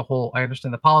understand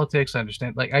the politics. I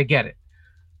understand, I get it.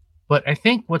 But I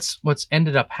think what's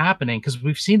ended up happening, because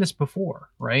we've seen this before,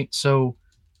 right? So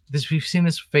we've seen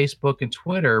this Facebook and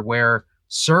Twitter where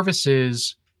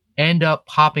services end up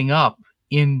popping up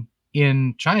in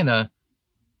China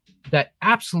that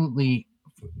absolutely,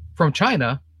 from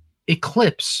China,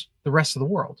 eclipse the rest of the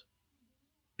world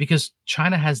because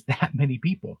China has that many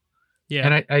people. Yeah.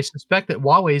 And I suspect that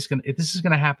this is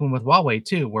going to happen with Huawei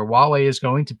too, where Huawei is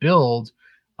going to build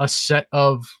a set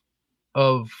of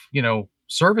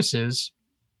services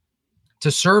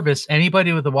to service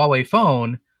anybody with a Huawei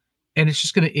phone, and it's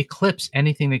just going to eclipse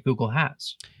anything that Google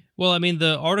has. Well, I mean,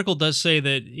 the article does say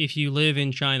that if you live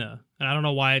in China, and I don't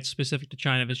know why it's specific to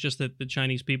China, if it's just that the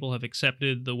Chinese people have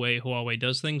accepted the way Huawei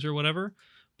does things or whatever,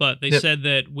 but they said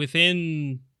that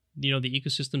within the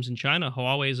ecosystems in China,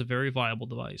 Huawei is a very viable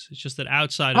device. It's just that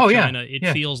outside of China, it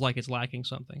feels like it's lacking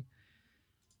something.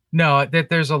 No,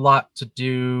 there's a lot to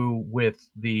do with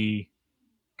the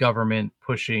government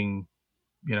pushing,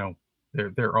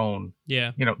 their own.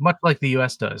 Yeah. Much like the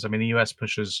U.S. does. I mean, the U.S.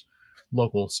 pushes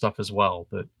local stuff as well,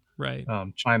 but right.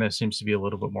 China seems to be a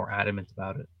little bit more adamant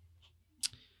about it.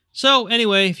 So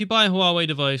anyway, if you buy a Huawei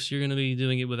device, you're going to be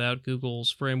doing it without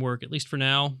Google's framework, at least for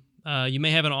now. You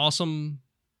may have an awesome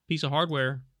piece of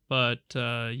hardware, but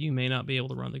you may not be able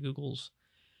to run the Google's.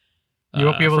 You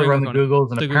won't be able to run the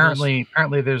Google's, and the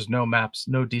apparently there's no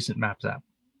decent Maps app.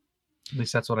 At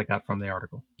least that's what I got from the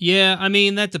article. Yeah, I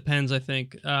mean that depends. I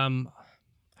think I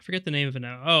forget the name of it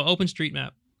now. Oh,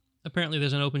 OpenStreetMap. Apparently,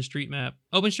 there's an OpenStreetMap.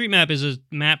 OpenStreetMap is a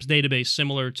maps database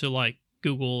similar to like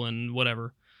Google and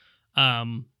whatever.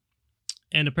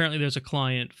 And apparently, there's a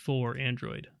client for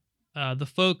Android. The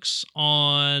folks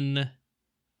on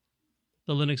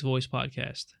the Linux Voice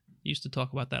podcast used to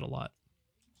talk about that a lot,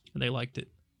 and they liked it.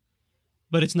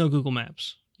 But it's no Google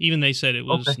Maps. Even they said it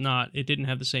was not. It didn't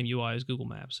have the same UI as Google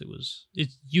Maps.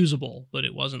 It's usable, but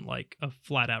it wasn't like a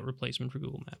flat out replacement for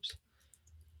Google Maps.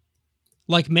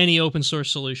 Like many open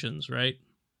source solutions, right?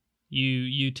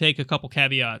 You take a couple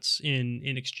caveats in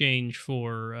exchange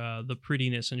for the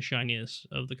prettiness and shininess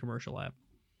of the commercial app.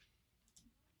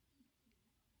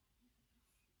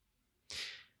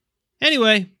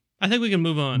 Anyway, I think we can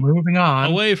move on. Moving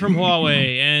on. Away from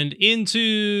Huawei and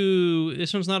into...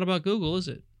 This one's not about Google, is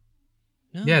it?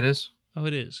 No. Yeah, it is. Oh,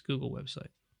 it is. Google website.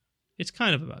 It's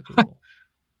kind of about Google.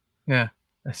 Yeah.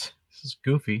 This is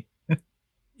goofy.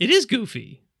 It is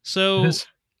goofy. So,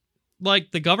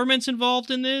 like, the government's involved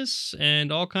in this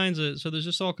and all kinds of... So there's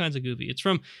just all kinds of goofy. It's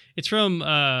from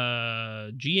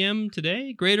GM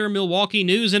Today, Greater Milwaukee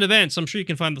News and Events. I'm sure you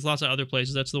can find this lots of other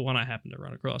places. That's the one I happen to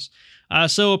run across.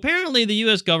 So apparently the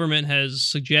U.S. government has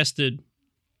suggested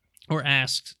or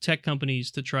asked tech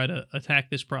companies to try to attack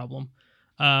this problem,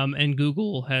 and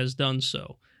Google has done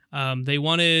so. They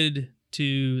wanted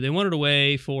a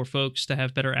way for folks to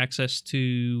have better access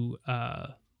to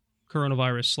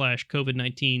coronavirus /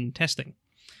 COVID-19 testing.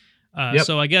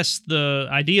 So I guess the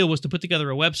idea was to put together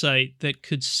a website that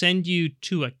could send you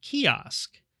to a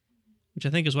kiosk, which I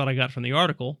think is what I got from the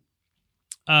article,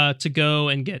 to go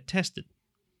and get tested,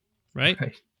 right?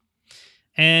 Right.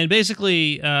 And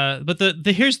basically, but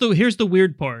here's the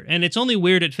weird part, and it's only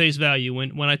weird at face value.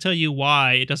 When I tell you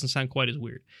why, it doesn't sound quite as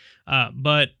weird.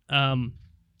 But I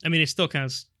mean, it's still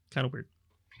kind of weird.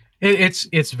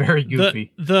 It's very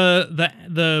goofy.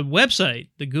 The website,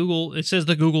 the Google, it says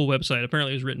the Google website.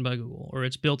 Apparently, it was written by Google, or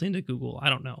it's built into Google. I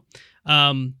don't know.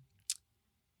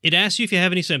 It asks you if you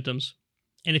have any symptoms,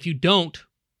 and if you don't,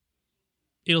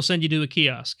 it'll send you to a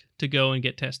kiosk to go and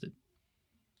get tested,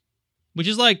 which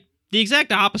is like the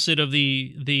exact opposite of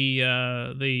the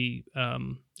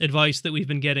advice that we've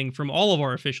been getting from all of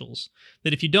our officials,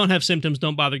 that if you don't have symptoms,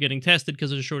 don't bother getting tested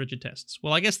because there's a shortage of tests.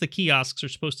 Well, I guess the kiosks are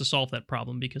supposed to solve that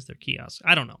problem because they're kiosks.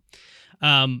 I don't know.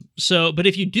 But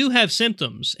if you do have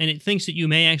symptoms and it thinks that you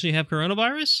may actually have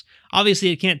coronavirus, obviously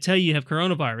it can't tell you have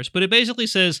coronavirus, but it basically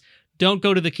says, don't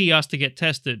go to the kiosk to get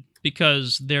tested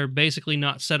because they're basically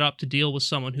not set up to deal with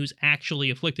someone who's actually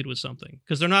afflicted with something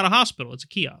because they're not a hospital. It's a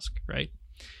kiosk, right?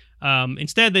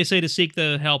 Instead, they say to seek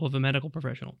the help of a medical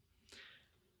professional.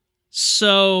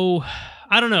 So,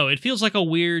 I don't know. It feels like a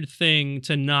weird thing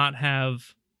to not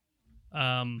have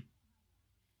a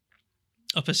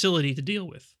facility to deal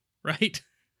with, right?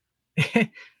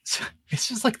 It's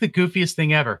just like the goofiest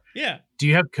thing ever. Yeah.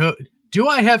 Do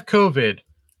I have COVID?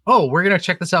 Oh, we're going to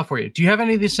check this out for you. Do you have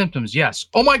any of these symptoms? Yes.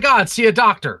 Oh my God, see a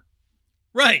doctor.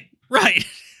 Right.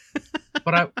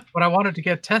 But I wanted to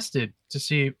get tested to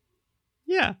see.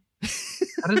 Yeah.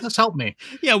 How does this help me?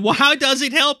 Yeah, well, how does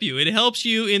it help you? It helps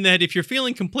you in that if you're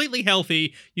feeling completely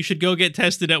healthy, you should go get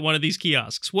tested at one of these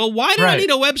kiosks. Well, why do I need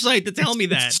a website to tell me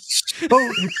that?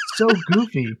 It's so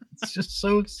goofy. It's just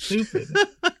so stupid.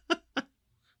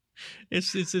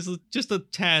 It's just a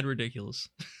tad ridiculous.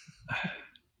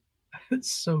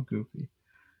 It's so goofy.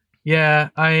 Yeah,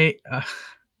 I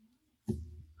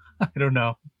don't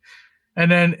know.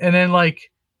 And then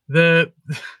like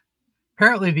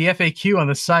apparently the FAQ on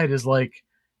the site is like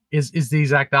is the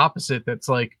exact opposite. That's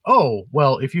like, oh,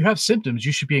 well, if you have symptoms,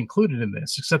 you should be included in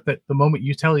this. Except that the moment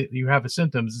you tell you have the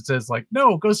symptoms, it says like,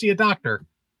 no, go see a doctor.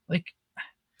 Like,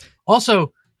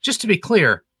 also, just to be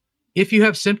clear, if you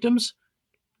have symptoms,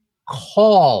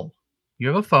 call. You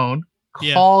have a phone.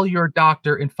 Call your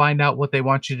doctor and find out what they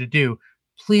want you to do.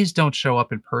 Please don't show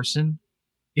up in person.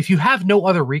 If you have no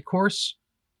other recourse,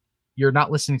 you're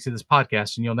not listening to this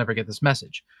podcast and you'll never get this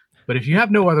message. But if you have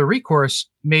no other recourse,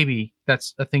 maybe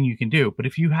that's a thing you can do. But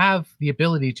if you have the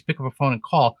ability to pick up a phone and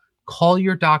call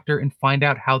your doctor and find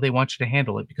out how they want you to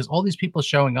handle it. Because all these people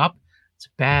showing up, it's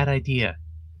a bad idea.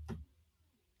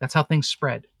 That's how things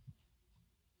spread.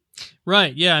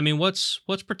 Right. Yeah. I mean, what's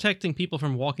protecting people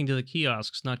from walking to the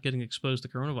kiosks, not getting exposed to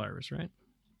coronavirus, right?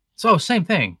 So same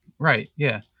thing. Right.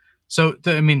 Yeah. So,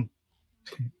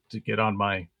 to get on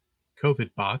my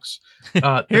COVID box.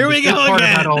 Here we go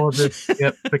again. About all of this,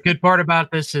 the good part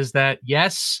about this is that,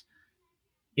 yes,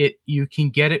 you can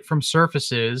get it from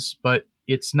surfaces, but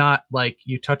it's not like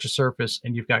you touch a surface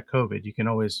and you've got COVID. You can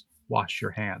always wash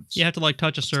your hands. You have to like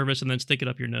touch a surface and then stick it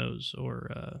up your nose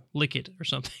or lick it or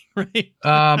something, right?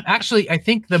 Actually, I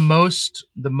think the most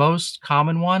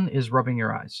common one is rubbing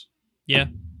your eyes. Yeah.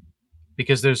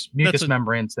 Because there's mucous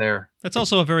membranes there. That's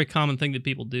also a very common thing that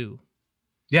people do.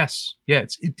 Yes. Yeah.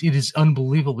 It is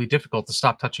unbelievably difficult to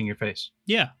stop touching your face.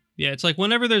 Yeah. Yeah. It's like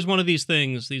whenever there's one of these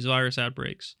things, these virus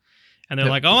outbreaks, and they're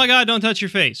like, oh my God, don't touch your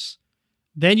face.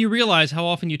 Then you realize how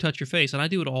often you touch your face. And I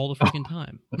do it all the freaking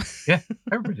time. Yeah.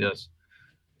 Everybody does.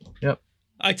 Yep.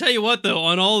 I tell you what, though,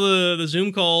 on all the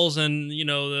Zoom calls and,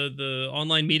 the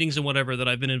online meetings and whatever that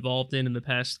I've been involved in the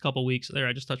past couple weeks, there,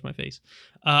 I just touched my face.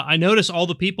 I notice all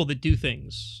the people that do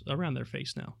things around their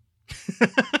face now.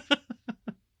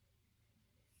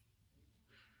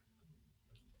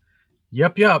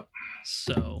 Yep.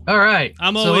 So, all right.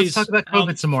 Let's talk about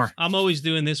COVID some more. I'm always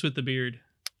doing this with the beard.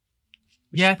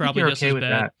 Yeah, I think you're okay with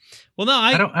that. Well, no,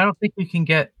 I don't think you can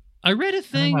get. I read a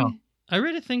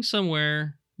thing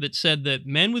somewhere that said that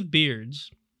men with beards,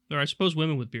 or I suppose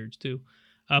women with beards too,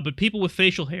 but people with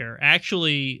facial hair,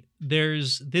 actually,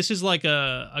 this is like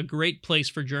a great place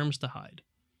for germs to hide.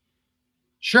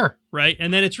 Sure. Right?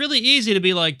 And then it's really easy to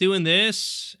be like doing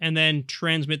this and then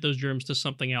transmit those germs to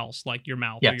something else, like your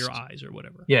mouth or your eyes or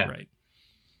whatever. Yeah. Right.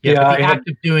 Yeah, but the act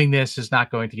of doing this is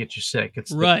not going to get you sick.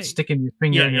 It's right. Sticking your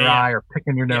finger in your eye or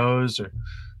picking your nose or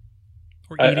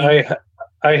eating.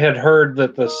 I had heard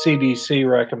that the CDC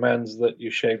recommends that you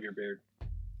shave your beard.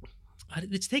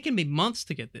 It's taken me months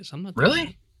to get this. I'm not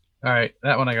really. All right,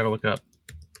 that one I got to look up.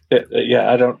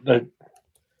 Yeah, I don't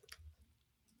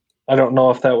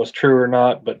know if that was true or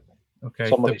not, but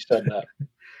somebody said that.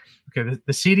 Okay,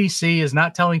 the CDC is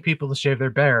not telling people to shave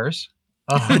their bears.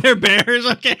 They're bears.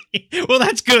 Okay. Well,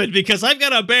 that's good because I've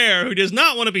got a bear who does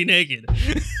not want to be naked.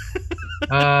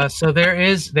 So there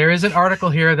is an article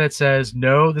here that says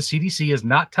no, the CDC is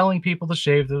not telling people to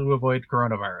shave to avoid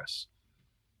coronavirus.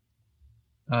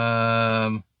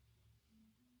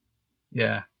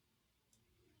 Yeah.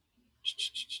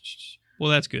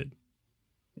 Well, that's good.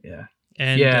 Yeah.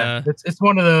 And yeah, it's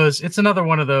one of those. It's another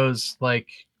one of those like,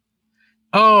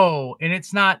 oh, and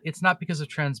it's not because of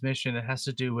transmission. It has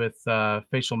to do with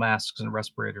facial masks and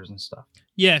respirators and stuff.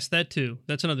 Yes, that too.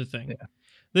 That's another thing.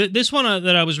 Yeah. This one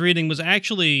that I was reading was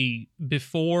actually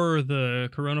before the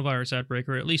coronavirus outbreak,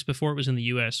 or at least before it was in the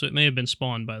U.S., so it may have been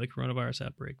spawned by the coronavirus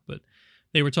outbreak, but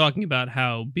they were talking about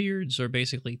how beards are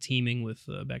basically teeming with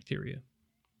bacteria.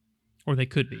 Or they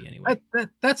could be, anyway.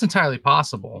 That's entirely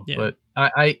possible, Yeah. but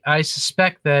I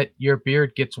suspect that your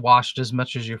beard gets washed as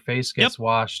much as your face gets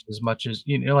washed, as much as,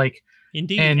 like...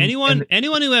 Indeed. And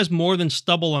anyone who has more than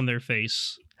stubble on their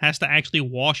face has to actually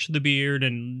wash the beard,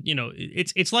 and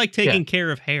it's like taking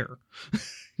care of hair.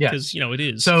 Yeah, because it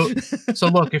is. So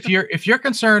look, if you're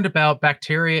concerned about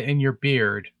bacteria in your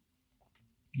beard,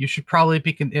 you should probably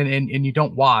be and you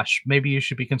don't wash. Maybe you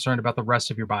should be concerned about the rest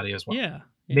of your body as well. Yeah.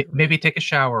 Maybe take a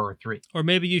shower or 3. Or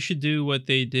maybe you should do what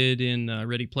they did in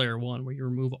Ready Player One, where you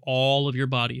remove all of your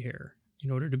body hair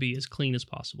in order to be as clean as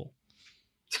possible.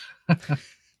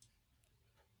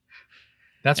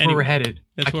 That's where we're headed.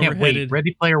 I can't wait. Headed.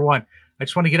 Ready Player One. I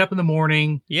just want to get up in the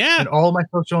morning. Yeah. And all of my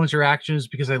social interactions,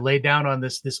 because I laid down on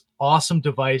this awesome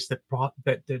device that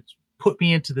put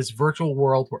me into this virtual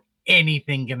world where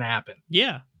anything can happen.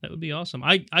 Yeah, that would be awesome.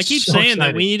 I keep So saying excited.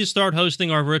 that we need to start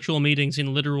hosting our virtual meetings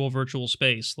in literal virtual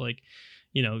space. Like,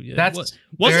 Wasn't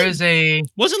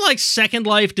like Second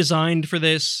Life designed for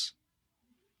this?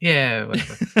 Yeah,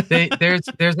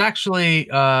 there's actually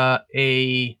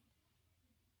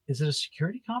is it a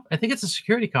security conference? I think it's a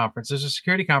security conference. There's a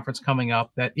security conference coming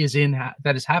up that is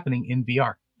happening in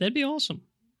VR. That'd be awesome.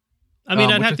 I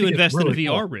mean, I'd have to invest in a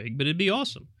VR cool. rig, but it'd be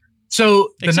awesome. So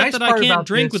Except nice that part I can't about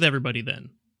drink this, with everybody then.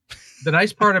 The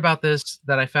nice part about this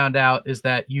that I found out is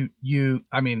that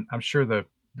I mean, I'm sure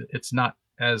it's not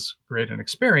as great an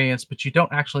experience, but you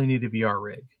don't actually need a VR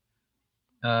rig.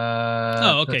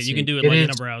 Okay. You can do it like in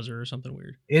a browser or something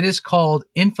weird. It is called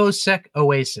InfoSec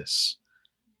Oasis,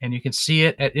 and you can see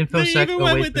it at InfoSecOasis.com. They even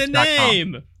went with the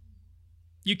name.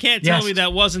 You can't tell me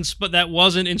that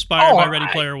wasn't inspired by Ready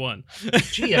Player One.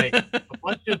 Gee, a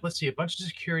bunch of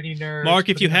security nerds. Mark,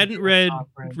 if you hadn't read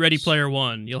Ready Player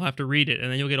One, you'll have to read it,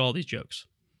 and then you'll get all these jokes.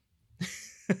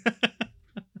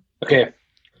 Okay.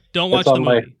 Don't watch the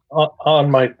movie.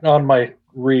 On my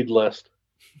read list.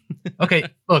 Okay,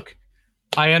 look,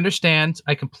 I understand.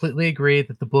 I completely agree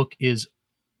that the book is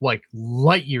like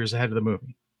light years ahead of the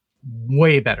movie.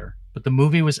 Way better. But the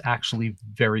movie was actually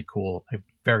very cool. I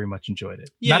very much enjoyed it.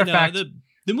 Yeah, Matter of fact,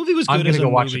 the movie was good as a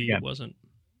movie. It It wasn't.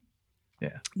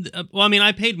 Yeah. Well, I mean,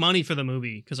 I paid money for the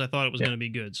movie because I thought it was going to be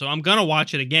good. So I'm going to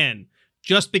watch it again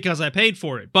just because I paid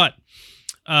for it. But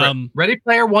Ready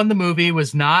Player One, the movie,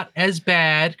 was not as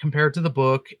bad compared to the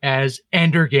book as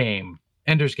Ender's Game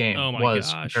was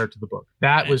compared to the book.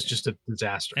 That was just a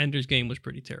disaster. Ender's Game was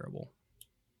pretty terrible.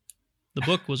 The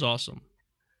book was awesome.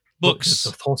 Books.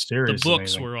 The whole series. The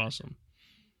books were awesome.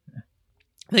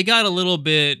 They got a little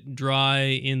bit dry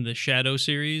in the Shadow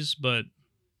series, but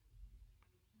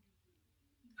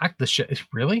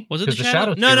really? Was it the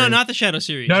Shadow? No, not the Shadow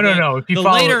series. No. If you the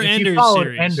later Ender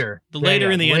series, the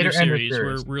later in the Ender series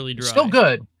were really dry. Still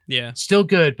good. Yeah, still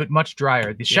good, but much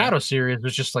drier. The Shadow series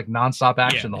was just like nonstop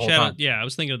action the whole time. Yeah, I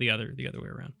was thinking of the other way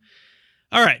around.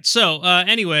 All right, so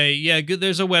anyway,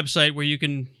 there's a website where you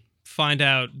can find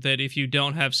out that if you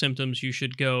don't have symptoms, you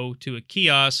should go to a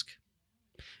kiosk,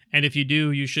 and if you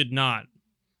do, you should not.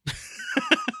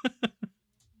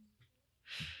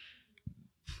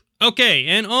 Okay,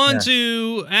 and on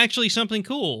to actually something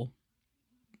cool.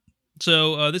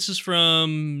 So this is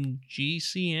from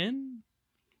GCN,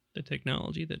 the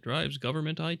technology that drives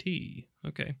government IT.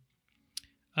 Okay.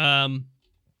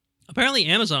 Apparently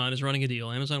Amazon is running a deal.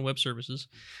 Amazon Web Services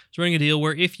is running a deal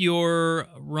where if you're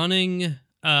running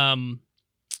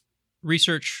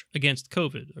research against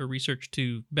COVID or research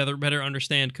to better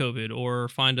understand COVID or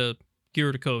find a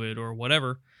cure to COVID or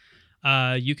whatever,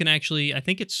 you can actually,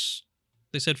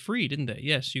 they said free, didn't they?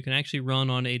 Yes, you can actually run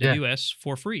on AWS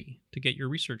for free to get your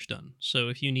research done. So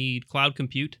if you need cloud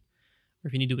compute or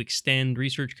if you need to extend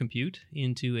research compute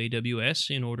into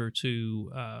AWS in order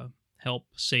to help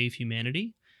save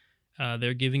humanity,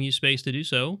 they're giving you space to do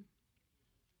so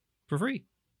for free.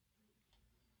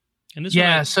 And this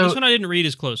one I didn't read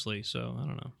as closely, so I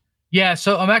don't know. Yeah,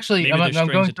 so I'm Maybe there's going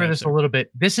strings through this attached a there. little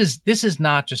bit. This is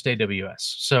not just AWS.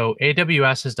 So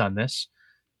AWS has done this.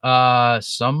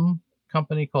 Some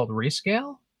company called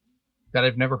Rescale that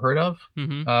I've never heard of,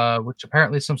 which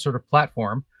apparently is some sort of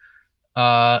platform,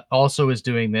 also is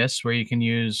doing this, where you can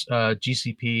use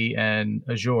GCP and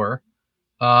Azure.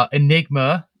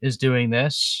 Enigma is doing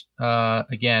this.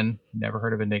 Again, never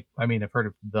heard of Enigma. I mean, I've heard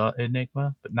of the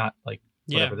Enigma, but not like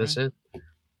whatever this is.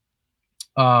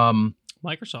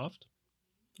 Microsoft,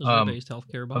 Azure-based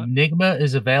healthcare bot. Enigma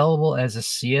is available as a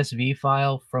CSV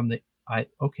file from the.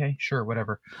 Okay, sure,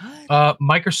 whatever. What?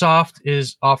 Microsoft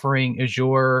is offering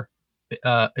Azure,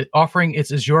 offering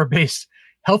its Azure-based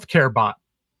healthcare bot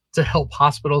to help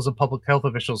hospitals and public health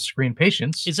officials screen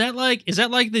patients. Is that like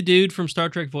the dude from Star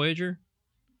Trek Voyager?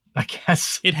 I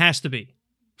guess It has to be.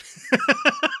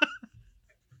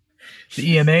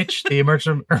 the EMH, the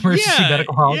emergency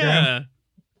medical hologram. Yeah.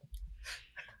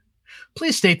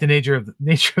 Please state the nature of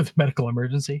the medical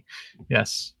emergency.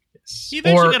 Yes. He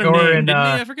eventually got a name, in, didn't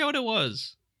he? I forgot what it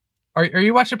was. Are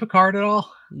you watching Picard at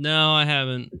all? No, I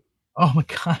haven't. Oh my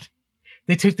god.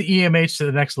 They took the EMH to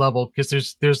the next level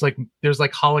because there's like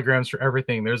holograms for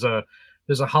everything. There's a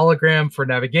hologram for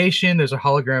navigation, there's a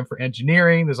hologram for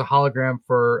engineering, there's a hologram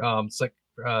for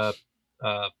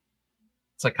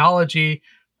psychology.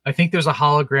 I think there's a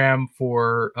hologram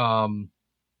for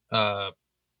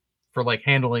like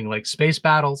handling like space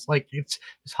battles. Like there's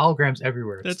holograms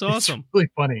everywhere. That's awesome. It's really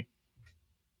funny.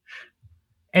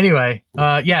 Anyway,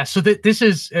 yeah. So this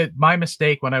is my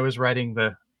mistake when I was writing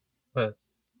the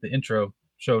intro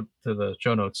show to the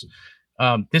show notes.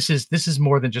 This is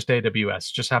more than just AWS.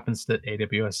 It just happens that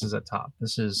AWS is at top. And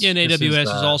AWS is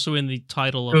also in the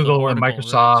title of Google the article, and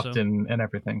Microsoft, right? So, and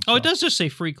everything. Oh, it does just say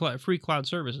free cloud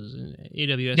services.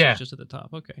 AWS is just at the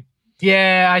top. Okay.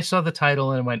 Yeah, I saw the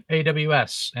title and went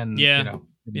AWS, and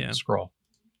scroll.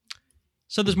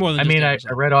 So there's more than. I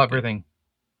read everything.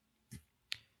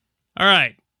 All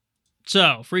right.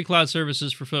 So free cloud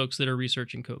services for folks that are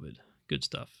researching COVID. Good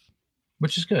stuff.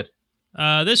 Which is good.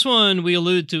 This one we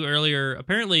alluded to earlier.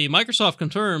 Apparently, Microsoft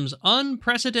confirms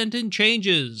unprecedented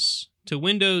changes to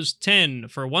Windows 10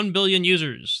 for 1 billion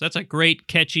users. That's a great,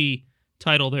 catchy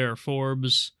title there,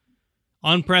 Forbes.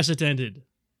 Unprecedented.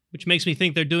 Which makes me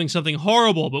think they're doing something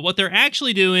horrible, but what they're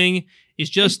actually doing is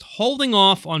just holding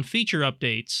off on feature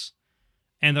updates,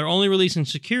 and they're only releasing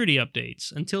security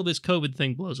updates until this COVID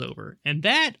thing blows over. And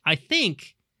that, I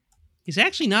think, is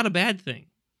actually not a bad thing.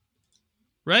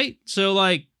 Right? So,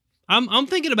 like, I'm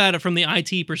thinking about it from the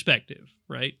IT perspective,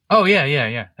 right? Oh, yeah.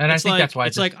 And I think that's why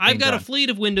it's like I've got a fleet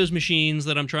of Windows machines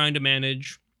that I'm trying to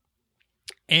manage,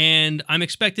 and I'm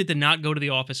expected to not go to the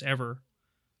office ever,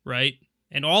 right?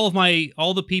 And all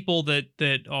the people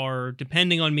that are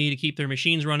depending on me to keep their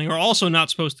machines running are also not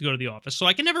supposed to go to the office. So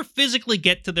I can never physically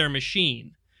get to their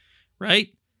machine, right?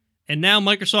 And now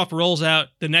Microsoft rolls out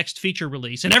the next feature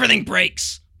release and everything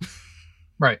breaks.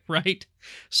 Right. Right.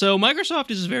 So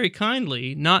Microsoft is very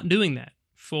kindly not doing that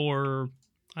for,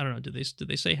 I don't know, did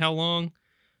they say how long?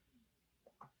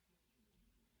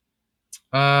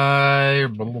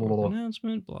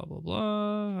 Announcement, blah, blah,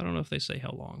 blah. I don't know if they say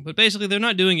how long, but basically they're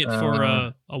not doing it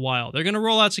for a while. They're going to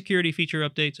roll out security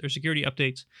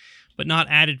updates, but not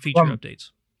added feature updates.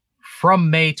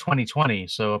 From May 2020,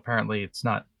 so apparently it's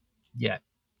not yet,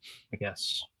 I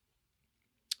guess.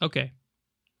 Okay.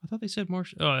 I thought they said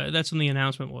March. Oh, that's when the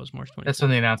announcement was, March 20th. That's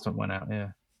when the announcement went out, yeah.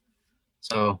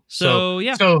 So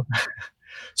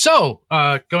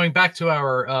going back to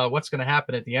our what's going to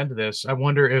happen at the end of this, I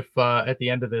wonder if at the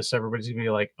end of this everybody's going to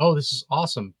be like, "Oh, this is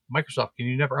awesome, Microsoft. Can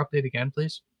you never update again,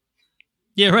 please?"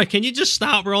 Yeah, right. Can you just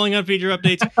stop rolling out feature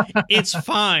updates? It's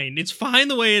fine. It's fine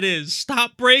the way it is.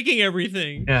 Stop breaking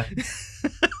everything. Yeah.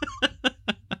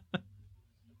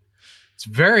 It's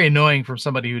very annoying from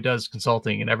somebody who does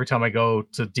consulting, and every time I go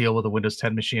to deal with a Windows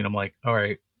 10 machine, I'm like, all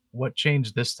right, what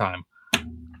changed this time?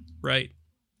 Right.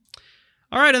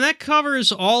 All right, and that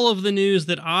covers all of the news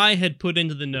that I had put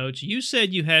into the notes. You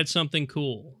said you had something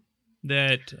cool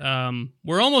that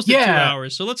we're almost at 2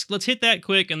 hours, so let's hit that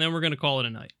quick, and then we're going to call it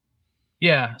a night.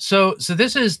 Yeah. So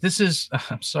this is.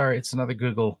 I'm sorry, it's another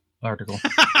Google article.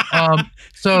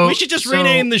 So we should just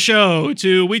rename the show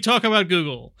to "We Talk About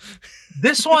Google."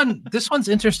 This one's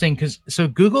interesting because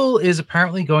Google is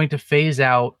apparently going to phase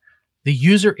out the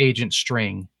user agent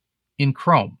string in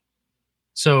Chrome.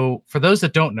 So for those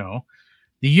that don't know,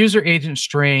 the user agent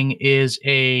string is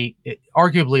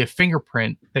arguably a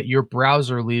fingerprint that your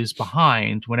browser leaves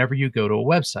behind whenever you go to a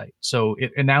website. So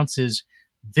it announces,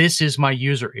 this is my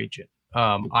user agent.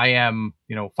 I am,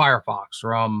 Firefox,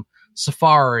 or I'm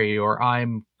Safari, or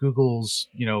I'm Google's,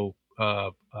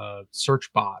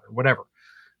 search bot, or whatever.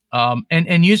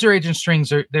 And user agent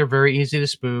strings they're very easy to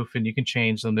spoof, and you can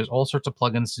change them. There's all sorts of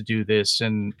plugins to do this,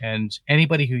 and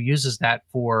anybody who uses that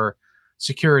for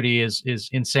security is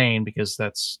insane, because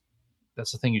that's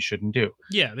the thing you shouldn't do.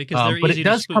 Yeah, because they're but easy it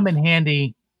does to spoof. come in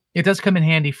handy. It does come in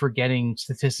handy for getting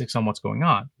statistics on what's going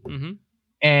on. Mm-hmm.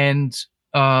 And it's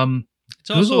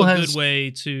also Google a has, good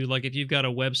way to, like, if you've got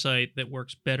a website that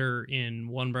works better in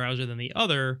one browser than the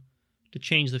other, to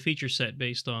change the feature set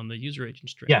based on the user agent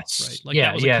string. Yes. Right. Like Yeah,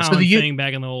 that was a yeah. So common the thing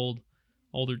back in the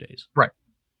older days.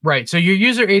 Right. So your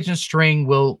user agent string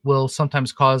will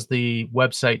sometimes cause the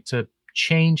website to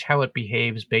change how it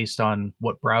behaves based on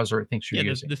what browser it thinks you're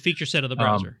using. The feature set of the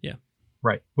browser. Yeah.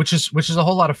 Right. Which is a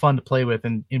whole lot of fun to play with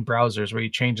in browsers, where you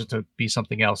change it to be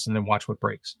something else and then watch what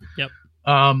breaks. Yep.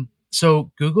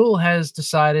 So Google has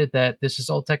decided that this is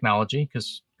old technology,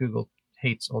 because Google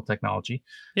hates old technology.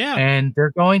 Yeah. And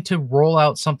they're going to roll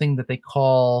out something that they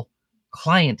call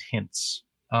client hints,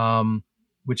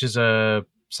 which is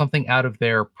something out of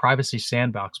their privacy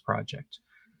sandbox project.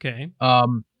 Okay.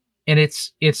 And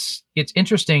it's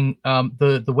interesting.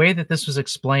 The way that this was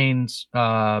explained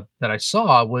that I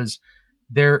saw was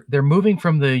they're moving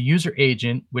from the user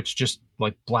agent, which just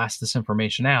like blasts this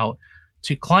information out,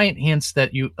 to client hints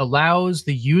that allows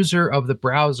the user of the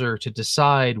browser to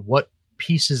decide what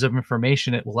pieces of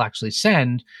information it will actually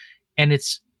send, and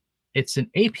it's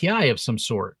an API of some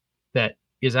sort that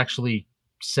is actually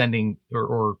sending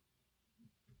or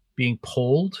being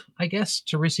polled, I guess,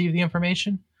 to receive the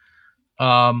information.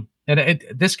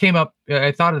 This came up.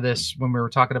 I thought of this when we were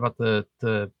talking about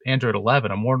the Android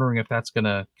 11. I'm wondering if that's going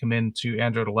to come into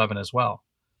Android 11 as well.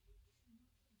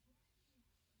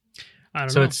 I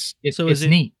don't know. It's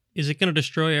neat. Is it going to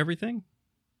destroy everything?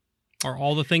 Are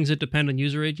all the things that depend on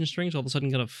user agent strings all of a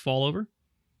sudden going to fall over?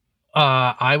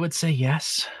 I would say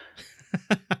yes.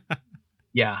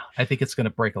 Yeah, I think it's going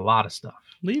to break a lot of stuff.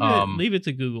 Leave it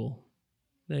to Google.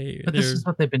 But this is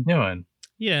what they've been doing.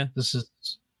 Yeah.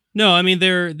 No, I mean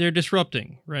they're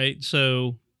disrupting, right?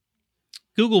 So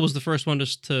Google was the first one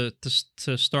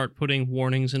to start putting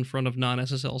warnings in front of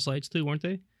non-SSL sites too, weren't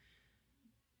they?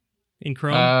 In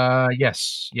Chrome.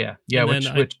 Yes, yeah.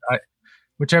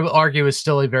 Which I will argue is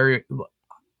still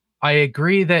I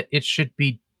agree that it should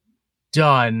be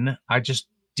done. I just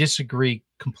disagree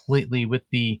completely with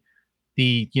the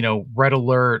red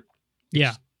alert.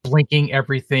 Yeah. Blinking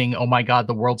everything. Oh my God,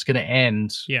 the world's going to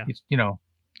end. Yeah.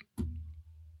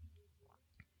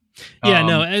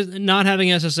 Yeah, not having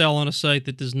SSL on a site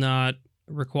that does not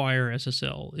require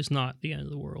SSL is not the end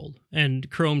of the world, and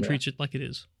Chrome treats it like it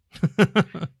is.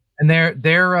 And their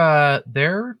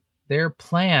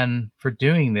plan for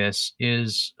doing this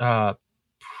is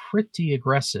pretty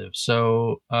aggressive.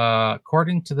 So,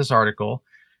 according to this article,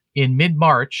 in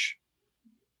mid-March,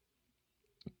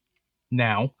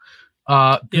 now,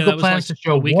 Google plans to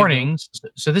show warnings.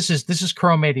 So this is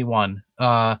Chrome 81.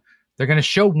 They're going to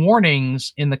show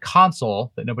warnings in the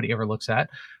console that nobody ever looks at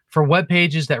for web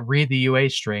pages that read the UA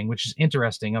string, which is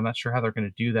interesting. I'm not sure how they're going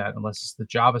to do that unless it's the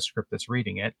JavaScript that's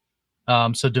reading it.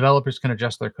 So developers can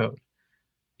adjust their code.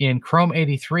 In Chrome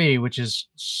 83, which is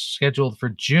scheduled for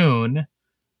June,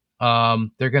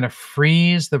 they're going to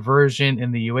freeze the version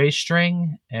in the UA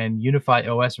string and Unify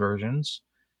OS versions.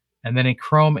 And then in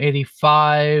Chrome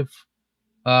 85,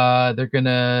 they're going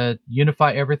to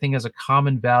unify everything as a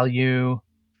common value.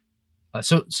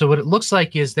 So what it looks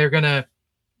like is they're going to,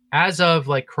 as of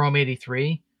like Chrome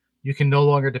 83, you can no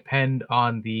longer depend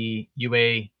on the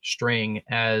UA string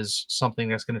as something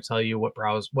that's going to tell you what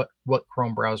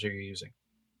Chrome browser you're using.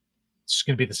 It's just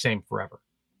going to be the same forever.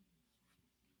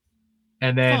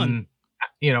 And then,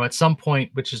 at some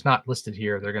point, which is not listed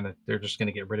here, they're just going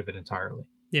to get rid of it entirely.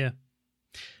 Yeah.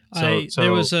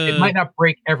 It might not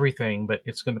break everything, but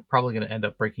it's probably going to end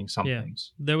up breaking some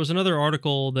things. There was another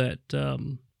article that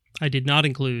I did not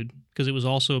include because it was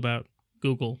also about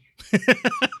Google.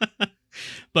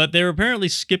 But they're apparently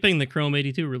skipping the Chrome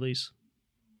 82 release.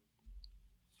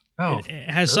 Oh, it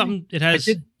has really? something. It has.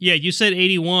 Yeah, you said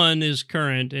 81 is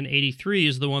current and 83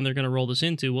 is the one they're going to roll this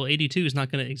into. Well, 82 is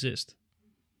not going to exist.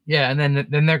 Yeah, and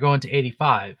then they're going to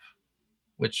 85,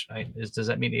 which does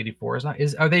that mean 84 is not?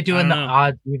 Are they doing the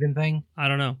odd even thing? I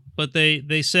don't know, but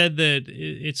they said that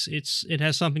it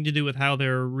has something to do with how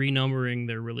they're renumbering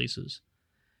their releases.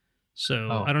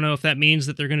 So I don't know if that means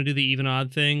that they're going to do the even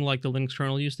odd thing like the Linux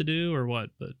kernel used to do or what,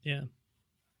 but yeah.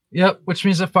 Yep, which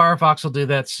means that Firefox will do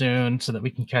that soon so that we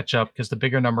can catch up because the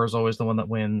bigger number is always the one that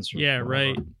wins. Yeah,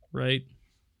 right.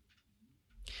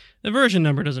 The version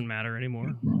number doesn't matter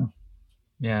anymore.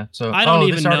 Yeah, so I don't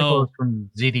even know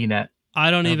from ZDNet. I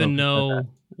don't even know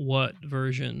what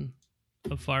version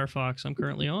of Firefox I'm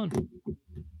currently on.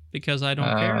 because I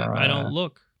don't care. I don't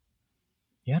look.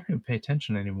 Yeah, I don't even pay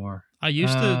attention anymore. I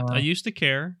used to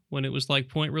care when it was like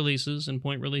point releases and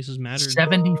point releases mattered.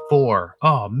 74.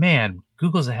 Oh man,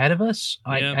 Google's ahead of us.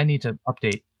 Yeah. I need to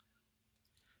update.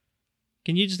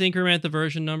 Can you just increment the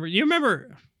version number? You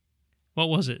remember, what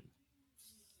was it?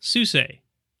 SUSE.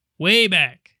 Way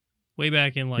back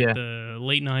in like the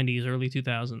late 90s, early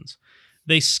 2000s.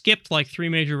 They skipped like 3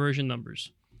 major version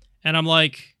numbers. And I'm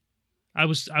like, I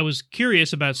was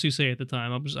curious about SUSE at the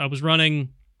time. I was running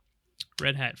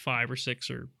Red Hat 5 or 6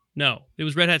 or no, it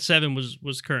was Red Hat 7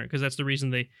 was current because that's the reason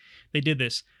they did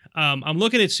this. I'm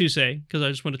looking at SUSE because I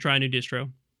just want to try a new distro,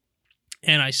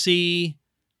 and I see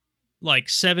like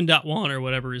 7.1 or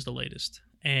whatever is the latest,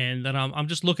 and then I'm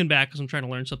just looking back because I'm trying to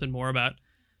learn something more about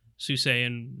SUSE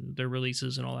and their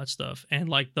releases and all that stuff. And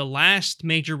like the last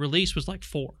major release was like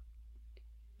 4,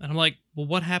 and I'm like, well,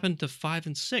 what happened to 5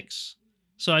 and 6?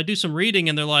 So I do some reading,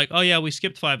 and they're like, oh yeah, we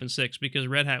skipped 5 and 6 because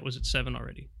Red Hat was at 7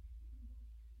 already.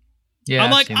 Yeah,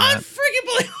 I'm like, I freaking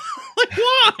believe. Like,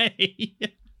 why?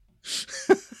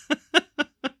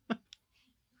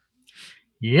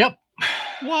 Yep.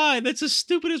 Why? That's the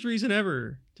stupidest reason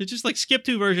ever to just like skip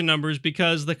 2 version numbers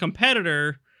because the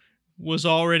competitor was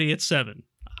already at 7.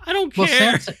 I don't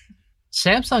care. Well,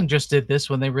 Samsung just did this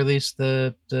when they released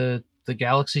the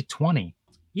Galaxy 20.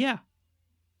 Yeah.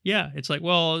 It's like,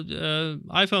 well,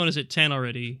 iPhone is at 10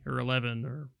 already, or 11,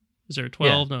 or is there a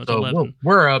 12? Yeah, no, it's 11.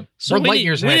 We're light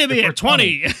years ahead. We need to be at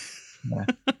 20. Yeah.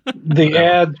 The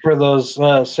ads for those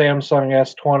Samsung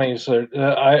S20s,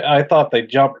 I thought they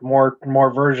jumped more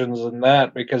versions than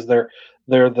that because they're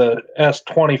the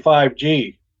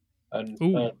S25G. And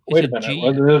Ooh, wait a it's a minute, G.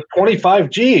 well, there's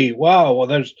 25G. Wow, well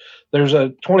there's a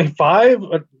 25,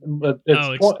 but it's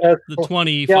the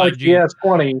 25G. Galaxy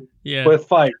S20 with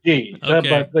 5G. Okay.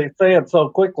 But they say it so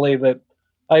quickly that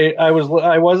I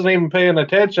wasn't even paying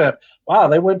attention. Wow,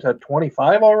 they went to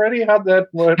 25 already? How'd that?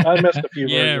 I missed a few.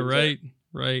 Yeah, right.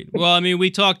 Well, I mean,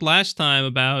 we talked last time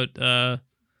about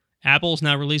Apple's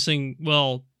now releasing.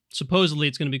 Well, supposedly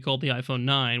it's going to be called the iPhone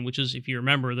 9, which is, if you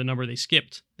remember, the number they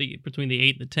skipped between the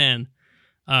 8 and the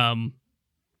 10,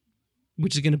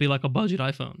 which is going to be like a budget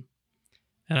iPhone.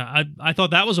 And I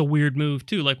thought that was a weird move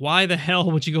too. Like, why the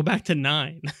hell would you go back to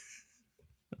 9?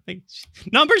 Like,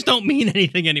 numbers don't mean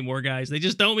anything anymore, guys. They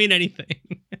just don't mean anything.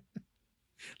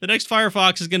 The next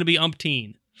Firefox is going to be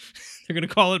umpteen. They're going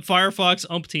to call it Firefox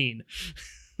umpteen.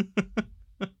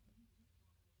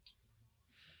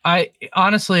 I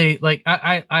honestly like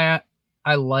I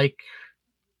like,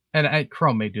 and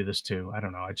Chrome may do this too. I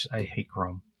don't know. I hate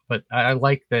Chrome, but I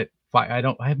like that. I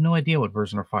have no idea what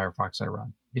version of Firefox I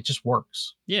run. It just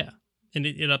works. Yeah, and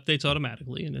it updates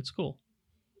automatically, and it's cool.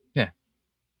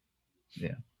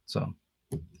 Yeah.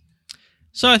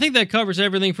 So I think that covers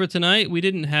everything for tonight. We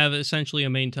didn't have essentially a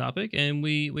main topic, and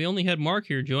we only had Mark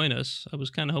here join us. I was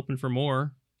kind of hoping for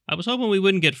more. I was hoping we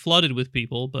wouldn't get flooded with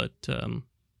people, but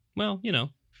well, you know,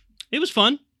 it was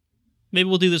fun. Maybe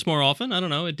we'll do this more often. I don't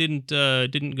know. It didn't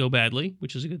go badly,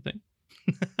 which is a good thing.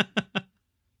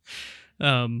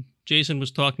 Jason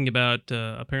was talking about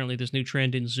apparently this new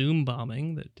trend in Zoom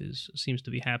bombing that seems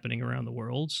to be happening around the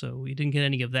world. So we didn't get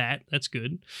any of that. That's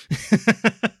good.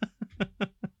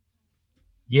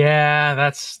 Yeah,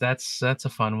 that's a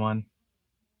fun one.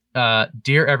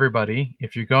 Dear everybody,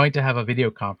 if you're going to have a video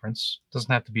conference, it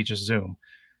doesn't have to be just Zoom.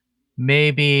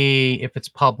 Maybe if it's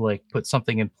public, put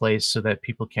something in place so that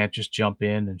people can't just jump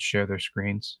in and share their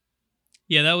screens.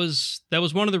 Yeah, that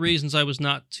was one of the reasons I was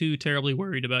not too terribly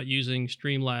worried about using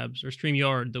Streamlabs or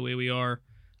StreamYard the way we are,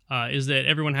 is that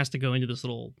everyone has to go into this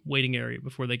little waiting area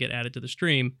before they get added to the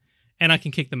stream, and I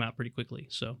can kick them out pretty quickly.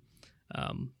 So,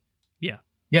 yeah.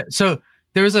 Yeah. So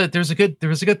there was a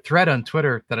good thread on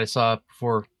Twitter that I saw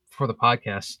before the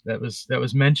podcast that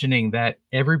was mentioning that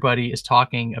everybody is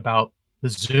talking about the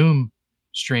Zoom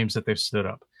streams that they've stood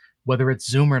up, whether it's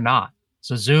Zoom or not.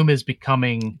 So Zoom is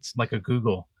becoming like a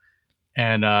Google.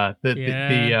 And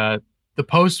the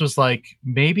post was like,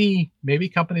 maybe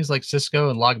companies like Cisco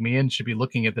and LogMeIn should be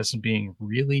looking at this and being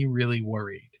really, really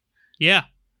worried. Yeah.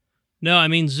 No, I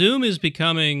mean, Zoom is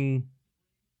becoming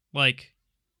like,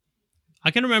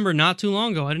 I can remember not too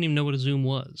long ago, I didn't even know what a Zoom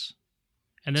was.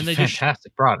 And then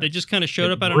fantastic product. They just kind of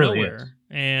showed up out of nowhere.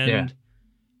 And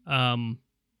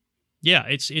yeah,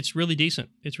 it's really decent.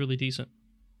 It's really decent.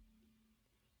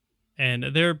 And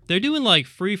they're doing like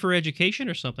free for education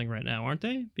or something right now, aren't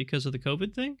they? Because of the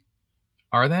COVID thing?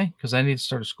 Are they? Because I need to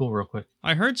start a school real quick.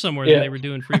 I heard somewhere that they were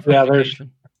doing free for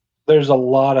education. There's a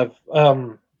lot of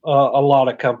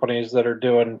companies that are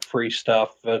doing free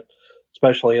stuff,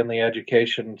 especially in the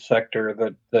education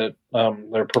sector that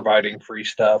they're providing free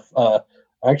stuff.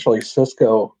 Actually,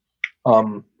 Cisco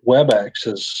WebEx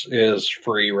is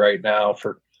free right now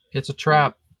for It's a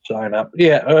trap. sign up.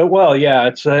 Yeah, well, yeah,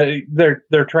 it's they're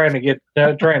trying to get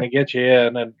you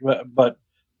in, and but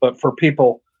for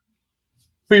people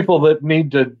that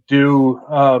need to do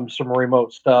some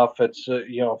remote stuff, it's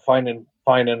finding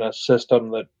a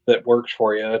system that works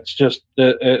for you. It's just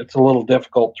it's a little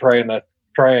difficult trying to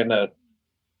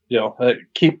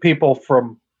keep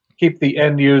the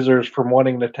end users from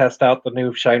wanting to test out the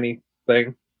new shiny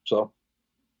thing. So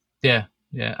yeah,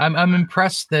 I'm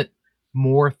impressed that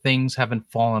more things haven't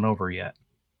fallen over yet.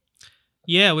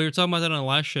 Yeah, we were talking about that on the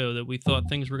last show, that we thought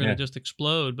things were going to just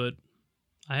explode, but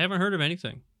I haven't heard of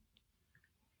anything.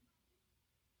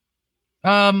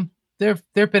 There've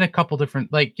been a couple different,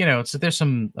 so there's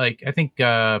some, I think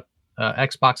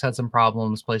Xbox had some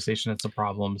problems, PlayStation had some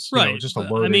problems, right? Just a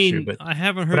load issue. But I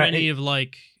haven't heard any of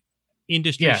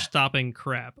industry stopping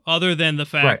crap, other than the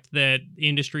fact that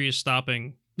industry is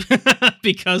stopping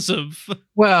because of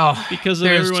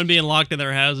everyone being locked in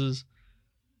their houses.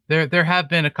 There have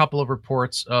been a couple of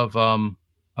reports of I'm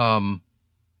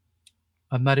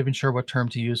not even sure what term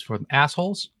to use for them,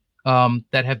 assholes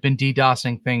that have been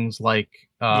DDoSing things like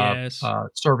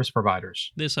service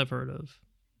providers. This I've heard of,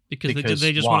 because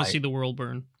they just want to see the world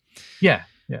burn. Yeah.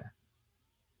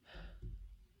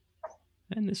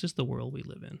 And this is the world we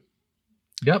live in.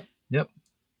 Yep.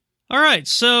 All right,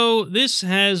 so this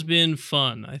has been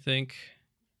fun, I think.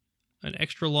 An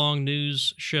extra long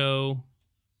news show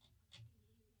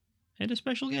and a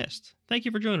special guest. Thank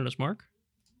you for joining us, Mark.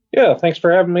 Yeah, thanks for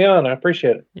having me on. I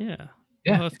appreciate it. Yeah.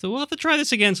 We'll have to try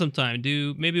this again sometime.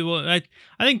 I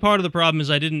think part of the problem is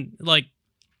I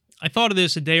thought of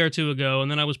this a day or two ago,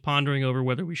 and then I was pondering over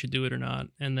whether we should do it or not,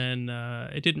 and then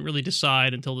it didn't really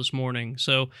decide until this morning.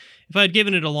 So if I had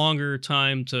given it a longer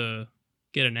time to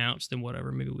get announced, then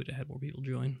whatever, maybe we'd have had more people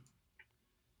join.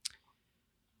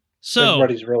 So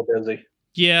everybody's real busy.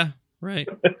 Yeah, right.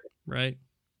 Right.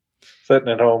 Sitting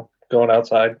at home, going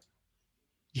outside.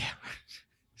 Yeah.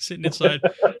 Sitting inside.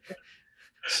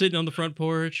 Sitting on the front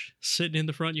porch, sitting in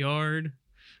the front yard,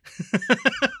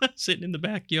 sitting in the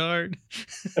backyard.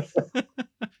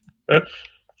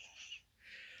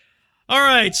 All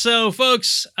right, so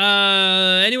folks,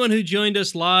 anyone who joined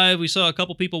us live, we saw a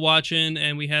couple people watching,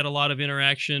 and we had a lot of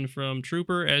interaction from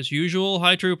Trooper as usual.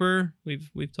 Hi, Trooper.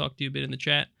 We've talked to you a bit in the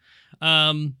chat.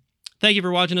 Thank you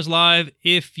for watching us live.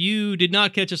 If you did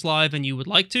not catch us live and you would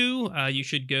like to, you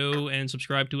should go and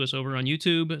subscribe to us over on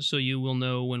YouTube so you will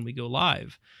know when we go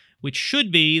live, which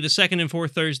should be the second and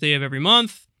fourth Thursday of every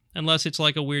month, unless it's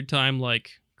like a weird time like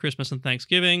Christmas and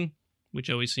Thanksgiving, which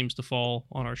always seems to fall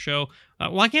on our show.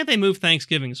 Why can't they move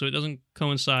Thanksgiving so it doesn't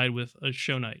coincide with a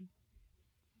show night?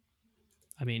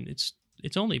 I mean, it's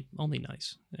only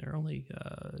nice. They're only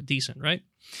decent, right?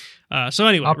 So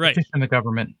anyway, I'll petition the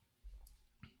government.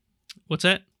 What's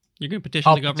that? You're going to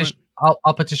petition the government?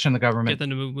 I'll petition the government. Get them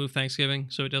to move Thanksgiving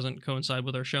so it doesn't coincide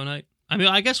with our show night? I mean,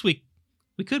 I guess we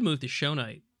could move the show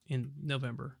night in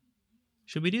November.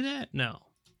 Should we do that? No,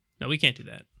 we can't do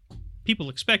that. People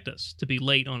expect us to be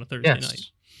late on a Thursday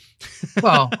night.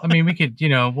 Well, I mean, we could,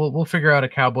 we'll figure out a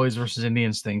Cowboys versus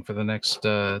Indians thing for the next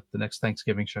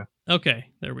Thanksgiving show. Okay,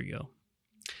 there we go.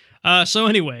 So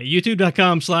anyway,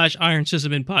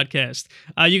 youtube.com/IronSysAdmin podcast.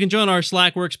 You can join our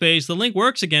Slack workspace. The link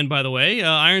works again, by the way.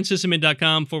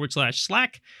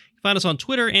 IronSysAdmin.com/Slack. You can find us on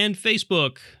Twitter and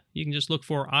Facebook. You can just look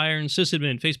for Iron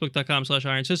Sysadmin,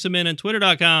 Facebook.com/Iron Sysadmin, and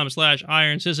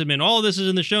Twitter.com/Iron Sysadmin. All of this is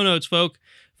in the show notes, folks,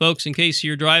 in case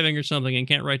you're driving or something and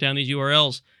can't write down these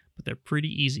URLs, but they're pretty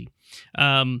easy.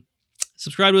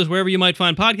 Subscribe to us wherever you might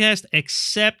find podcasts,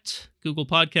 except Google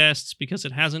Podcasts, because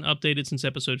it hasn't updated since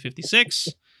episode 56.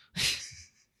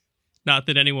 Not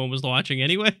that anyone was watching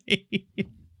anyway.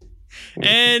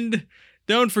 And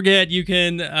don't forget, you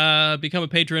can become a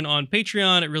patron on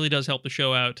Patreon. It really does help the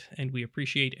show out, and we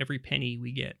appreciate every penny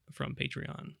we get from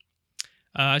Patreon.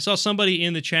 I saw somebody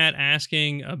in the chat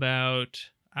asking about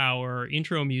our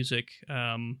intro music,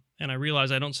 and I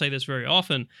realize I don't say this very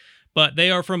often, but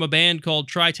they are from a band called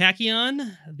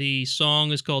Tritachyon. The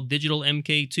song is called Digital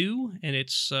MK2, and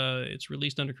it's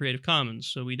released under Creative Commons,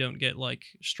 so we don't get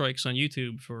strikes on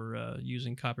YouTube for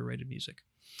using copyrighted music.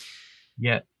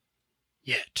 Yet.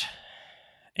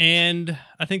 And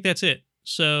I think that's it.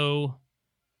 So,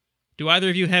 do either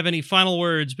of you have any final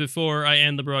words before I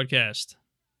end the broadcast?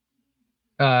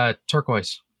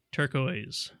 Turquoise.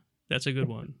 That's a good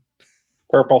one.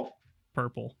 Purple.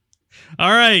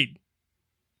 All right.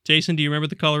 Jason, do you remember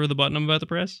the color of the button I'm about to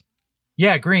press?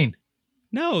 Yeah, green.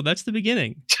 No, that's the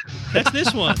beginning. That's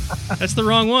this one. That's the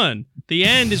wrong one. The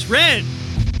end is red.